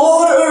need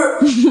water.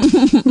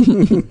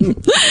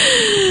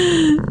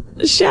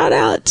 Shout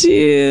out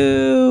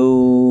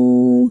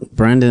to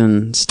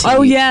Brendan's team.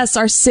 Oh yes,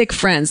 our sick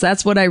friends.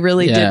 That's what I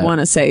really did want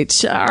to say.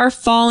 Our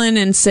fallen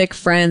and sick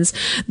friends,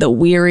 the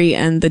weary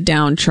and the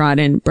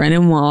downtrodden,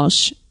 Brendan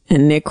Walsh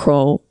and Nick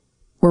Kroll.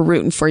 We're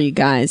rooting for you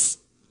guys.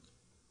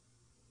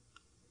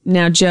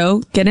 Now,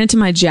 Joe, get into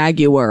my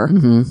Jaguar.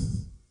 Mm-hmm.